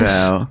sent you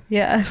out.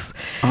 Yes.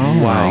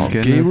 Oh Wow. my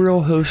goodness.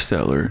 Gabriel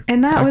Hostetler.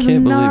 And that I was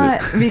can't not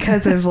believe it.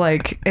 because of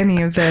like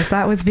any of this.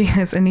 That was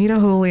because Anita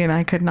Hooley and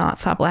I could not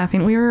stop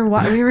laughing. We were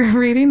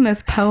reading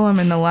this poem,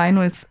 and the line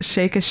was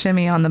 "Shake a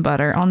shimmy on the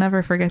butter." I'll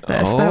never forget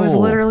this. That was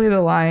literally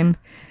the line.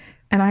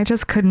 And I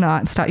just could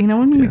not stop. You know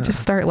when you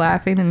just start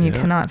laughing and you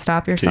cannot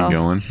stop yourself? Keep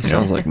going.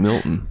 Sounds like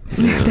Milton.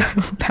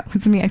 That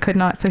was me. I could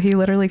not. So he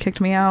literally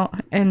kicked me out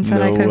and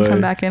said I couldn't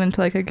come back in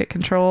until I could get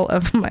control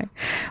of my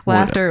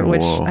laughter,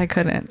 which I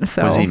couldn't.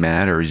 So was he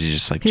mad, or was he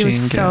just like, he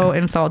was so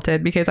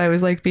insulted because I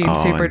was like being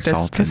super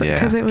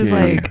because it was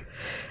like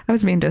I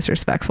was being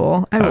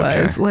disrespectful.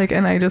 I was like,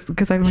 and I just,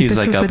 because I'm like, he was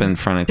like up in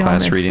front of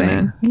class reading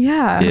it.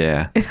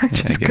 Yeah. And I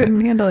just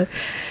couldn't handle it.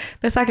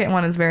 The second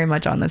one is very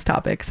much on this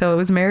topic. So it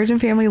was marriage and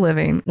family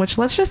living, which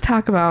let's just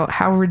talk about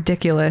how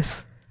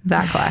ridiculous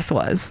that class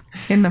was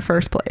in the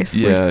first place.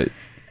 Yeah.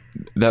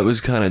 That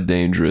was kind of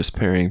dangerous,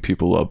 pairing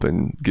people up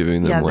and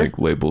giving them like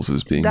labels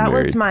as being married. That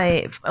was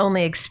my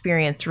only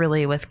experience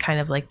really with kind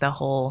of like the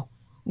whole,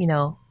 you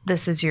know,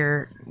 this is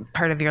your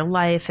part of your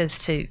life is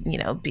to, you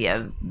know, be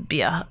a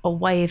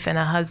wife and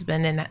a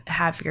husband and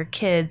have your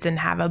kids and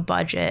have a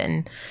budget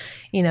and,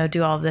 you know,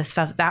 do all of this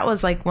stuff. That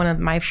was like one of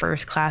my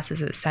first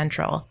classes at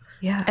Central.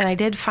 Yeah. And I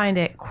did find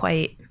it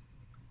quite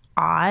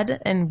odd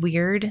and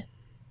weird,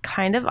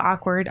 kind of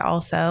awkward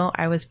also.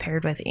 I was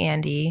paired with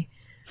Andy.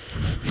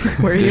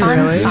 Were you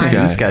really?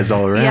 This guy's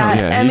all around.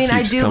 Yeah, I mean,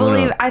 I do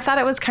believe, I thought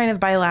it was kind of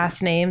by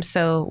last name.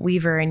 So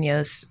Weaver and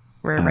Yost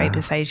were right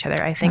beside each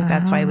other. I think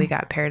that's why we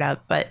got paired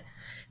up. But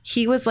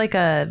he was like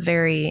a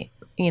very,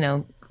 you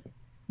know,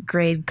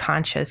 grade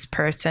conscious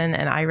person.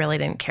 And I really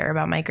didn't care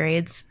about my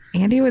grades.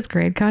 Andy was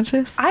grade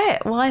conscious? I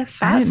thought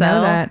I didn't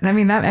know that. I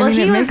mean,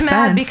 he it was makes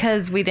mad sense.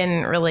 because we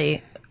didn't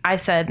really, I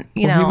said,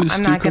 you know, he was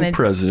I'm not going to.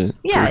 president.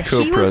 Yeah,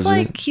 he was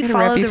like, he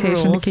followed the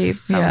rules to keep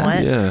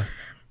somewhat. Yeah.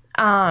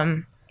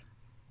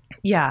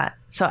 Yeah,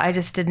 so I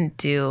just didn't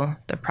do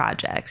the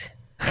project,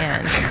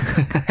 and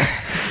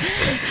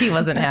he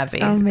wasn't happy.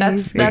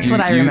 That's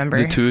what I remember.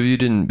 The two of you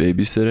didn't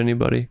babysit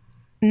anybody?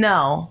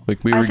 No.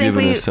 Like we were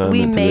given an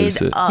assignment to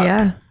babysit.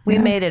 Yeah. We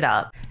made it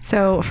up.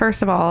 So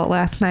first of all,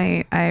 last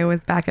night I was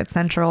back at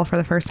Central for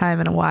the first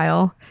time in a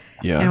while.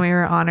 Yeah. And we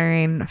were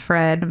honoring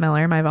Fred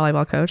Miller, my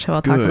volleyball coach, who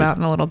I'll talk about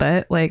in a little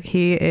bit. Like,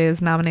 he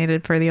is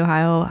nominated for the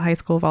Ohio High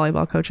School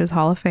Volleyball Coaches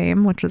Hall of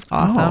Fame, which is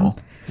awesome. Oh,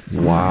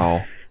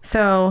 wow.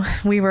 So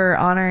we were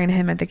honoring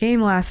him at the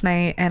game last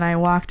night, and I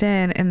walked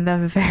in, and the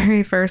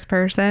very first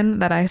person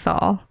that I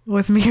saw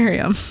was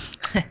Miriam.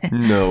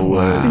 No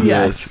way.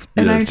 Yes.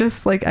 And I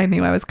just, like, I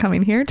knew I was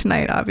coming here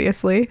tonight,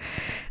 obviously.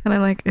 And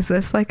I'm like, is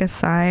this like a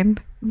sign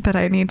that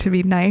I need to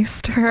be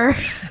nice to her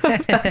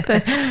about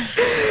this?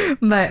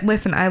 But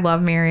listen, I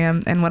love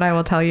Miriam. And what I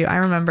will tell you, I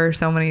remember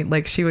so many,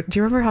 like, do you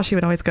remember how she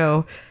would always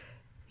go,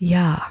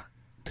 yeah.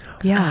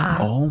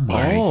 Oh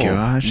my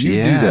gosh.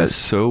 You do that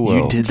so well.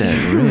 You did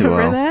that really well.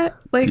 Remember that?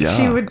 Like,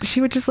 she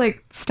would just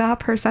like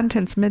stop her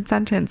sentence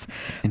mid-sentence,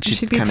 and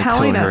she'd be kind of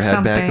telling tilt her us head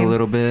something back a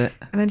little bit,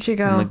 and then she'd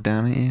go and look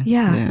down at you.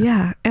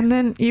 Yeah. And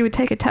then you would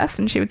take a test,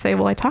 and she would say,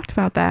 well, I talked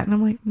about that. And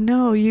I'm like,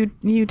 no, you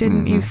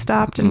didn't. You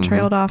stopped and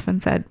trailed off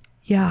and said,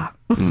 yeah.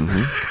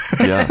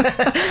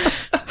 Yeah.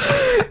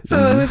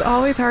 So it was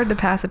always hard to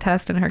pass a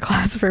test in her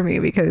class for me,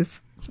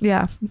 because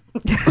Yeah.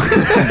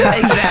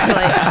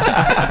 Exactly.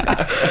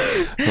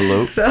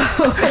 Hello.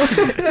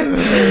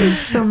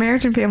 So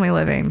marriage and family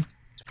living.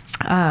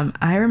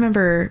 I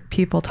remember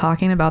people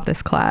talking about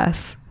this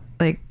class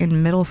like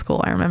in middle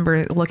school. I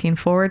remember looking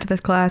forward to this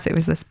class. It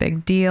was this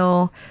big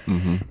deal.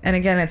 Mm-hmm. And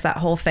again, it's that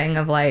whole thing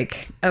of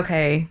like,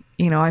 okay,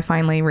 you know, I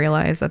finally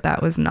realized that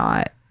that was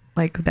not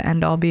like the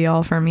end all be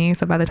all for me.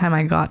 So by the time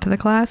I got to the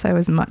class, I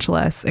was much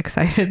less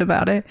excited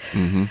about it.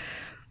 Mm-hmm.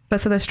 But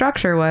so the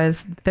structure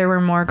was there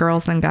were more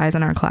girls than guys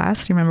in our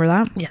class. Do you remember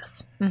that?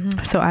 Yes.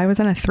 Mm-hmm. So I was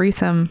in a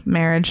threesome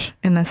marriage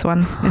in this class.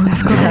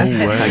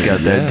 No way. I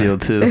got that deal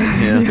too.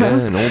 Yeah. Yeah,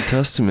 an Old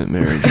Testament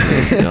marriage.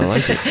 I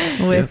like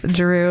it. With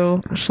Drew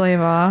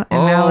Schleva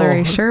and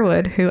Mallory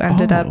Sherwood, who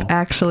ended up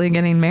actually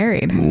getting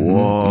married.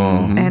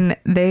 Whoa. And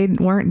they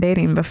weren't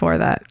dating before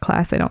that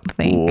class, I don't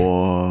think.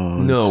 Whoa.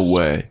 No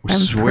way. I'm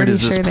So where pretty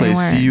does this sure they place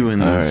weren't. you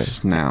in All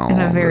this now? In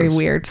a all very this?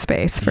 weird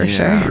space for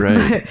Yeah, sure.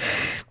 right.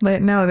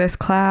 But no, this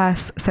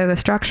class, so the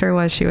structure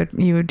was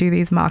you would do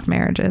these mock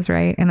marriages,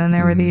 right? And then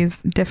there were these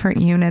different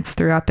units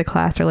throughout the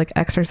class, or like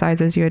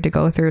exercises you had to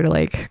go through to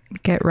like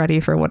get ready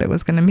for what it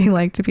was going to be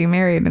like to be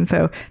married. And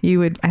so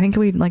I think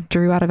we like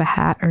drew out of a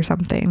hat or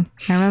something.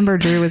 I remember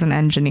Drew was an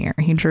engineer.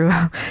 He drew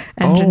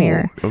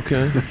engineer. Oh,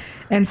 okay.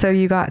 And so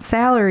you got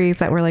salaries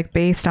that were like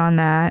based on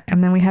that.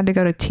 And then we had to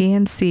go to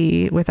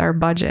TNC with our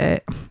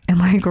budget and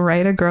like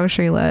write a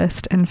grocery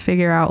list and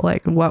figure out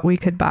like what we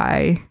could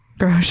buy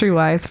grocery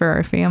wise for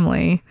our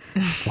family.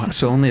 Wow,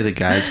 so only the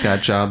guys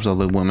got jobs, all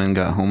the women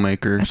got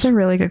homemakers. That's a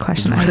really good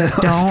question. I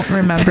don't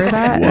remember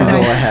that. It was And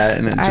all I- a hat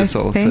and it just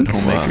all said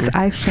homemaker.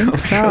 I think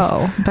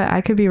so, but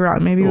I could be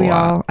wrong. Maybe we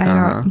all, I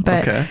don't,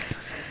 but okay.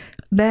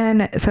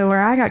 then, so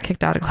where I got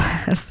kicked out of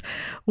class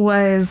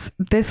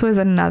this was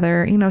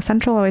another, you know,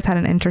 Central always had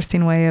an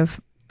interesting way of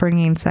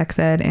bringing sex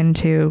ed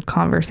into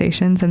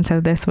conversations. And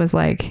so this was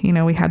like, you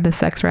know, we had the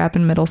sex rap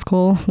in middle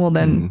school. Well,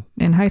 then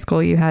in high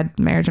school, you had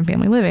marriage and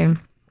family living.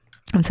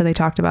 And so they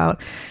talked about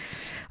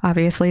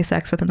obviously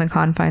sex within the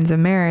confines of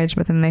marriage,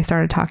 but then they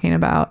started talking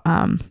about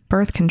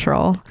birth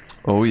control.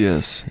 Oh,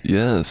 yes.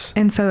 Yes.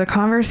 And so the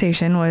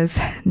conversation was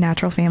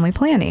natural family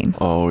planning.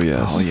 Oh,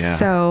 yes. Oh, yeah.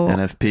 So-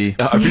 NFP.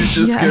 I was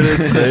just Yeah. going to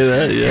say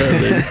that.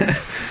 Yeah.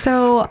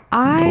 So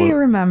I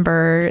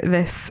remember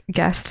this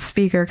guest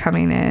speaker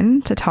coming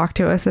in to talk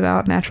to us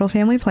about natural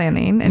family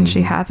planning. And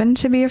she happened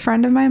to be a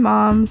friend of my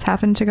mom's,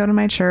 happened to go to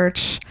my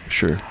church.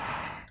 Sure.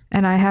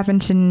 And I happen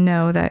to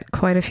know that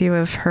quite a few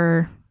of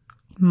her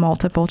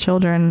multiple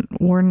children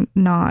were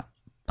not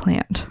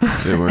planned.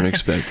 They weren't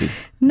expected.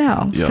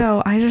 No. Yep.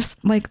 So I just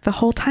like the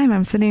whole time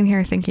I'm sitting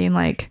here thinking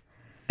like,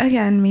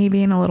 again, me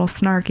being a little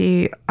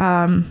snarky,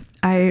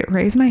 I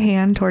raised my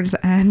hand towards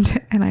the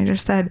end and I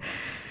just said,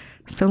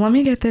 so let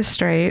me get this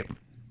straight.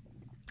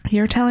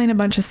 You're telling a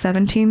bunch of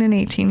 17 and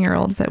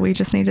 18-year-olds that we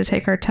just need to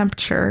take our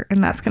temperature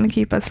and that's going to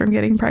keep us from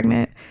getting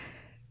pregnant,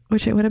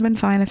 which it would have been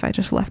fine if I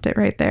just left it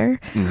right there.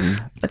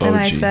 Mm-hmm. But then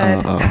I gee.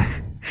 said,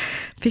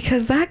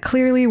 because that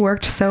clearly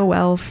worked so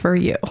well for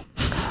you.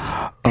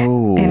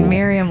 Oh. And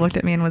Miriam looked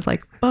at me and was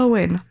like,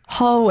 Bowen,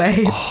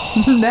 hallway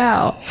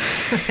now.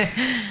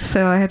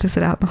 So I had to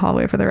sit out in the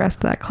hallway for the rest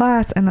of that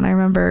class. And then I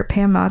remember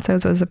Pam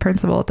Matzos was the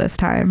principal at this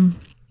time.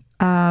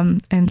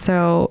 And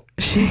so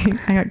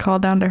I got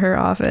called down to her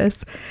office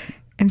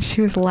and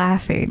she was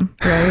laughing,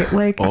 right?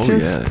 Like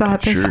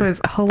thought this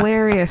was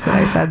hilarious that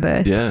I said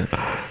this.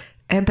 Yeah.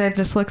 And then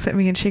just looks at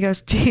me and she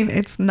goes, Jean,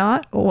 it's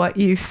not what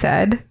you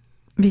said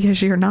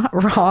because you're not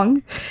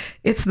wrong.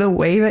 It's the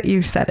way that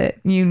you said it.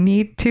 You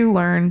need to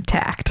learn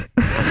tact.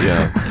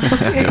 Yeah.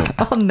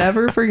 I'll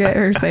never forget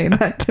her saying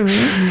that to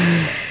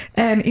me.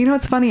 And you know,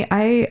 it's funny.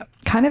 I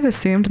kind of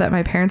assumed that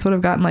my parents would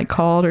have gotten like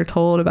called or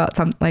told about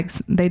something. Like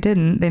they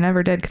didn't. They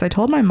never did. Because I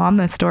told my mom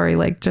this story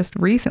like just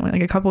recently,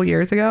 like a couple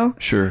years ago.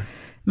 Sure.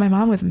 My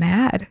mom was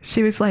mad.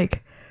 She was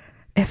like,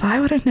 if I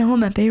would have known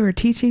that they were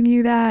teaching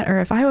you that, or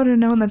if I would have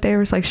known that they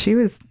was like, she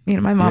was, you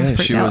know, my mom's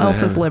she now wasn't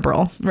Elsa's having-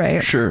 liberal,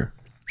 right? Sure.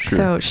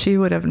 So she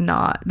would have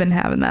not been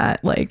having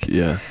that. Like,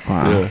 Yeah.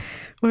 Wow. Yeah.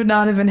 would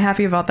not have been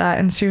happy about that.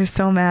 And she was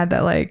so mad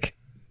that like,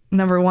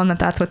 number one,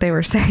 that's what they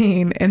were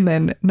saying. And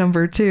then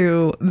number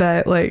two,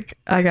 that like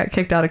I got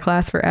kicked out of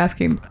class for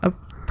asking a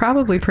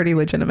probably pretty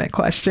legitimate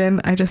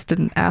question. I just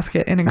didn't ask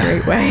it in a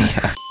great way.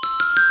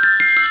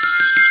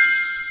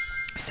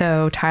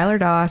 So Tyler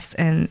Doss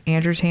and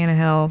Andrew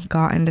Tannehill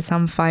got into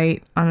some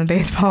fight on the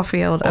baseball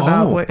field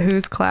about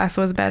whose class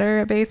was better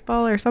at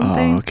baseball or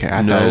something. Oh, okay.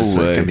 I No thought it was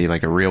way. going to be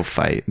like a real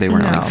fight. They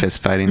weren't No. like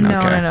fist fighting. No,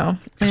 okay. no.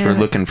 Because we're And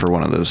looking for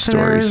one of those so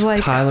there was, stories.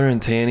 like, Tyler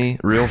and Tanny,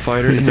 real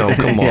fighter? No,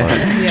 come on.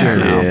 Yeah.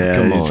 No, yeah,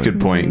 come it's on. a good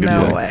point. Good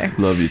No point. way.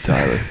 Love you,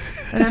 Tyler.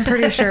 And I'm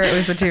pretty sure it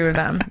was the two of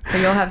them.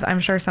 So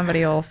I'm sure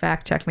somebody will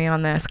fact check me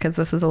on this because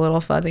this is a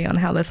little fuzzy on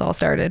how this all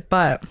started.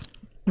 But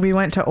we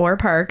went to Orr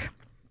Park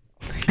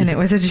and it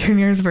was a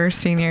juniors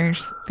versus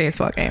seniors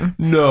baseball game.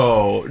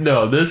 No,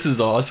 this is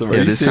awesome. Are Yeah,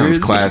 you this serious?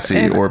 sounds classy.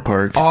 And- Or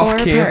Park. Off Or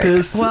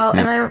campus. Park.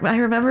 Well, and I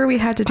remember we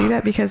had to do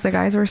that because the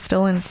guys were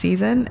still in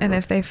season, and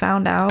if they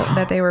found out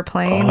that they were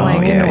playing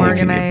like yeah, in you can get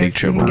organized, big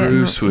trouble.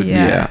 Bruce would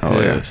Yeah. be Oh,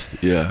 yeah. pissed.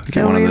 Yeah.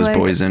 Get one of we, his like-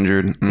 boys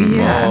injured.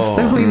 Yeah,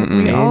 so we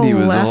all Andy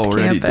was left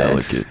already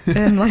campus delicate.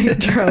 and like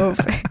drove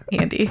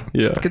Andy.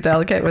 Yeah.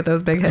 Delicate with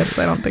those big hips.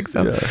 I don't think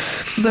so. Yeah.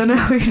 So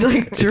no, we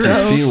like It's his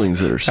drove. feelings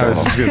that are I was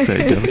soft. just gonna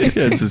say, delicate.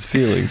 Yeah, it's his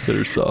feelings that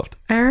are soft.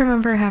 I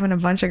remember having a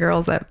bunch of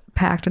girls that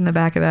packed in the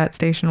back of that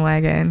station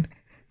wagon.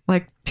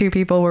 Like 2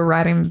 people were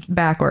riding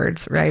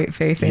backwards, right,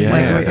 facing Yeah,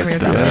 like that's it was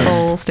the a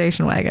best. full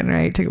station wagon,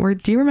 right? Do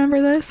you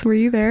remember this? Were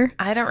you there?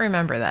 I don't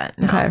remember that.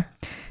 No. Okay.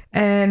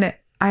 And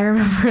I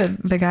remember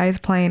the guys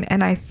playing,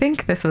 and I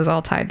think this was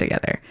all tied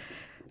together.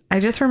 I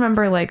just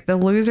remember like the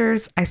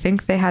losers, I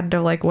think they had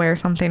to like wear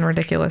something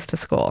ridiculous to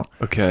school.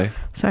 Okay.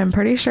 So I'm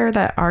pretty sure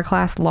that our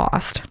class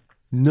lost.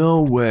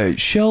 No way.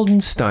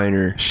 Sheldon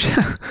Steiner.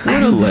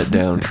 What a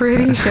letdown.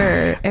 Pretty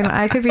sure. And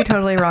I could be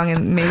totally wrong,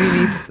 and maybe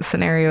these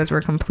scenarios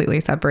were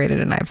completely separated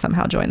and I've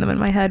somehow joined them in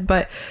my head.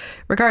 But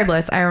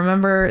regardless, I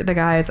remember the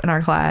guys in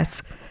our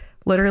class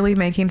literally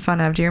making fun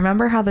of. Do you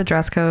remember how the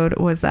dress code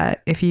was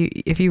that if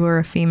you were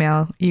a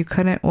female, you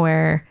couldn't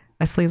wear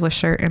a sleeveless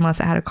shirt unless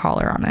it had a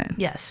collar on it?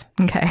 Yes.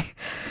 Okay.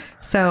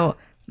 So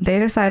they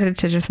decided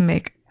to just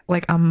make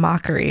like a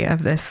mockery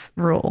of this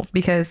rule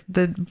because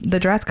the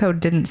dress code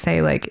didn't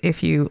say like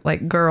if you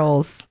like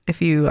girls,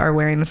 if you are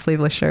wearing a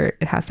sleeveless shirt,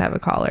 it has to have a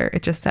collar.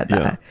 It just said Yeah.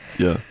 that.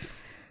 Yeah.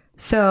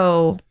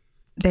 So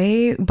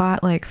they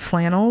bought like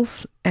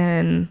flannels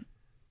and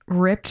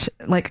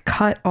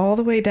cut all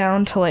the way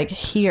down to like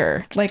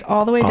here, like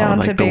all the way down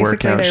like to the basically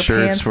workout their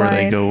shirts pants where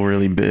line. they go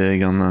really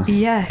big on the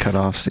Yes.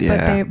 cutoffs.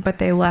 Yeah. But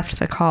they left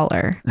the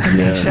collar and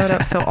Yes. they showed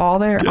up. So all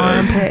their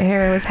armpit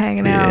hair was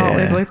hanging out.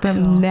 It was Yeah. like the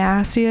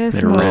nastiest,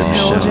 They're most really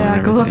showing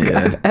hilljack look everything,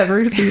 yeah. I've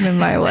ever seen in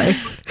my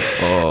life.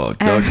 Oh,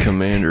 Doug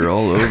Commander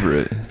all over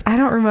it. I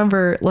don't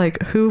remember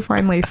like who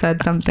finally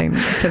said something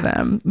to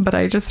them, but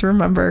I just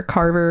remember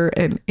Carver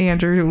and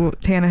Andrew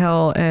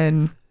Tannehill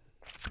and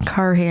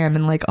Carhan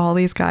and like all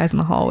these guys in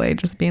the hallway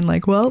just being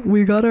like, well,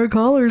 we got our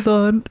collars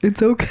on.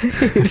 It's okay.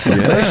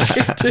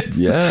 Yeah.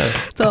 Yeah.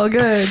 It's all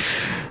good.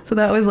 So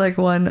that was like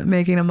one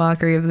making a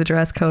mockery of the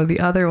dress code. The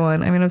other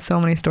one, I mean, I have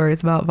so many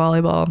stories about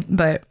volleyball,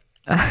 but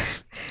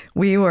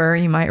we were,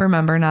 you might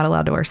remember, not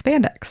allowed to wear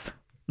spandex.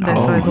 This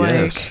was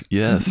like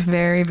yes.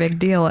 very big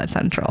deal at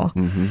Central.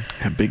 Mm-hmm.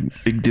 A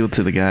big deal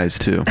to the guys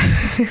too.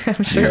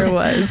 I'm sure it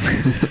was.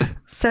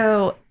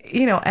 So,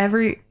 you know,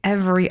 every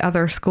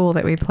other school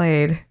that we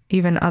played,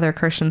 even other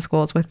Christian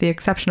schools, with the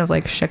exception of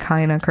like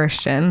Shekinah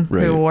Christian,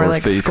 Right. who wore Or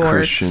like Faith skirts.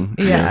 Christian.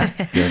 Yeah.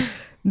 Yeah.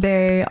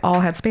 They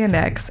all had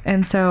spandex.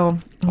 And so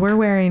we're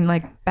wearing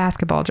like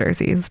basketball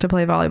jerseys to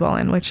play volleyball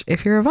in, which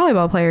if you're a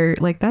volleyball player,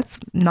 like that's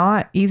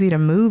not easy to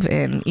move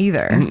in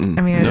either. Mm-mm.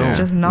 I mean, it's No,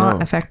 just not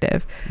no.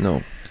 effective.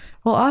 No.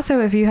 Well, also,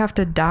 if you have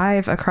to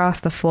dive across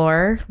the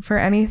floor for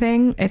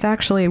anything, it's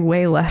actually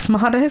way less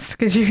modest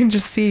because you can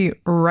just see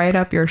right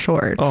up your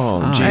shorts.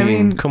 Oh, Gene, I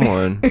mean, come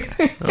on.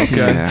 Okay.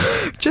 Yeah.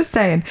 just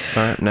saying.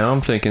 All right. Now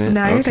I'm thinking it.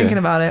 Now you're Okay. thinking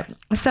about it.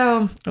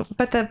 So,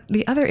 but the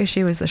other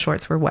issue is the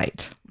shorts were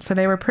white. So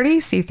they were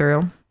pretty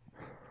see-through.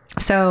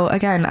 So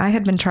again, I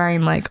had been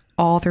trying like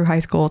all through high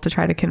school to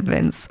try to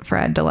convince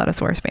Fred to let us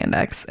wear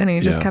spandex. And he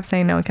just Yeah. kept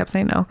saying no and kept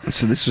saying no.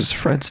 So this was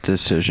Fred's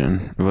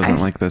decision. It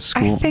wasn't like the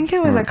school. I think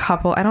it was a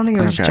couple. I don't think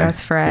it was Okay.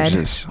 just Fred. It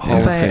was just- Hall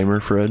of But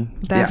Famer Fred.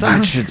 That's Yeah,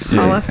 I should say.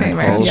 Hall of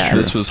Famer. Hall of yes.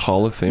 This was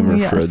Hall of Famer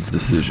Yes. Fred's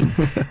decision.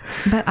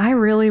 But I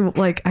really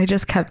I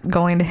just kept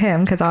going to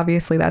him because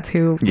obviously that's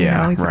who,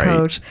 Yeah, he's right. the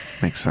coach.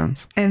 Makes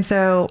sense. And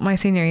so my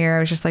senior year,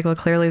 I was just like, well,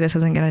 clearly this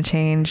isn't going to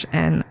change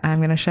and I'm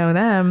going to show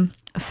them.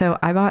 So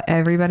I bought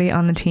everybody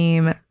on the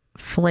team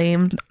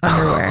flamed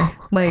underwear,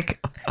 like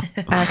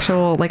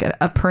actual, like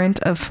a print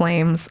of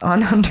flames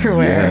on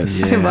underwear.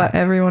 Yes. I bought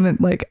everyone a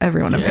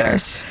pair.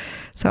 Yes.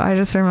 So I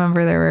just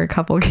remember there were a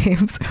couple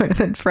games where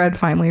then Fred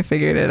finally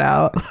figured it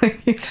out. Like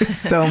he was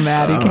so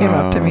mad. He came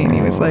up to me and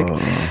he was like,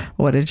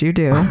 what did you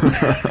do?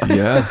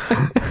 Yeah.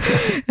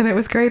 And it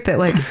was great that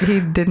like he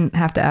didn't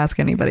have to ask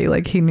anybody.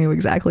 Like he knew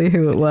exactly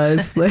who it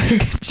was.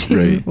 Like, Gene,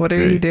 Right, what are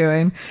you right.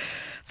 doing?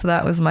 So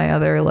that was my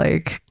other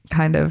like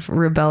kind of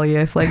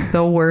rebellious, like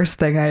the worst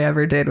thing I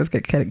ever did was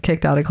get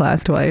kicked out of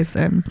class twice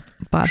and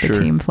bought the Sure.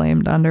 team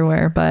flamed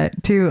underwear. But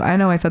I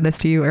know I said this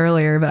to you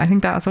earlier, but I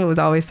think that's what was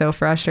always so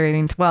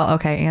frustrating.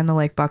 And the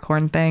Lake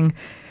Buckhorn thing.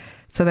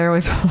 So there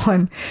was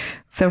one.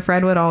 So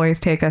Fred would always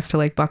take us to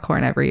Lake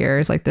Buckhorn every year.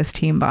 It's like this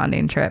team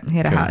bonding trip. He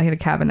had Okay. he had a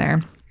cabin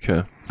there.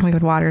 Okay. We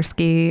would water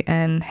ski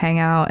and hang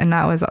out, and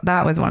that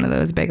was one of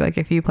those big, like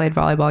if you played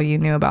volleyball, you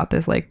knew about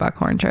this Lake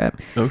Buckhorn trip.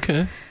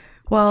 Okay.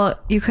 Well,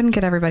 you couldn't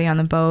get everybody on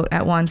the boat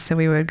at once, so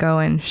we would go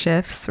in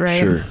shifts,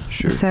 right?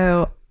 Sure.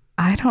 So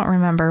I don't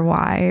remember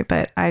why,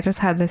 but I just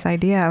had this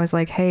idea. I was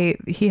like, hey,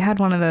 he had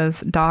one of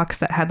those docks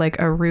that had like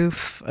a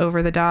roof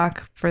over the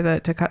dock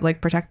to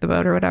protect the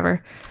boat or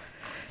whatever.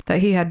 that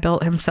he had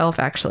built himself,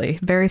 actually.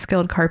 Very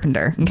skilled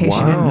carpenter, in case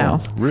you didn't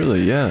know.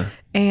 Really? Yeah.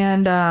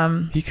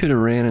 And he could have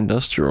ran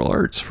industrial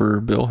arts for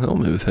Bill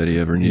Hellmuth had he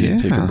ever needed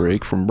to take a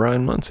break from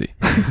Brian Muncie.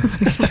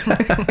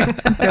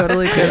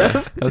 totally could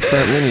have. That's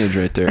that lineage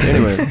right there.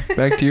 Anyway,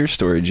 back to your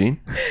story, Gene.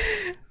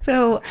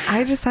 So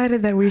I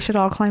decided that we should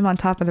all climb on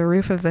top of the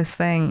roof of this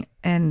thing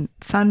and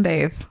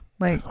sunbathe,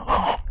 like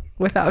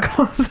without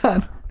clothes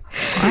on.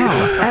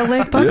 Wow. At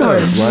Lake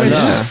Buckhorn,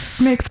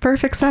 which makes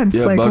perfect sense.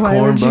 Yeah, like,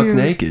 Buckhorn, buck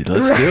naked.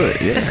 Let's do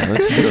it. Yeah,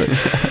 let's do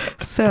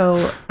it.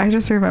 So I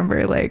just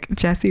remember like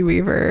Jesse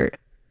Weaver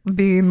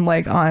being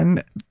like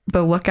on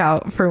the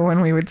lookout for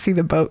when we would see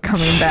the boat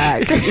coming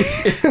back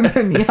and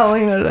then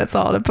yelling at us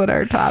all to put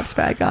our tops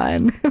back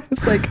on. It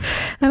was like,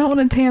 I don't want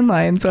a tan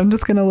line, so I'm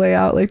just gonna lay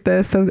out like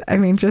this. So I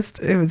mean, just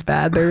it was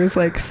bad. There was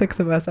like 6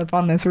 of us up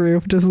on this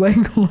roof just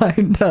like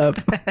lined up.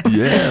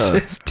 Yeah.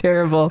 It's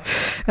terrible.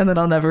 And then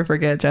I'll never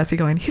forget Jesse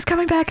going, he's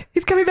coming back,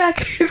 he's coming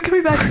back, he's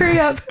coming back, hurry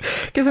up.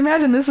 Because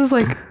imagine this is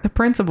like the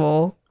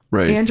principal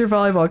and your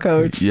volleyball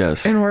coach.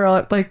 Yes. And we're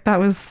all like, that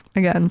was,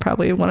 again,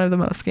 probably one of the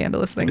most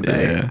scandalous things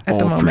at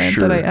the moment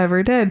sure. that I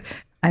ever did.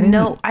 I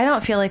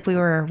don't feel like we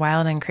were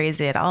wild and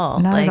crazy at all.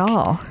 Not like, at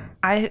all.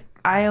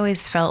 I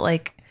always felt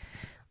like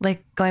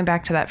going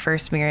back to that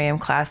first Miriam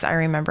class, I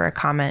remember a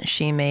comment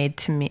she made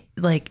to me,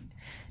 like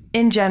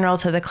in general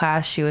to the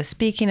class, she was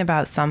speaking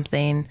about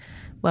something.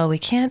 Well, we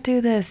can't do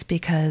this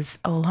because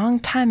a long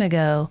time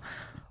ago,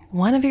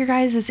 one of your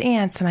guys'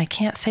 aunts, and I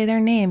can't say their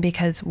name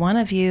because one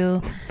of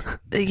you,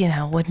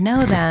 would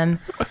know them.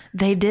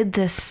 They did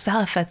this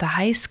stuff at the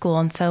high school.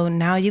 And so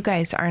now you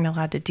guys aren't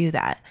allowed to do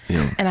that.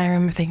 Yeah. And I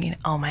remember thinking,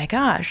 oh my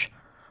gosh,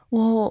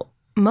 well,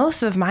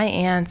 most of my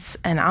aunts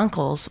and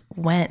uncles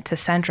went to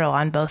Central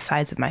on both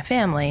sides of my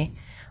family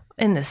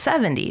in the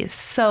 70s.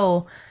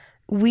 So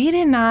we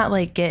did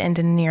not get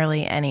into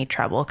nearly any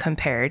trouble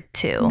compared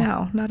to.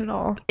 No, not at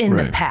all. In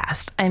the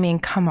past. I mean,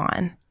 come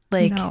on.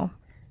 No.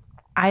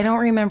 I don't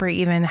remember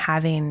even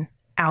having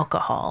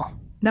alcohol.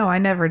 No, I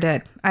never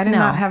did. I did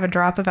not have a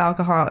drop of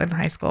alcohol in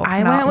high school.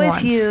 I went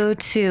with you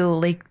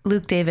to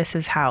Luke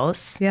Davis's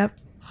house. Yep.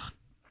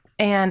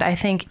 And I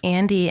think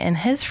Andy and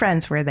his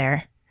friends were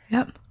there.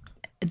 Yep.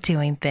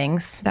 Doing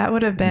things. That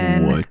would have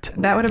been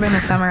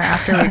the summer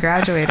after we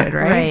graduated,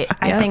 right? Right. Yep.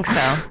 I think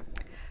so.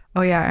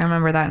 Oh yeah, I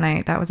remember that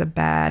night. That was a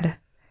bad.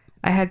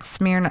 I had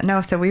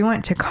so we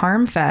went to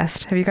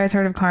Carmfest. Have you guys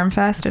heard of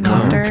Carmfest in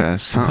Worcester?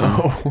 Carmfest.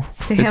 Oh,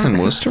 it's in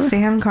Worcester?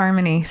 Sam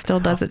Carmody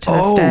still does it to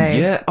this day.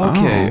 Yeah.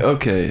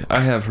 Okay. I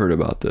have heard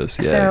about this.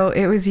 Yeah. So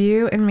it was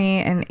you and me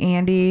and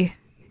Andy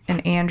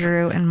and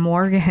Andrew and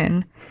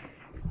Morgan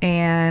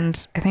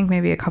and I think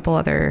maybe a couple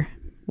other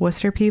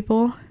Worcester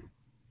people.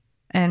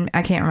 And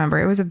I can't remember.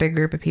 It was a big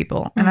group of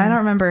people. And I don't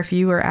remember if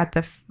you were at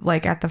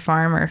the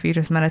farm or if you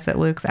just met us at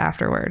Luke's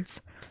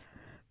afterwards.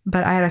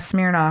 But I had a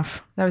Smirnoff.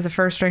 That was the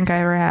first drink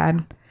I ever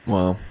had.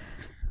 Wow.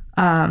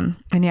 And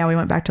yeah, we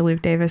went back to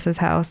Luke Davis's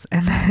house.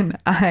 And then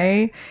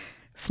I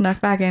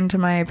snuck back into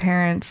my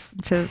parents'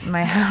 to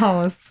my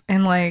house.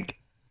 And I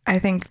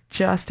think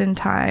just in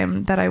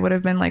time that I would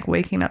have been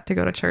waking up to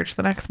go to church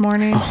the next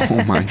morning.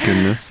 Oh my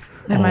goodness.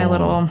 in my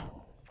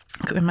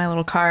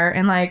little car.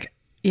 And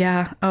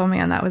yeah. Oh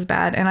man, that was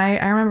bad. And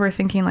I remember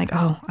thinking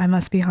oh, I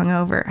must be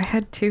hungover. I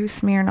had 2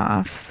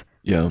 Smirnoffs.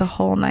 Yeah. The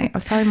whole night. I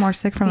was probably more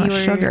sick from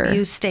the sugar.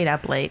 You stayed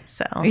up late,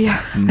 so.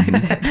 Yeah,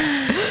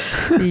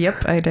 I did.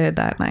 Yep, I did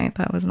that night.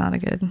 That was not a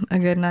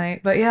good night.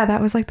 But yeah, that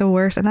was the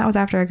worst. And that was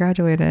after I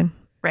graduated.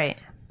 Right.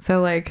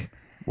 So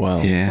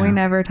wow. Yeah. We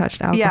never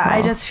touched alcohol. Yeah,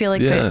 I just feel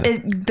like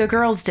the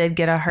girls did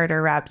get a harder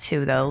rap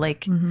too, though.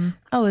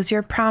 Oh, is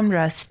your prom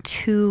dress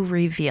too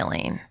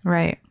revealing?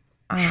 Right.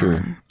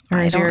 Sure.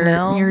 I don't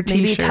know.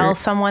 Maybe tell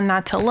someone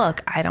not to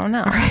look. I don't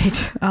know.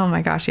 Right. Oh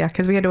my gosh. Yeah.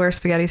 Because we had to wear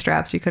spaghetti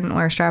straps. You couldn't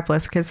wear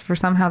strapless because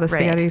somehow the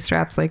spaghetti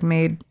straps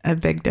made a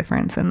big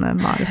difference in the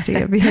modesty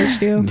of the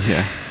issue.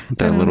 Yeah.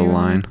 That little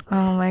line.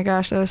 Oh my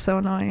gosh. That was so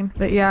annoying.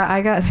 But yeah,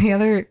 I got the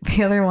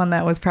other one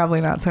that was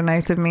probably not so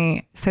nice of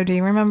me. So do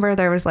you remember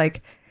there was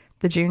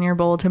the junior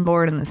bulletin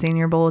board and the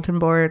senior bulletin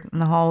board in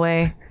the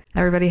hallway?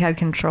 Everybody had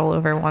control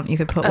over one. You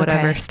could put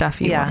whatever stuff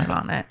you wanted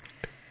on it.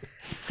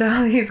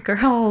 So these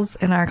girls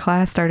in our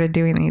class started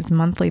doing these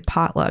monthly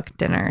potluck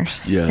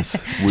dinners.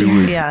 Yes. We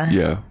would.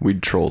 Yeah.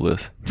 We'd troll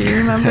this. Do you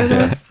remember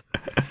this?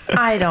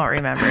 I don't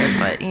remember it,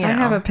 but I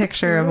have a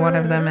picture of one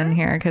of them in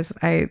here because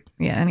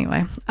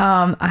anyway.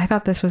 I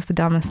thought this was the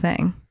dumbest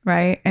thing,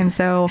 right? And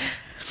so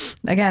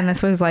again,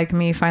 this was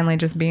me finally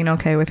just being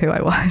okay with who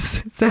I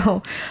was.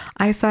 So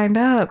I signed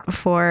up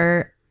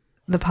for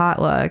the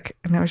potluck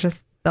and it was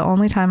just the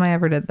only time I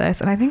ever did this.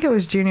 And I think it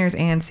was juniors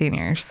and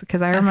seniors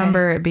because I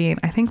remember it being,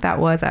 I think that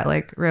was at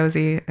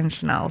Rosie and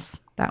Chanel's,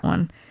 that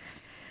one.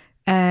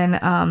 And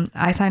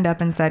I signed up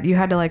and said you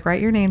had to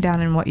write your name down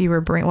and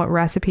what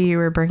recipe you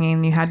were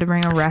bringing. You had to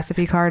bring a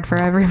recipe card for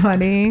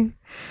everybody.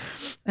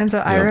 And so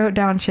I wrote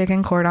down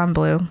chicken cordon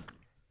bleu.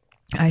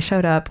 I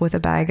showed up with a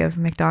bag of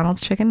McDonald's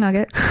chicken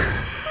nuggets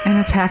and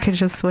a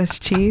package of Swiss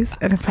cheese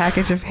and a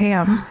package of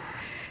ham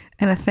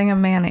and a thing of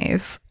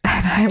mayonnaise.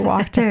 And I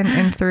walked in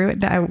and threw it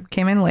down. I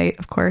came in late,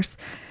 of course.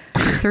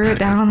 threw it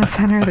down on the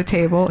center of the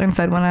table and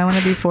said, when I want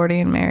to be 40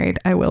 and married,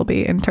 I will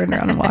be, and turned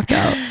around and walked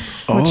out.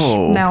 Which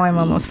now I'm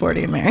almost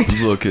 40 and married.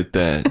 Look at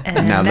that.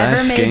 And Now never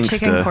that's made gangsta.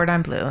 chicken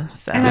cordon bleu.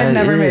 So. And I've That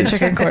never made is.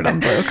 chicken cordon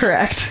bleu,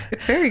 correct.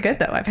 It's very good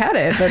though. I've had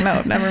it, but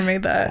no, never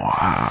made that.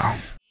 Wow.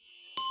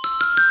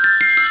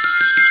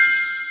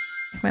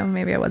 Well,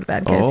 maybe I was a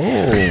bad kid. Oh,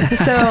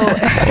 So,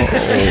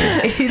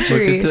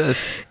 look at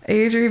this.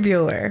 Adri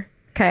Bueller.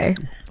 Okay.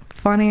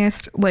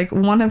 Funniest, like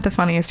one of the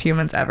funniest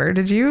humans ever.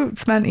 Did you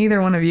spend,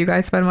 either one of you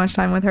guys spend much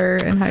time with her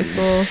in high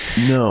school?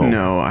 No.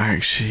 No, I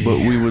actually. But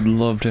we would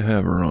love to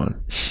have her on.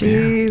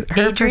 Her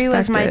Adri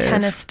was my perspective-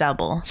 tennis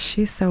double.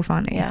 She's so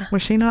funny. Yeah.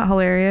 Was she not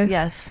hilarious?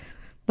 Yes.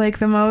 Like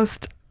the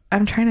most,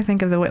 I'm trying to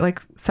think of the way, like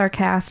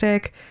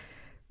sarcastic,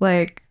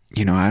 like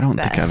I don't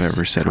think I've Best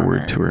ever said a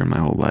word to her in my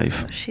whole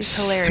life. She's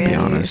hilarious. To be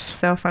honest. she's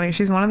so funny.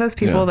 She's one of those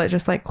people Yeah. that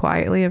just like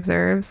quietly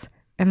observes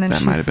and then That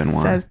she might have been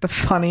why. says the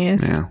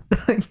funniest, Yeah.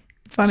 like,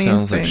 funniest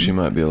Sounds like things. she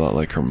might be a lot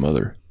like her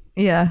mother.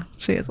 Yeah,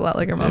 she is a lot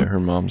like her mom. Yeah, her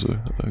mom's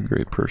a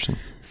great person.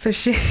 So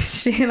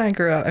she and I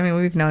grew up. I mean,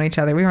 we've known each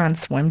other. We were on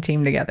swim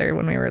team together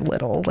when we were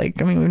little. Like,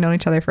 I mean, we've known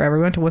each other forever.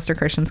 We went to Worcester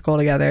Christian School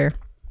together.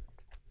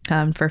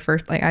 For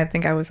first, like, I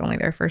think I was only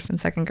there first and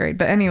second grade.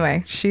 But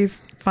anyway, she's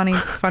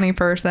funny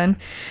person.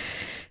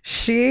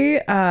 She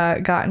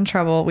got in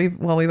trouble. We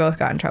both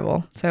got in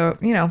trouble. So,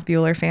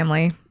 Bueller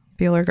family,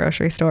 Bueller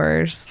grocery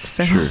stores.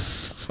 So, Sure.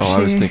 Oh, I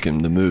was she- thinking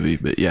the movie,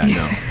 but yeah,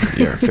 no.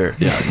 Yeah, fair.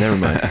 Yeah, never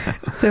mind.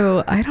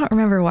 So I don't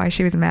remember why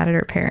she was mad at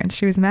her parents.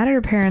 She was mad at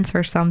her parents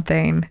for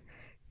something.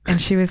 And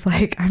she was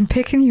like, I'm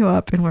picking you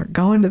up and we're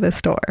going to the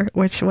store.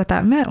 Which what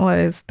that meant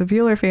was the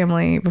Bueller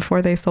family,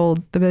 before they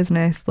sold the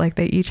business, like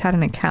they each had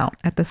an account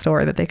at the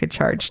store that they could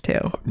charge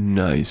to.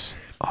 Nice.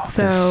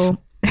 So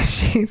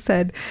she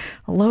said,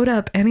 load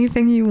up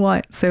anything you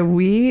want. So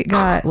we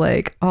got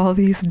like all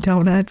these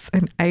donuts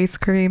and ice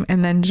cream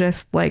and then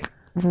just like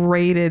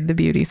raided the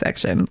beauty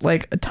section,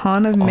 like a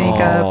ton of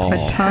makeup,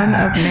 a ton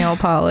of nail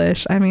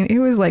polish. I mean, it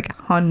was like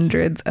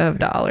hundreds of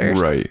dollars.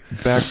 Right.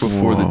 Back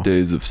before the Whoa.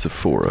 days of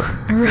Sephora.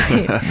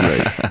 Right.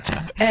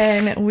 Right.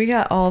 And we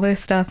got all this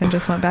stuff and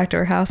just went back to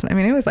her house. And I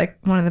mean, it was like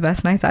one of the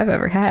best nights I've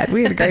ever had.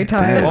 We had a great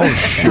time. Oh,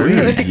 sure.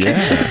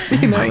 Yeah.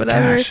 You know, my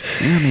whatever.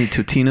 gosh. You know how many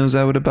Totinos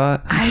I would have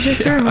bought? I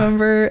just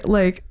remember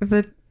like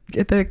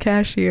the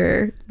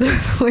cashier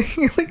just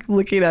like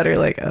looking at her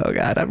like, oh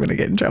God, I'm gonna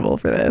get in trouble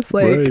for this.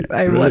 Like Right,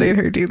 I'm right. letting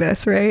her do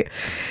this, right?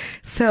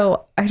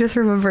 So I just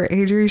remember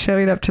Adri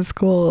showing up to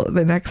school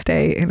the next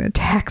day in a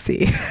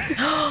taxi.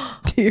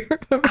 Do you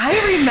remember?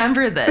 I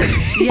remember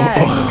this.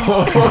 Yes.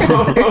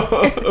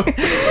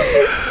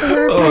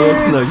 Her Oh,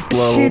 that's parents- next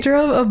level. She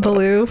drove a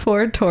blue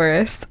Ford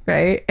Taurus,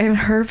 right? And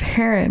her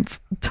parents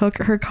took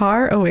her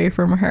car away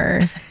from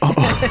her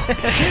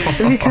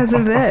because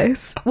of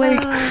this.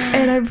 Like,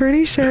 and I'm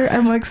pretty sure,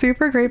 I'm like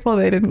super grateful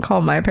they didn't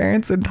call my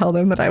parents and tell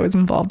them that I was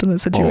involved in the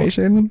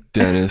situation.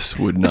 Dennis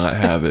would not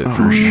have it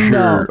for No.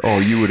 sure. Oh,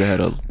 you would have had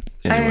a.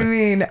 I Anyway.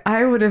 mean,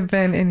 I would have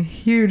been in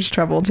huge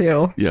trouble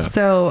too. Yeah.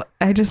 So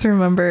I just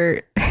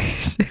remember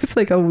it was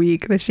like a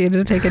week that she had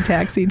to take a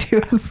taxi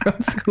to and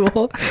from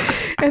school.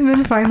 And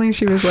then finally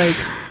she was like,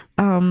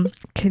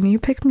 can you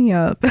pick me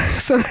up?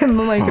 So then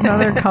like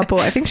another couple,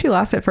 I think she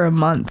lost it for a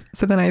month.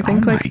 So then I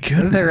think my like the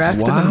goodness. rest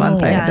of the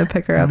month I had to Yeah.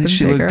 pick her At up and least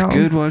she take her looked home.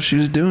 good while she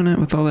was doing it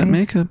with all that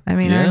makeup. I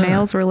mean, Yeah. her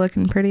nails were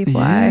looking pretty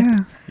fly,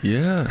 Yeah.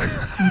 Yeah.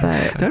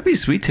 but That'd be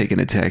sweet taking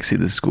a taxi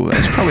to school.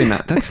 That's probably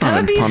not. That's That not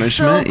would a be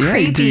punishment. so Yeah,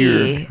 you do your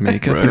creepy.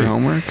 makeup, Right. your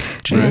homework.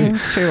 Gee. yeah,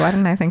 it's true. Why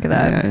didn't I think of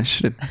that? Yeah, I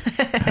should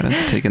have had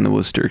us taking the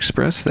Worcester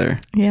Express there.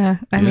 Yeah,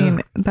 I Yeah.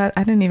 mean that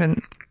I didn't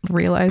even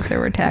realize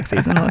there were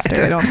taxis in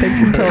Worcester. I don't think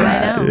until I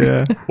that. know.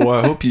 Yeah. Well,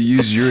 I hope you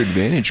use your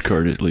Advantage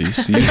card at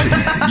least.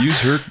 Use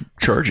her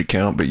charge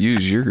account, but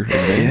use your Yeah,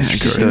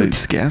 Advantage get card.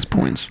 those gas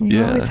points. You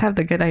Yeah. always have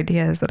the good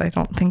ideas that I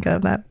don't think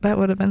of. That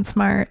would have been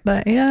smart.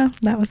 But yeah,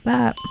 that was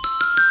that.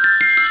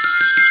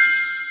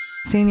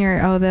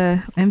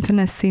 The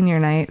infamous senior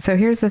night. So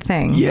here's the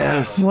thing.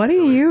 Yes. What do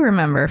you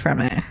remember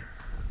from it?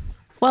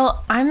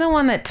 Well, I'm the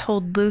one that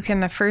told Luke in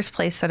the first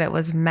place that it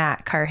was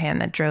Matt Carhan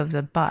that drove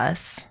the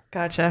bus.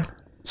 Gotcha.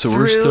 So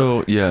we're Through-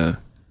 still, yeah.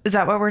 Is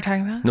that what we're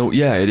talking about? No,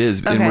 yeah, it is.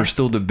 And Okay. we're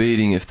still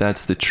debating if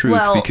that's the truth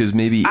Well, because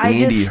maybe I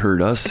Andy just-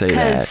 heard us say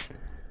that.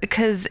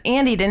 Because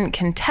Andy didn't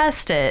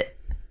contest it.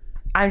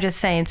 I'm just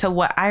saying. So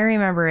what I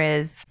remember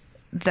is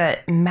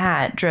that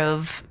Matt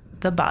drove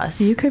the bus.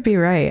 You could be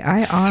right.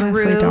 I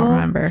honestly don't Through-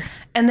 remember.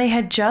 And they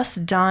had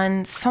just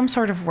done some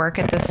sort of work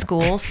at the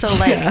school. So,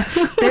 like,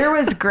 there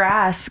was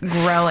grass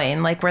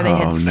growing, like, where they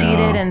had Oh, no.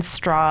 seeded and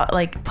straw,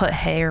 like, put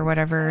hay or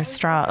whatever,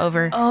 straw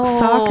over.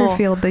 Soccer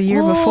field the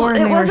year before,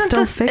 and they were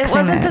still fixing It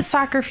wasn't it. the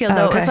soccer field,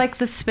 though. Okay. It was, like,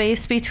 the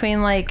space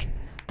between, like,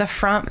 the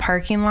front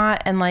parking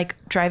lot and, like,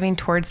 driving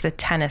towards the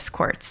tennis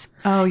courts.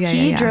 Oh, yeah,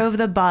 He yeah. drove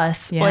the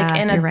bus, Yeah, like,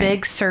 in a you're right.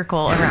 big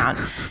circle around.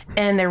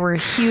 And there were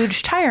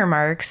huge tire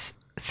marks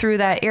through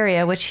that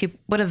area, which he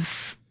would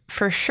have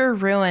for sure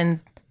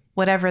ruined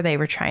whatever they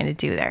were trying to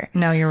do there.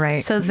 No, you're right.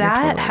 So You're that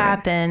totally right.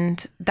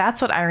 happened.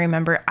 That's what I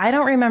remember. I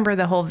don't remember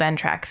the whole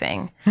Ventrac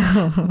thing,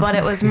 but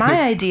it was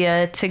my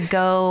idea to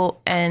go,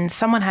 and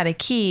someone had a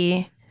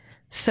key.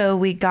 So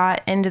we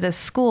got into the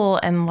school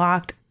and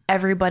locked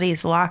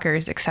everybody's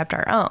lockers except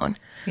our own,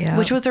 Yeah.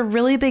 which was a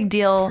really big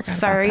deal. about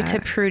Sorry to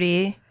that.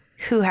 Prudy,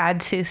 who had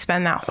to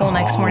spend that whole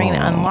next morning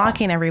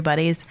unlocking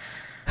everybody's.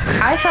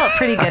 I felt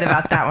pretty good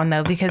about that one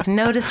though, because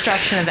no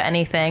destruction of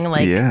anything.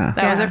 Like Yeah.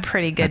 that was a Yeah.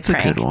 pretty good That's a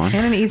prank. good one.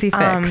 And an easy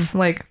fix,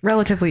 like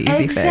relatively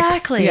easy fix.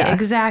 Exactly, Yeah.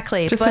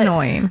 exactly. Just But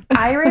annoying.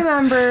 I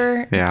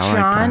remember Yeah, I like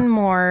John that.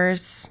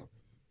 Moore's,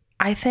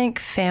 I think,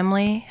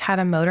 family had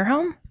a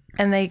motorhome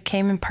and they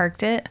came and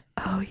parked it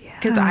Oh yeah.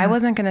 because I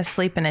wasn't going to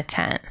sleep in a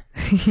tent.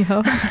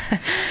 Yep.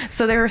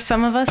 So there were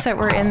some of us that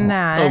were in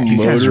that. You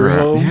guys were-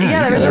 motorhome? yeah,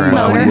 Yeah, you there was guys a were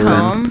out camping.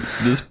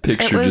 motorhome. This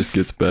picture was just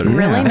gets better.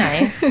 Really Yeah.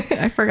 nice.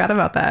 I forgot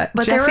about that.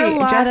 But there were a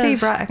lot Jesse of-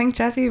 brought. I think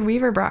Jesse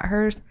Weaver brought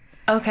hers.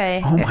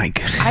 Okay. Oh my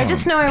goodness. I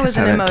just know I was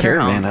Guess in a had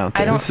caravan motorhome. out I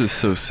there. don't. This is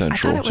so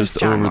central, it was just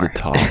John over Moore. the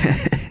top.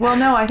 Well,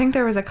 no, I think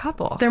there was a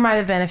couple. There might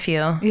have been a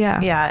few.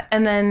 Yeah. Yeah.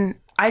 And then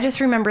I just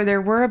remember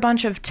there were a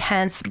bunch of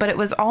tents, but it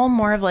was all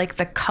more of like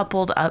the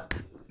coupled up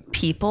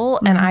people.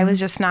 And I was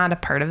just not a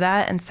part of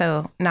that. And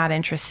so not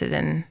interested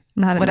in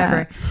Not in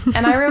whatever. that.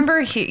 And I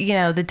remember,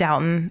 the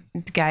Dalton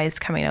guys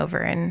coming over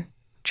and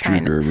Drew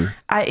trying.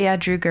 Gerber.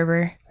 Drew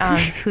Gerber,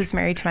 who's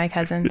married to my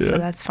cousin. So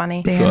that's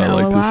funny. Dan what I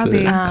like to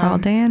say. Olabi. Call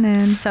Dan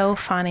in. So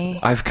funny.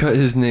 I've cut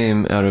his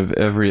name out of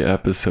every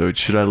episode.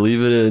 Should I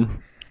leave it in?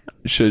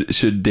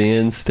 Should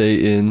Dan stay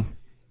in?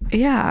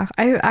 Yeah,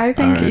 I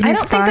think right. he's I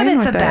don't think that fine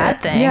it's with a bad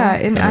it. thing. Yeah,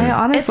 and I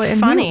honestly, It's and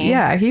funny.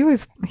 he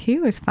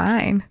was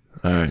fine.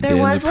 All right, There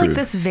Dan's was like approved.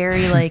 this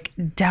very like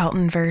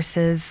Dalton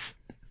versus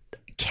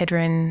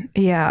Kidron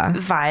Yeah,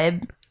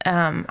 vibe.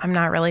 I'm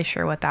not really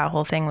sure what that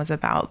whole thing was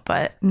about,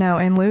 but no,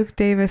 and Luke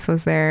Davis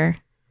was there.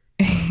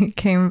 He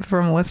came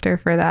from Worcester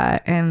for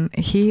that, and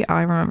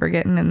I remember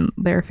getting in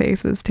their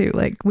faces too,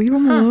 like leave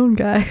him alone,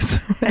 guys.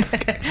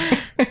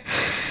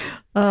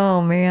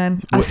 Oh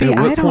man, At See, what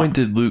I don't- point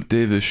did Luke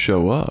Davis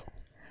show up?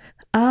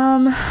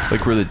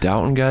 Like, were the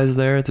Dalton guys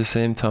there at the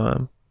same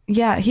time?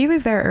 Yeah, he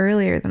was there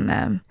earlier than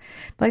them.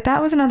 Like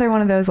that was another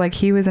one of those, like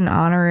he was an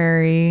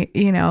honorary,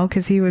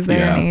 because he was there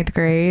Yeah. in 8th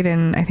grade,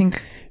 and I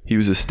think He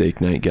was a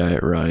steak night guy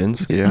at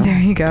Ryan's. Yeah. there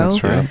you go.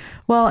 That's right.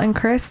 Well, and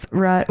Chris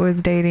Rutt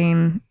was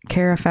dating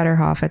Kara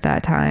Federhoff at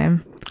that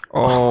time.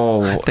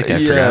 Oh, I think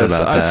I forgot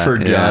about I that.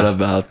 forgot Yeah.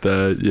 about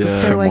that.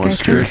 Yeah, So, like, I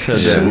think Chris had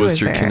she that was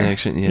Worcester there.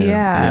 connection. Yeah,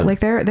 Yeah, like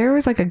there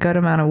was like a good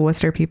amount of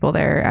Worcester people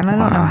there, and I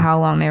don't know Wow. how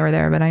long they were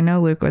there, but I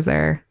know Luke was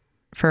there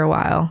for a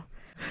while.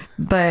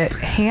 But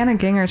Hannah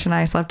Gingrich and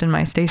I slept in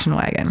my station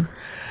wagon.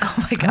 oh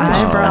my gosh.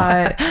 I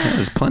brought.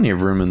 There's plenty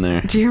of room in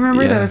there. Do you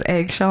remember Yeah. those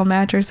eggshell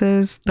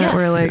mattresses that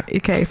were Yes. like,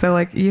 okay, so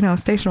like,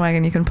 station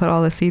wagon, you can put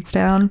all the seats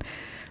down.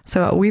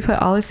 So we put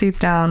all the seats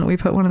down. We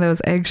put one of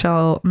those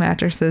eggshell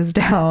mattresses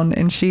down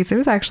and sheets. It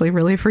was actually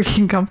really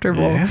freaking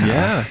comfortable.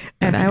 yeah.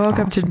 And I woke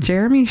up to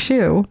Jeremy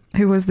Shue,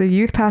 who was the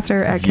youth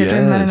pastor at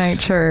Kidron Mennonite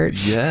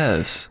Church,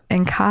 Yes.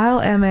 and Kyle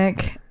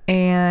Emick,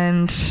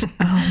 and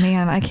oh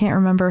man, I can't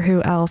remember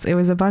who else. It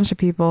was a bunch of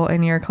people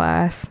in your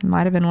class.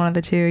 Might have been one of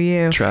the two of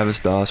you. Travis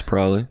Doss,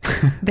 probably.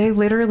 They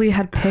literally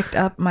had picked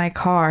up my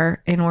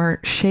car and were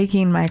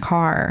shaking my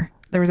car.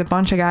 There was a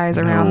bunch of guys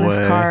around this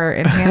way. car,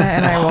 and Hannah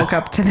and I woke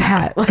up to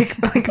that, like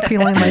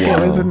feeling like it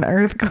was Wow. an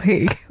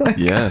earthquake. Like,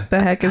 Yeah. what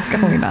the heck is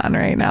going on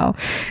right now?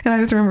 And I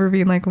just remember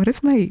being like, "What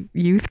is my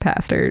youth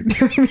pastor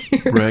doing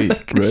here? Right,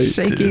 Like, right.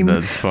 shaking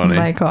That's funny.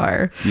 my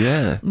car."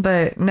 Yeah.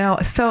 But no,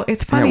 so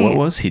it's funny. Yeah, what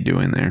was he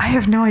doing there? I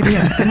have no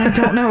idea, and I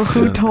don't know who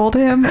So- told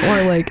him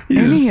or like He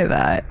was any of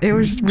that. It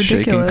was Shaking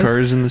ridiculous.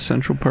 cars in the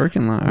central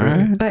parking lot. All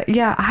right. But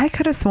yeah, I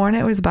could have sworn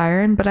it was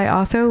Byron, but I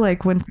also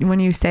like when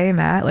you say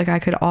Matt, like I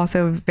could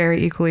also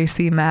very equally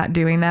see Matt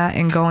doing that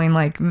and going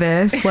like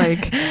this,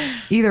 like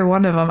either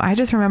one of them. I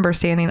just remember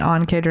standing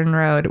on Kidron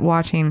Road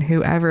watching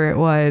whoever it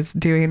was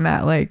doing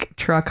that like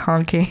truck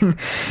honking,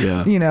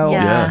 Yeah.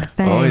 Yeah.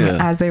 thing Oh, yeah.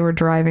 as they were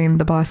driving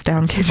the bus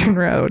down Kidron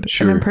Road.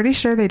 Sure. And I'm pretty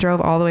sure they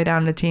drove all the way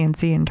down to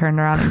TNC and turned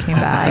around and came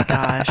back.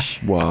 Gosh.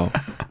 Wow.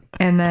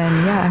 And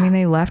then, yeah, I mean,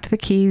 they left the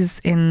keys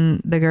in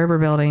the Gerber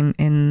building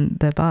in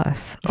the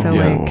bus. So,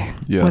 Yeah. like,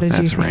 Yeah. what did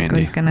That's you think Randy.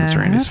 was going to That's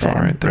Randy's fault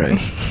happen? right there.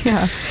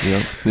 Yeah.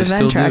 Yep. They The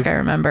still Ventrac, do. I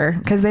remember,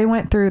 because they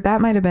went through,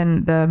 that might have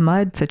been the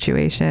mud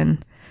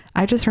situation.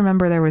 I just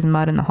remember there was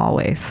mud in the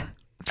hallways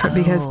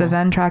because the Oh.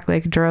 Ventrac,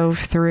 like, drove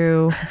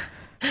through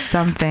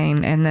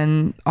something and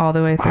then all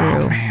the way through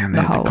Oh man,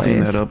 they the had to clean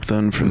hallways. that up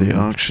then for the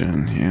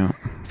auction. Yeah.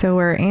 So,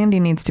 where Andy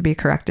needs to be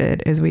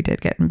corrected is we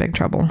did get in big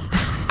trouble.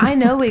 I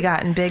know we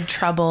got in big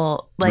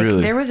trouble. Like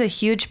Really? there was a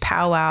huge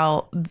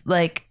powwow,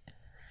 like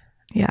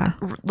Yeah.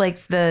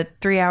 the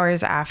 3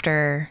 hours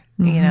after,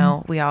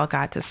 we all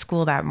got to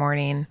school that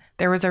morning,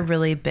 there was a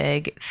really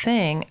big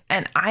thing.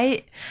 And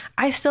I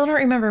still don't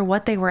remember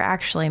what they were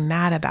actually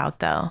mad about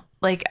though.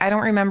 Like, I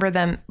don't remember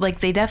them. Like,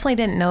 they definitely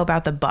didn't know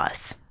about the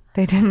bus.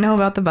 They didn't know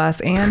about the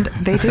bus, and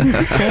they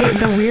didn't say.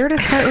 The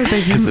weirdest part was they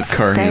didn't Because of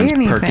Car say Hand's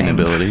anything. parking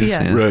abilities.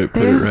 Yeah. Right, They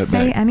put it didn't right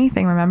say back.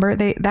 anything. Remember,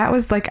 that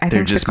was like I They're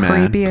think the just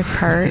mad. creepiest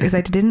part is I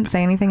didn't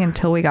say anything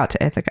until we got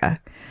to Ithaca.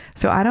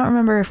 So I don't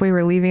remember if we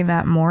were leaving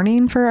that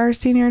morning for our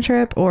senior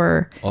trip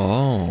or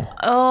Oh.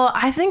 Oh,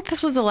 I think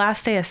this was the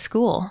last day of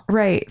school.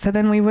 right. So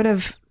then we would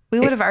have. We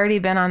would have already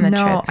been on the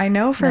No, trip. I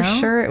know for No?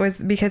 sure it was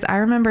because I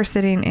remember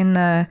sitting in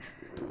the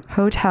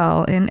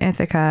hotel in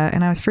Ithaca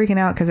and I was freaking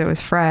out because it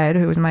was Fred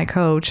who was my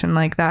coach and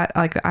like that,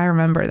 like I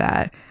remember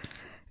that,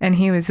 and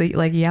he was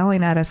like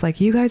yelling at us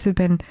like, you guys have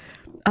been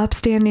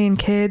upstanding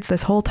kids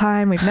this whole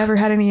time, we've never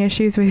had any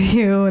issues with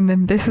you, and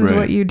then this is Right,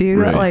 what you do,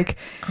 right. like,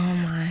 Oh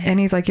my. and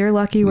he's like, you're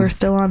lucky we're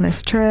still on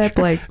this trip,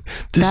 like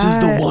This is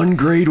the that- one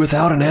grade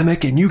without an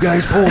emic, and you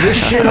guys pull this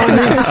shit on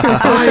me.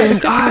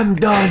 I'm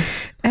done.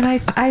 And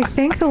I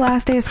think the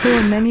last day of school,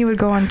 and then you would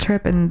go on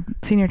trip and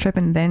senior trip,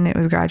 and then it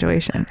was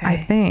graduation. I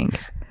Okay. think,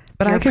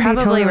 but You're I could probably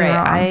be totally right.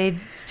 wrong. I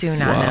do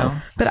not Wow. know.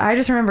 But I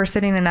just remember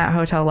sitting in that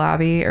hotel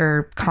lobby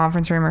or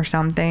conference room or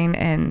something,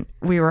 and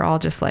we were all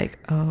just like,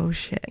 "Oh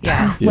shit!"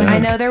 Yeah. Yeah. I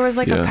know there was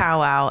like Yeah. a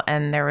powwow,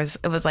 and it was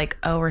like,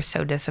 oh, we're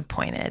so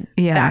disappointed.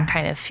 Yeah. That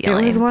kind of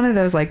feeling. It was one of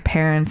those like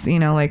parents, you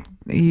know, like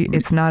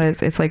it's not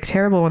as it's like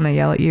terrible when they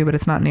yell at you, but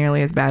it's not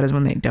nearly as bad as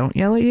when they don't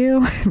yell at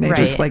you. They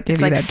just Right. like give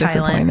It's you like that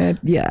silent. disappointed.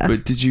 Yeah.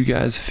 But did you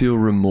guys feel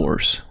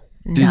remorse?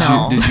 Did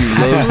No. you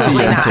love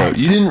Absolutely Ciento? not.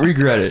 You didn't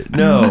regret it.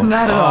 No.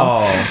 Not at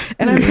all. Oh.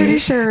 And I'm pretty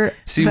sure.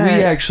 See, that,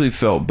 we actually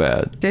felt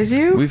bad. did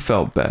you? We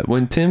felt bad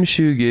when Tim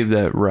Shue gave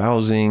that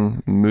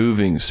rousing,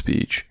 moving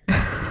speech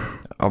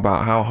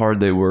about how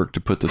hard they worked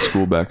to put the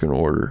school back in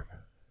order.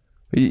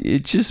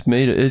 It just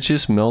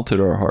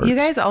melted our hearts. You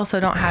guys also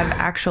don't have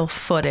actual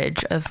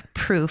footage of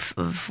proof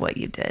of what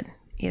you did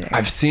either.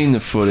 I've seen the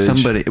footage.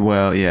 Somebody,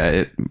 well,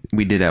 yeah,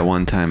 we did at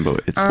one time,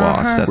 but it's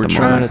lost at We're the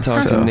trying moment. to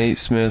talk so. to Nate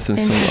Smith and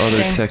some other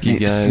Interesting. techie Nate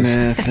guys.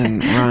 Smith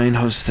and Ryan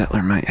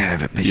Hostetler might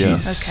have it, but Yeah.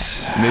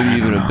 he's Maybe I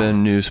even don't a know.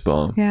 Ben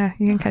Nussbaum. Yeah,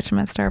 you can catch him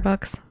at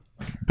Starbucks.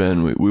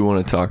 Ben, we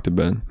want to talk to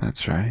Ben,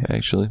 That's right.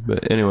 actually.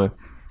 But anyway,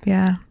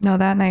 Yeah. No,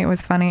 that night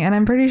was funny, and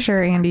I'm pretty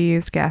sure Andy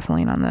used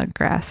gasoline on the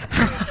grass.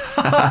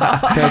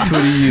 that's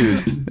what he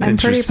used. I'm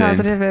pretty Interesting.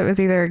 positive it was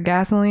either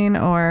gasoline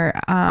or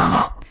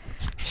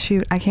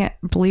shoot, I can't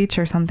bleach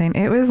or something.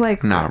 It was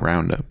like Not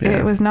Roundup. Yeah.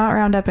 it was not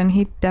Roundup, and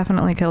he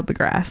definitely killed the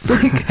grass.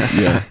 Like,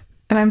 Yeah.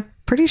 and I'm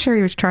pretty sure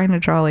he was trying to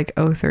draw like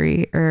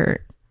 03 or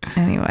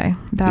anyway.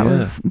 That Yeah.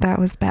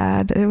 was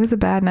bad. It was a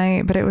bad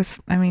night, but it was.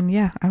 I mean,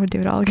 yeah, I would do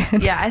it all again.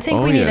 Yeah, I think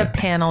Oh, we need yeah. a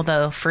panel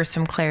though for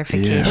some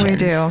clarifications. We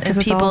do, 'cause and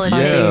it's people all to fun.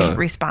 Yeah. take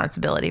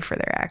responsibility for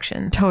their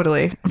actions.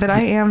 Totally. But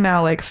I am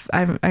now like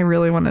I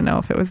really want to know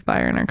if it was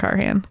Byron or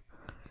Carhan.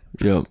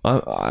 Yeah,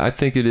 I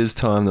think it is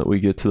time that we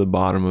get to the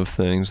bottom of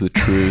things, the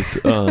truth.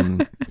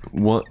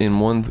 In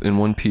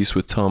one piece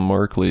with Tom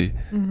Markley,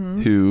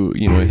 who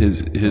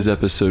his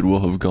episode will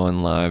have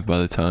gone live by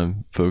the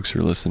time folks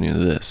are listening to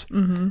this,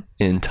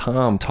 and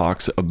Tom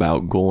talks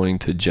about going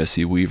to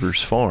Jesse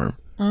Weaver's farm,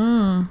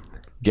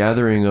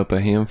 gathering up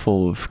a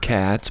handful of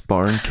cats,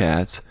 barn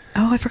cats.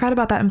 Oh, I forgot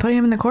about that and putting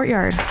him in the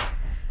courtyard.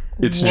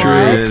 It's What? true.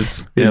 It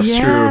is. It's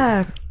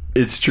Yeah, true.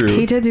 It's true.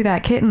 he did do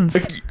that. Kittens.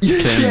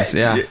 Kittens,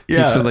 yeah. Yeah.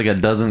 He said like a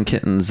dozen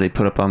kittens they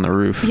put up on the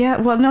roof. Yeah,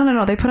 well,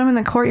 no. They put them in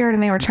the courtyard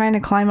and they were trying to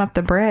climb up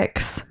the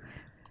bricks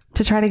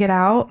to try to get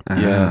out.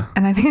 Yeah.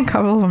 And I think a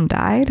couple of them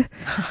died.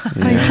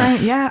 Like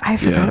I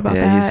forgot Yeah. about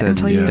Yeah, he that said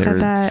until you there said were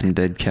that. some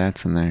dead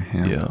cats in there.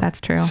 Yeah. Yeah.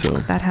 That's true. So-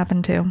 That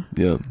happened too.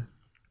 Yeah.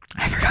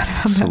 I forgot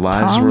about So that.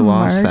 lives Tom were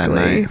lost that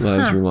Markley. night.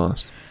 Lives were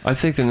lost. I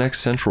think the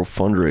next central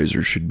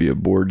fundraiser should be a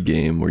board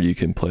game where you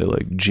can play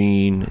like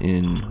Gene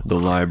in the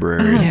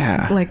library.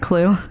 Yeah. Like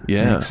Clue.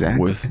 Yeah,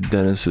 Exactly. with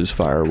Dennis's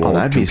firewall. Oh,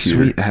 that'd be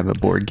computer. sweet to have a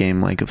board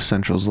game like of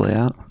Central's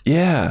layout.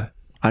 Yeah,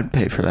 I'd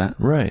pay for that.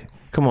 right.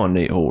 Come on,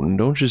 Nate Holden.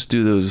 Don't just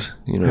do those,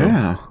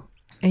 Yeah.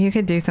 You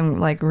could do some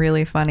like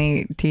really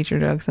funny teacher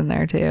jokes in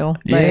there too.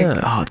 Like,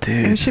 Yeah. Oh, It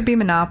dude. should be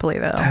Monopoly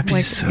though. That'd be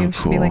like so it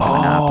should be cool. like a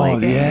Monopoly Oh,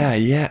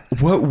 game. yeah.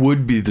 What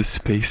would be the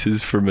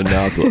spaces for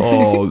Monopoly?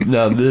 Oh,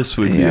 now this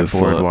would be Yeah, a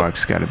fun.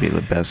 Boardwalk's got to be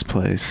the best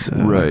place.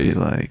 Right. It'd be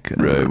like,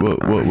 Right.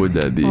 What would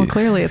that be? Well,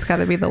 clearly it's got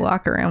to be the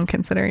locker room,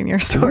 considering your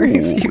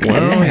stories. You guys.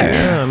 Well,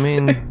 yeah. I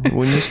mean,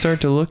 when you start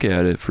to look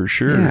at it, for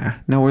sure. Yeah.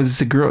 No, was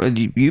the girl?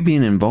 You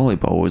being in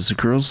volleyball, was the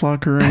girls'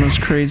 locker room as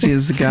crazy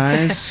as the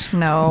guys?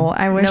 No,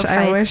 I wish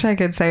fights? I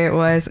could say it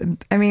was.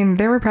 I mean,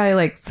 there were probably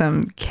like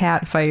some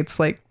cat fights,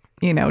 like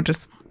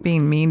just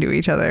being mean to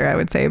each other. I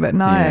would say, but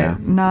not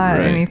right.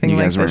 anything You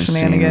like guys the weren't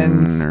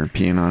shenanigans. singing or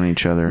peeing on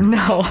each other.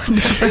 No,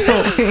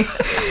 definitely,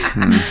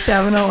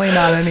 definitely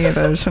not any of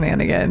those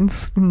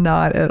shenanigans.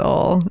 Not at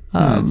all.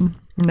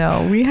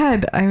 No, we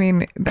had. I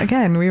mean,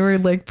 again, we were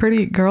like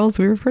pretty girls.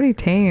 We were pretty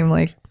tame.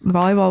 Like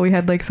volleyball, we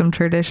had like some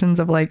traditions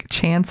of like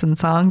chants and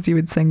songs you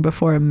would sing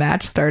before a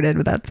match started,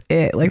 but that's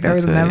it. Like there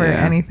was That's it, never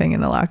yeah. anything in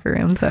the locker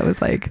rooms that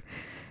was like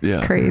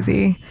Yeah.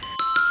 crazy.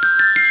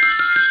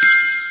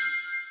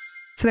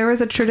 So there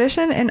was a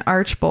tradition in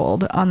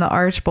Archbold on the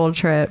Archbold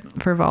trip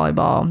for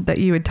volleyball that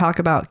you would talk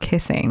about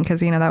kissing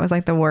because, you know, that was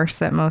like the worst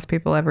that most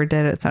people ever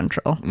did at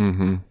Central.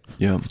 Mm-hmm.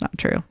 Yeah. It's not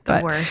true.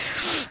 The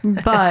worst.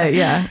 But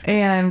yeah.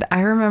 And I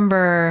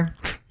remember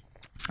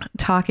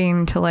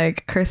talking to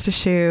like Krista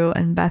Shue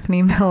and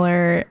Bethany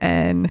Miller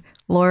and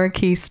Laura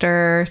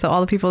Keister. So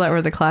all the people that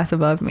were the class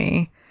above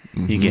me.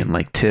 You getting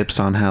like tips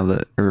on how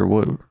or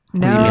what?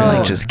 No, what do you mean,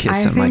 like just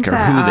kissing, like, or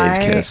who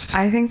they've kissed?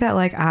 I think that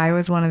like I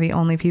was one of the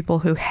only people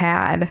who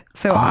had,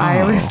 so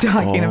I was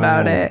talking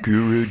about it.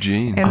 Guru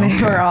Gene. And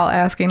they were all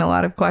asking a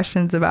lot of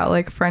questions about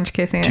like French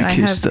kissing. Did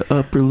you kiss the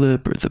upper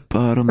lip or the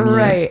bottom lip?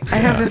 Right. I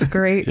have this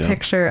great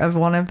picture of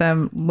one of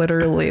them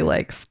literally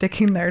like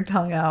sticking their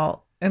tongue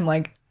out and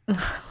like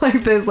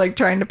this, like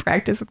trying to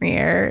practice in the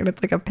air. And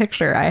it's like a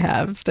picture I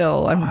have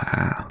still.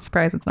 I'm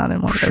surprised it's not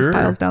in one of those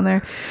piles down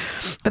there.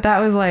 But that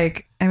was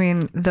like, I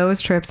mean,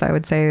 those trips I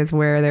would say is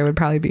where there would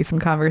probably be some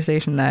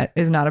conversation that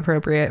is not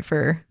appropriate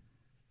for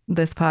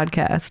this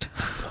podcast.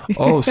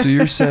 Oh, so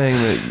you're saying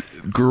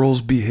that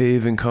girls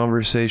behave in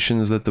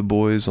conversations that the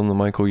boys on the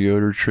Michael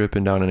Yoder trip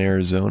and down in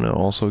Arizona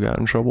also got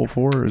in trouble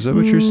for? Is that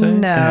what you're saying?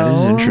 No. That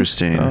is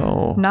interesting.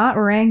 Oh. Not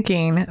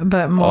ranking,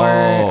 but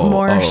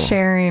more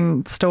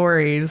sharing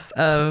stories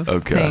of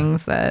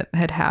things that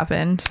had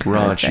happened.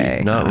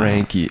 Raunchy. Not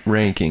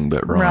ranking,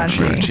 but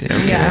raunchy.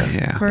 Okay.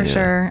 Yeah, for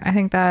sure. I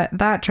think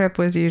that trip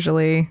was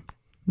usually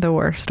the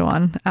worst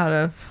one out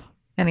of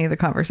any of the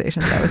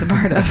conversations I was a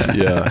part of.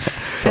 Yeah.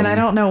 And I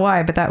don't know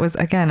why, but that was,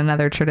 again,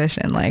 another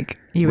tradition. Like,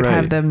 you would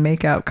have the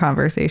makeout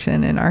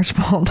conversation in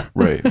Archbold.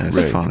 Right.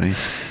 That's funny.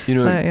 You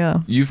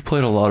know, you've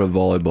played a lot of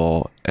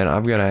volleyball, and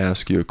I've got to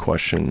ask you a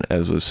question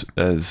as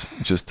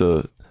just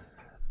a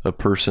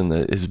person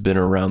that has been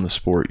around the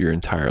sport your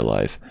entire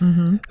life.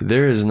 Mm-hmm.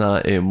 There is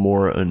not a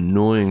more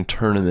annoying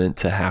tournament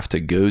to have to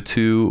go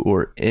to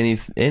or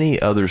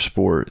any other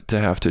sport to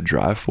have to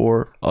drive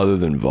for other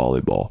than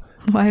volleyball.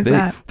 Why is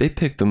that? They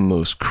pick the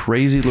most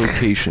crazy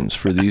locations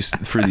for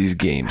these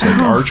games. Like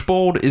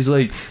Archbold is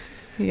like,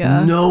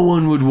 no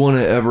one would want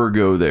to ever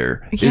go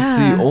there. Yeah. It's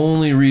the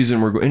only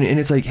reason we're going. And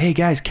it's like, hey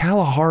guys,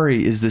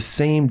 Kalahari is the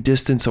same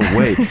distance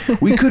away.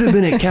 We could have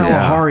been at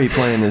Kalahari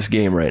playing this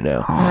game right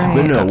now. Right.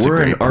 But no, That's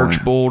we're in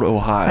Archbold,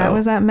 Ohio. That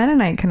was that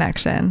Mennonite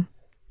connection.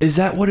 Is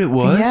that what it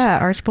was? Yeah,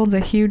 Archbold's a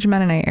huge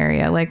Mennonite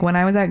area. Like when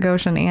I was at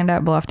Goshen and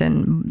at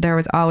Bluffton, there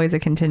was always a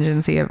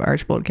contingency of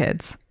Archbold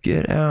kids.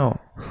 Get out.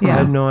 Yeah. I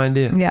had no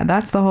idea. Yeah,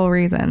 that's the whole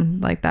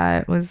reason. Like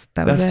that's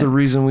the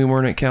reason we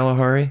weren't at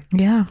Kalahari?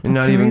 Yeah. And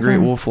not even Great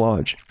Wolf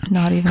Lodge.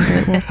 Not even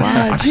Great Wolf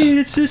Lodge. I mean,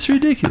 it's just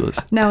ridiculous.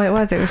 No, it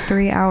was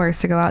 3 hours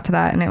to go out to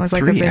that. And it was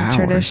like a big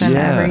tradition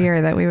every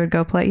year that we would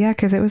go play. Yeah,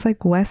 because it was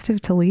like west of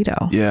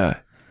Toledo. Yeah.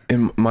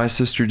 And my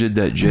sister did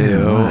that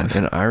JO,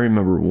 and I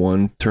remember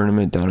one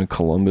tournament down in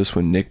Columbus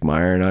when Nick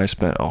Meyer and I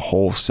spent a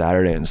whole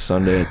Saturday and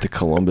Sunday at the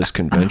Columbus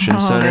Convention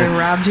Center. They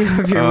robbed you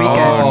of your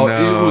weekend. Oh,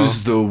 no. It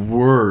was the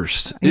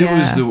worst. It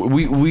was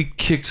we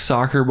kicked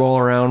soccer ball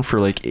around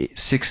for like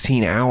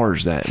 16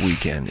 hours that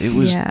weekend. It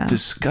was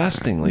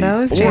disgustingly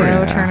Those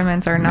JO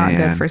tournaments are not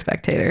good for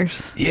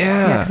spectators.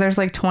 Yeah. Because there's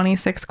like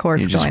 26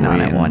 courts going on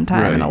at one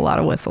time and a lot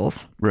of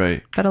whistles.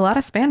 Right. But a lot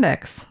of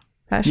spandex.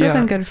 That should have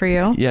been good for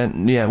you.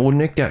 Yeah. Well,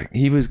 Nick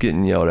he was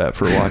getting yelled at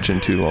for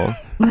watching too long.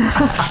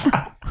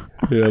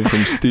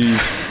 From Steve.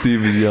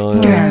 Steve was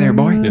yelling. Get out of there,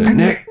 boy. Yeah,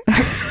 Nick,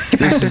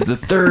 this is the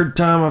third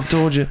time I've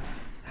told you.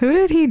 Who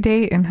did he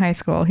date in high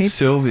school?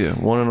 Sylvia,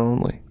 one and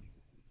only.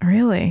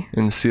 Really?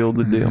 And sealed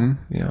the deal.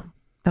 Yeah.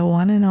 The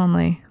one and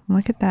only.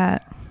 Look at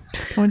that.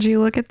 Would you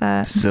look at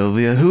that?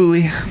 Sylvia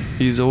Hooley.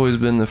 He's always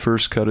been the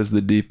first cut is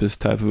the deepest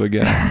type of a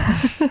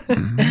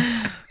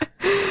guy.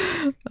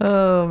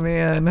 Oh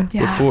man.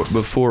 Yeah.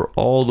 Before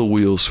all the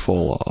wheels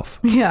fall off.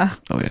 Yeah.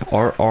 Oh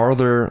yeah. Are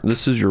there,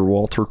 this is your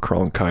Walter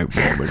Cronkite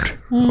moment.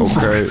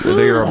 Okay.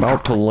 They are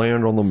about to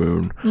land on the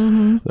moon.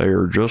 Mm-hmm. They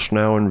are just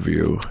now in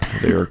view.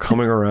 They are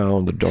coming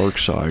around the dark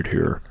side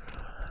here.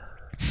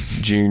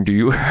 Gene, do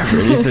you have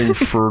anything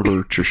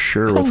further to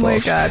share with us? Oh my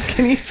God.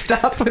 Can you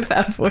stop with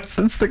that voice?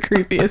 It's the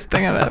creepiest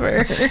thing I've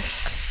ever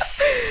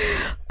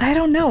heard. I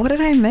don't know. What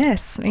did I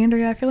miss?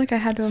 Andrea, I feel like I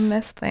had to have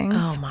missed things.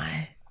 Oh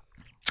my.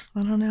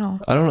 I don't know.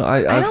 I don't know.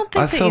 I don't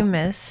think that you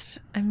missed.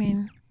 I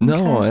mean,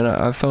 no, and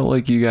I felt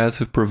like you guys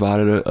have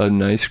provided a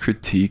nice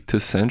critique to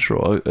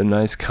Central, a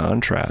nice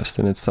contrast,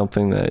 and it's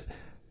something that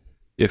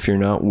if you're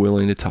not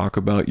willing to talk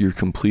about your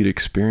complete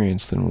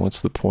experience, then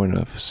what's the point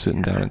of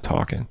sitting down and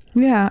talking?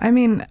 Yeah, I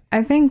mean,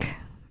 I think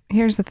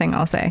here's the thing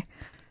I'll say.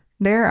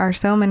 There are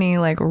so many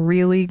like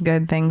really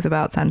good things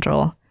about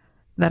Central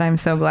that I'm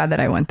so glad that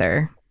I went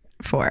there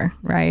for,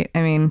 right?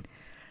 I mean,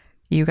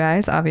 you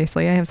guys,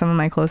 obviously, I have some of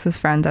my closest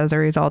friends as a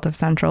result of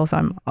Central, so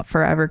I'm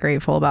forever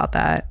grateful about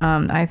that.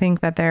 I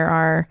think that there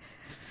are,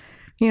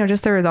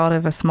 just the result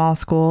of a small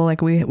school,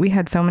 like we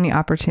had so many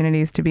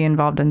opportunities to be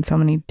involved in so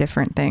many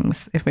different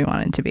things if we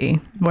wanted to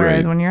be.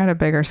 Whereas when you're at a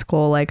bigger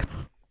school, like,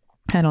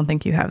 I don't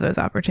think you have those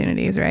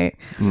opportunities, right?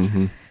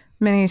 Mm-hmm.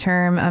 Mini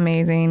term,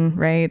 amazing,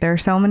 right? There are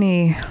so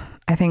many,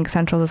 I think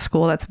Central's a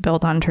school that's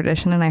built on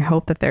tradition, and I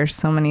hope that there's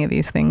so many of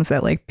these things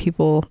that like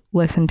people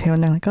listen to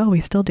and they're like, oh,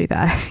 we still do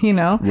that, you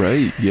know?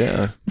 Right.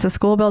 Yeah. It's a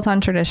school built on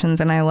traditions,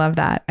 and I love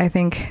that. I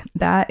think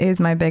that is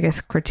my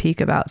biggest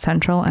critique about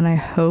Central, and I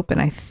hope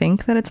and I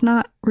think that it's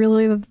not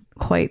really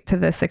quite to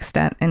this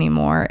extent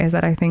anymore, is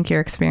that I think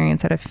your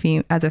experience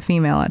as a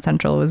female at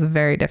Central was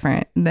very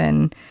different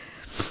than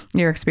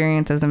your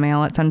experience as a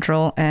male at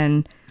Central,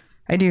 and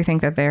I do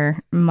think that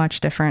they're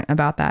much different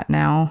about that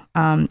now.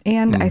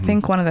 And I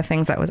think one of the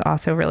things that was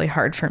also really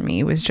hard for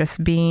me was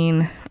just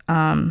being,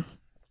 and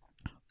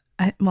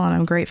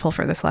I'm grateful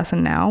for this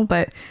lesson now,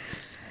 but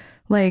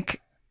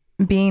like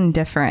being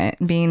different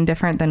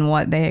than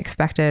what they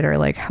expected, or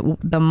like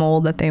the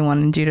mold that they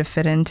wanted you to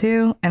fit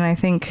into. And I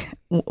think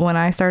when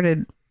I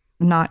started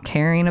not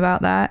caring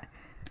about that,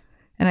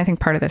 and I think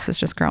part of this is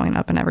just growing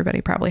up, and everybody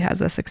probably has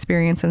this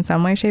experience in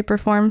some way, shape, or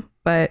form,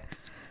 but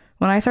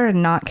when I started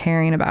not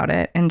caring about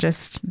it and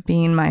just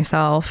being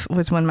myself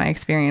was when my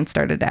experience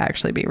started to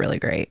actually be really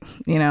great,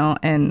 you know?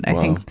 And I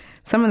think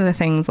some of the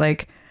things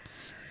like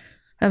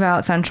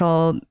about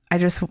Central, I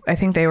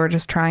think they were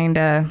just trying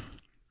to,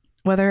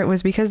 whether it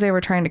was because they were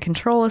trying to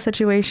control a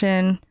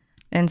situation,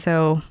 and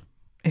so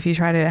if you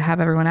try to have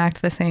everyone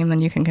act the same,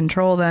 then you can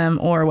control them,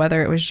 or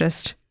whether it was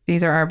just,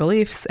 these are our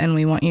beliefs and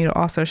we want you to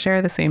also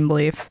share the same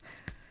beliefs.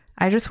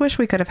 I just wish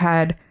we could have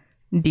had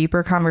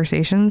deeper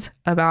conversations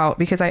about,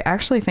 because I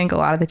actually think a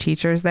lot of the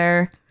teachers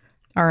there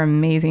are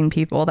amazing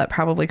people that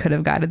probably could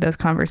have guided those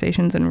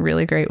conversations in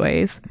really great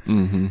ways.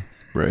 Mm-hmm.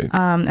 Right.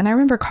 And I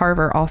remember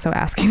Carver also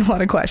asking a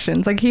lot of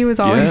questions. Like he was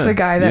always the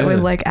guy that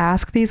would like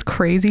ask these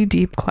crazy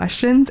deep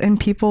questions, and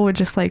people would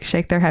just like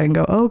shake their head and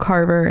go, oh,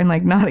 Carver, and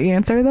like not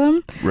answer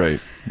them. Right.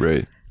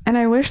 Right. And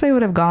I wish they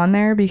would have gone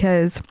there,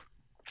 because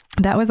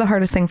that was the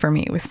hardest thing for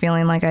me, was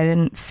feeling like I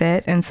didn't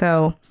fit. And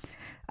so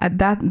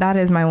that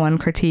is my one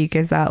critique,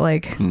 is that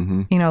like,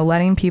 you know,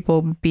 letting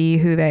people be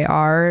who they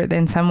are.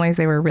 In some ways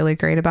they were really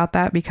great about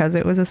that because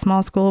it was a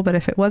small school, but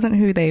if it wasn't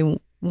who they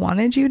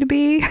wanted you to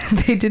be,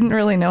 they didn't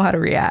really know how to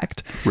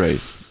react.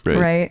 Right.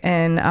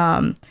 And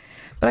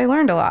but I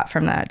learned a lot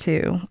from that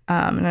too,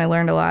 and I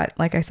learned a lot,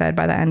 like I said,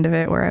 by the end of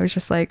it, where I was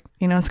just like,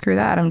 you know, screw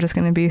that, I'm just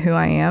going to be who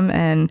I am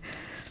and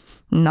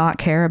not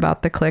care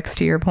about the cliques,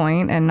 to your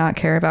point, and not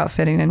care about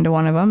fitting into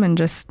one of them, and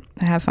just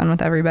have fun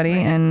with everybody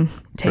and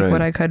take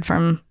what I could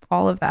from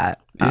all of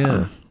that.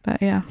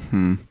 But yeah.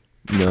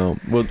 No.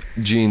 Well,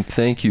 Jean,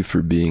 thank you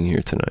for being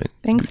here tonight.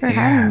 Thanks for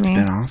having me. It's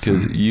been awesome.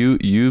 Because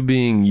you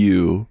being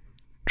you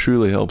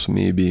truly helps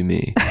me be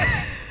me.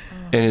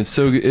 And it's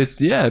so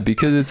good.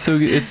 Because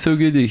it's so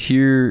good to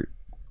hear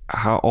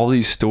how all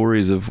these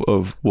stories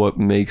of what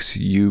makes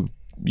you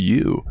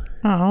you.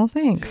 Oh,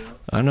 thanks.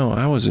 I know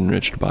I was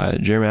enriched by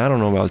it. Jeremy, I don't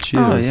know about you.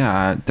 Oh,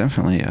 yeah,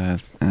 definitely.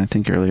 I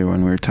think earlier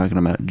when we were talking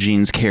about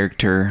Jean's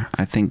character,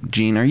 I think,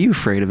 Jean, are you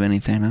afraid of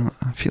anything?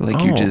 I feel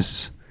like you're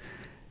just,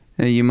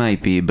 you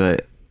might be,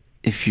 but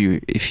if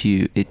you,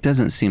 it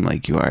doesn't seem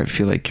like you are. I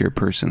feel like you're a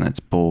person that's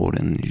bold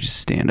and you just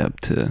stand up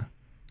to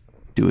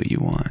do what you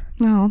want.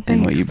 Oh, thanks.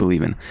 And what you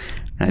believe in.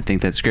 And I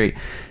think that's great.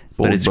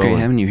 Bold but it's Bowen. great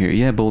having you here.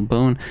 Yeah, Bold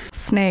Bowen.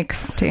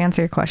 Snakes, to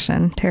answer your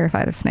question.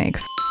 Terrified of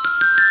snakes.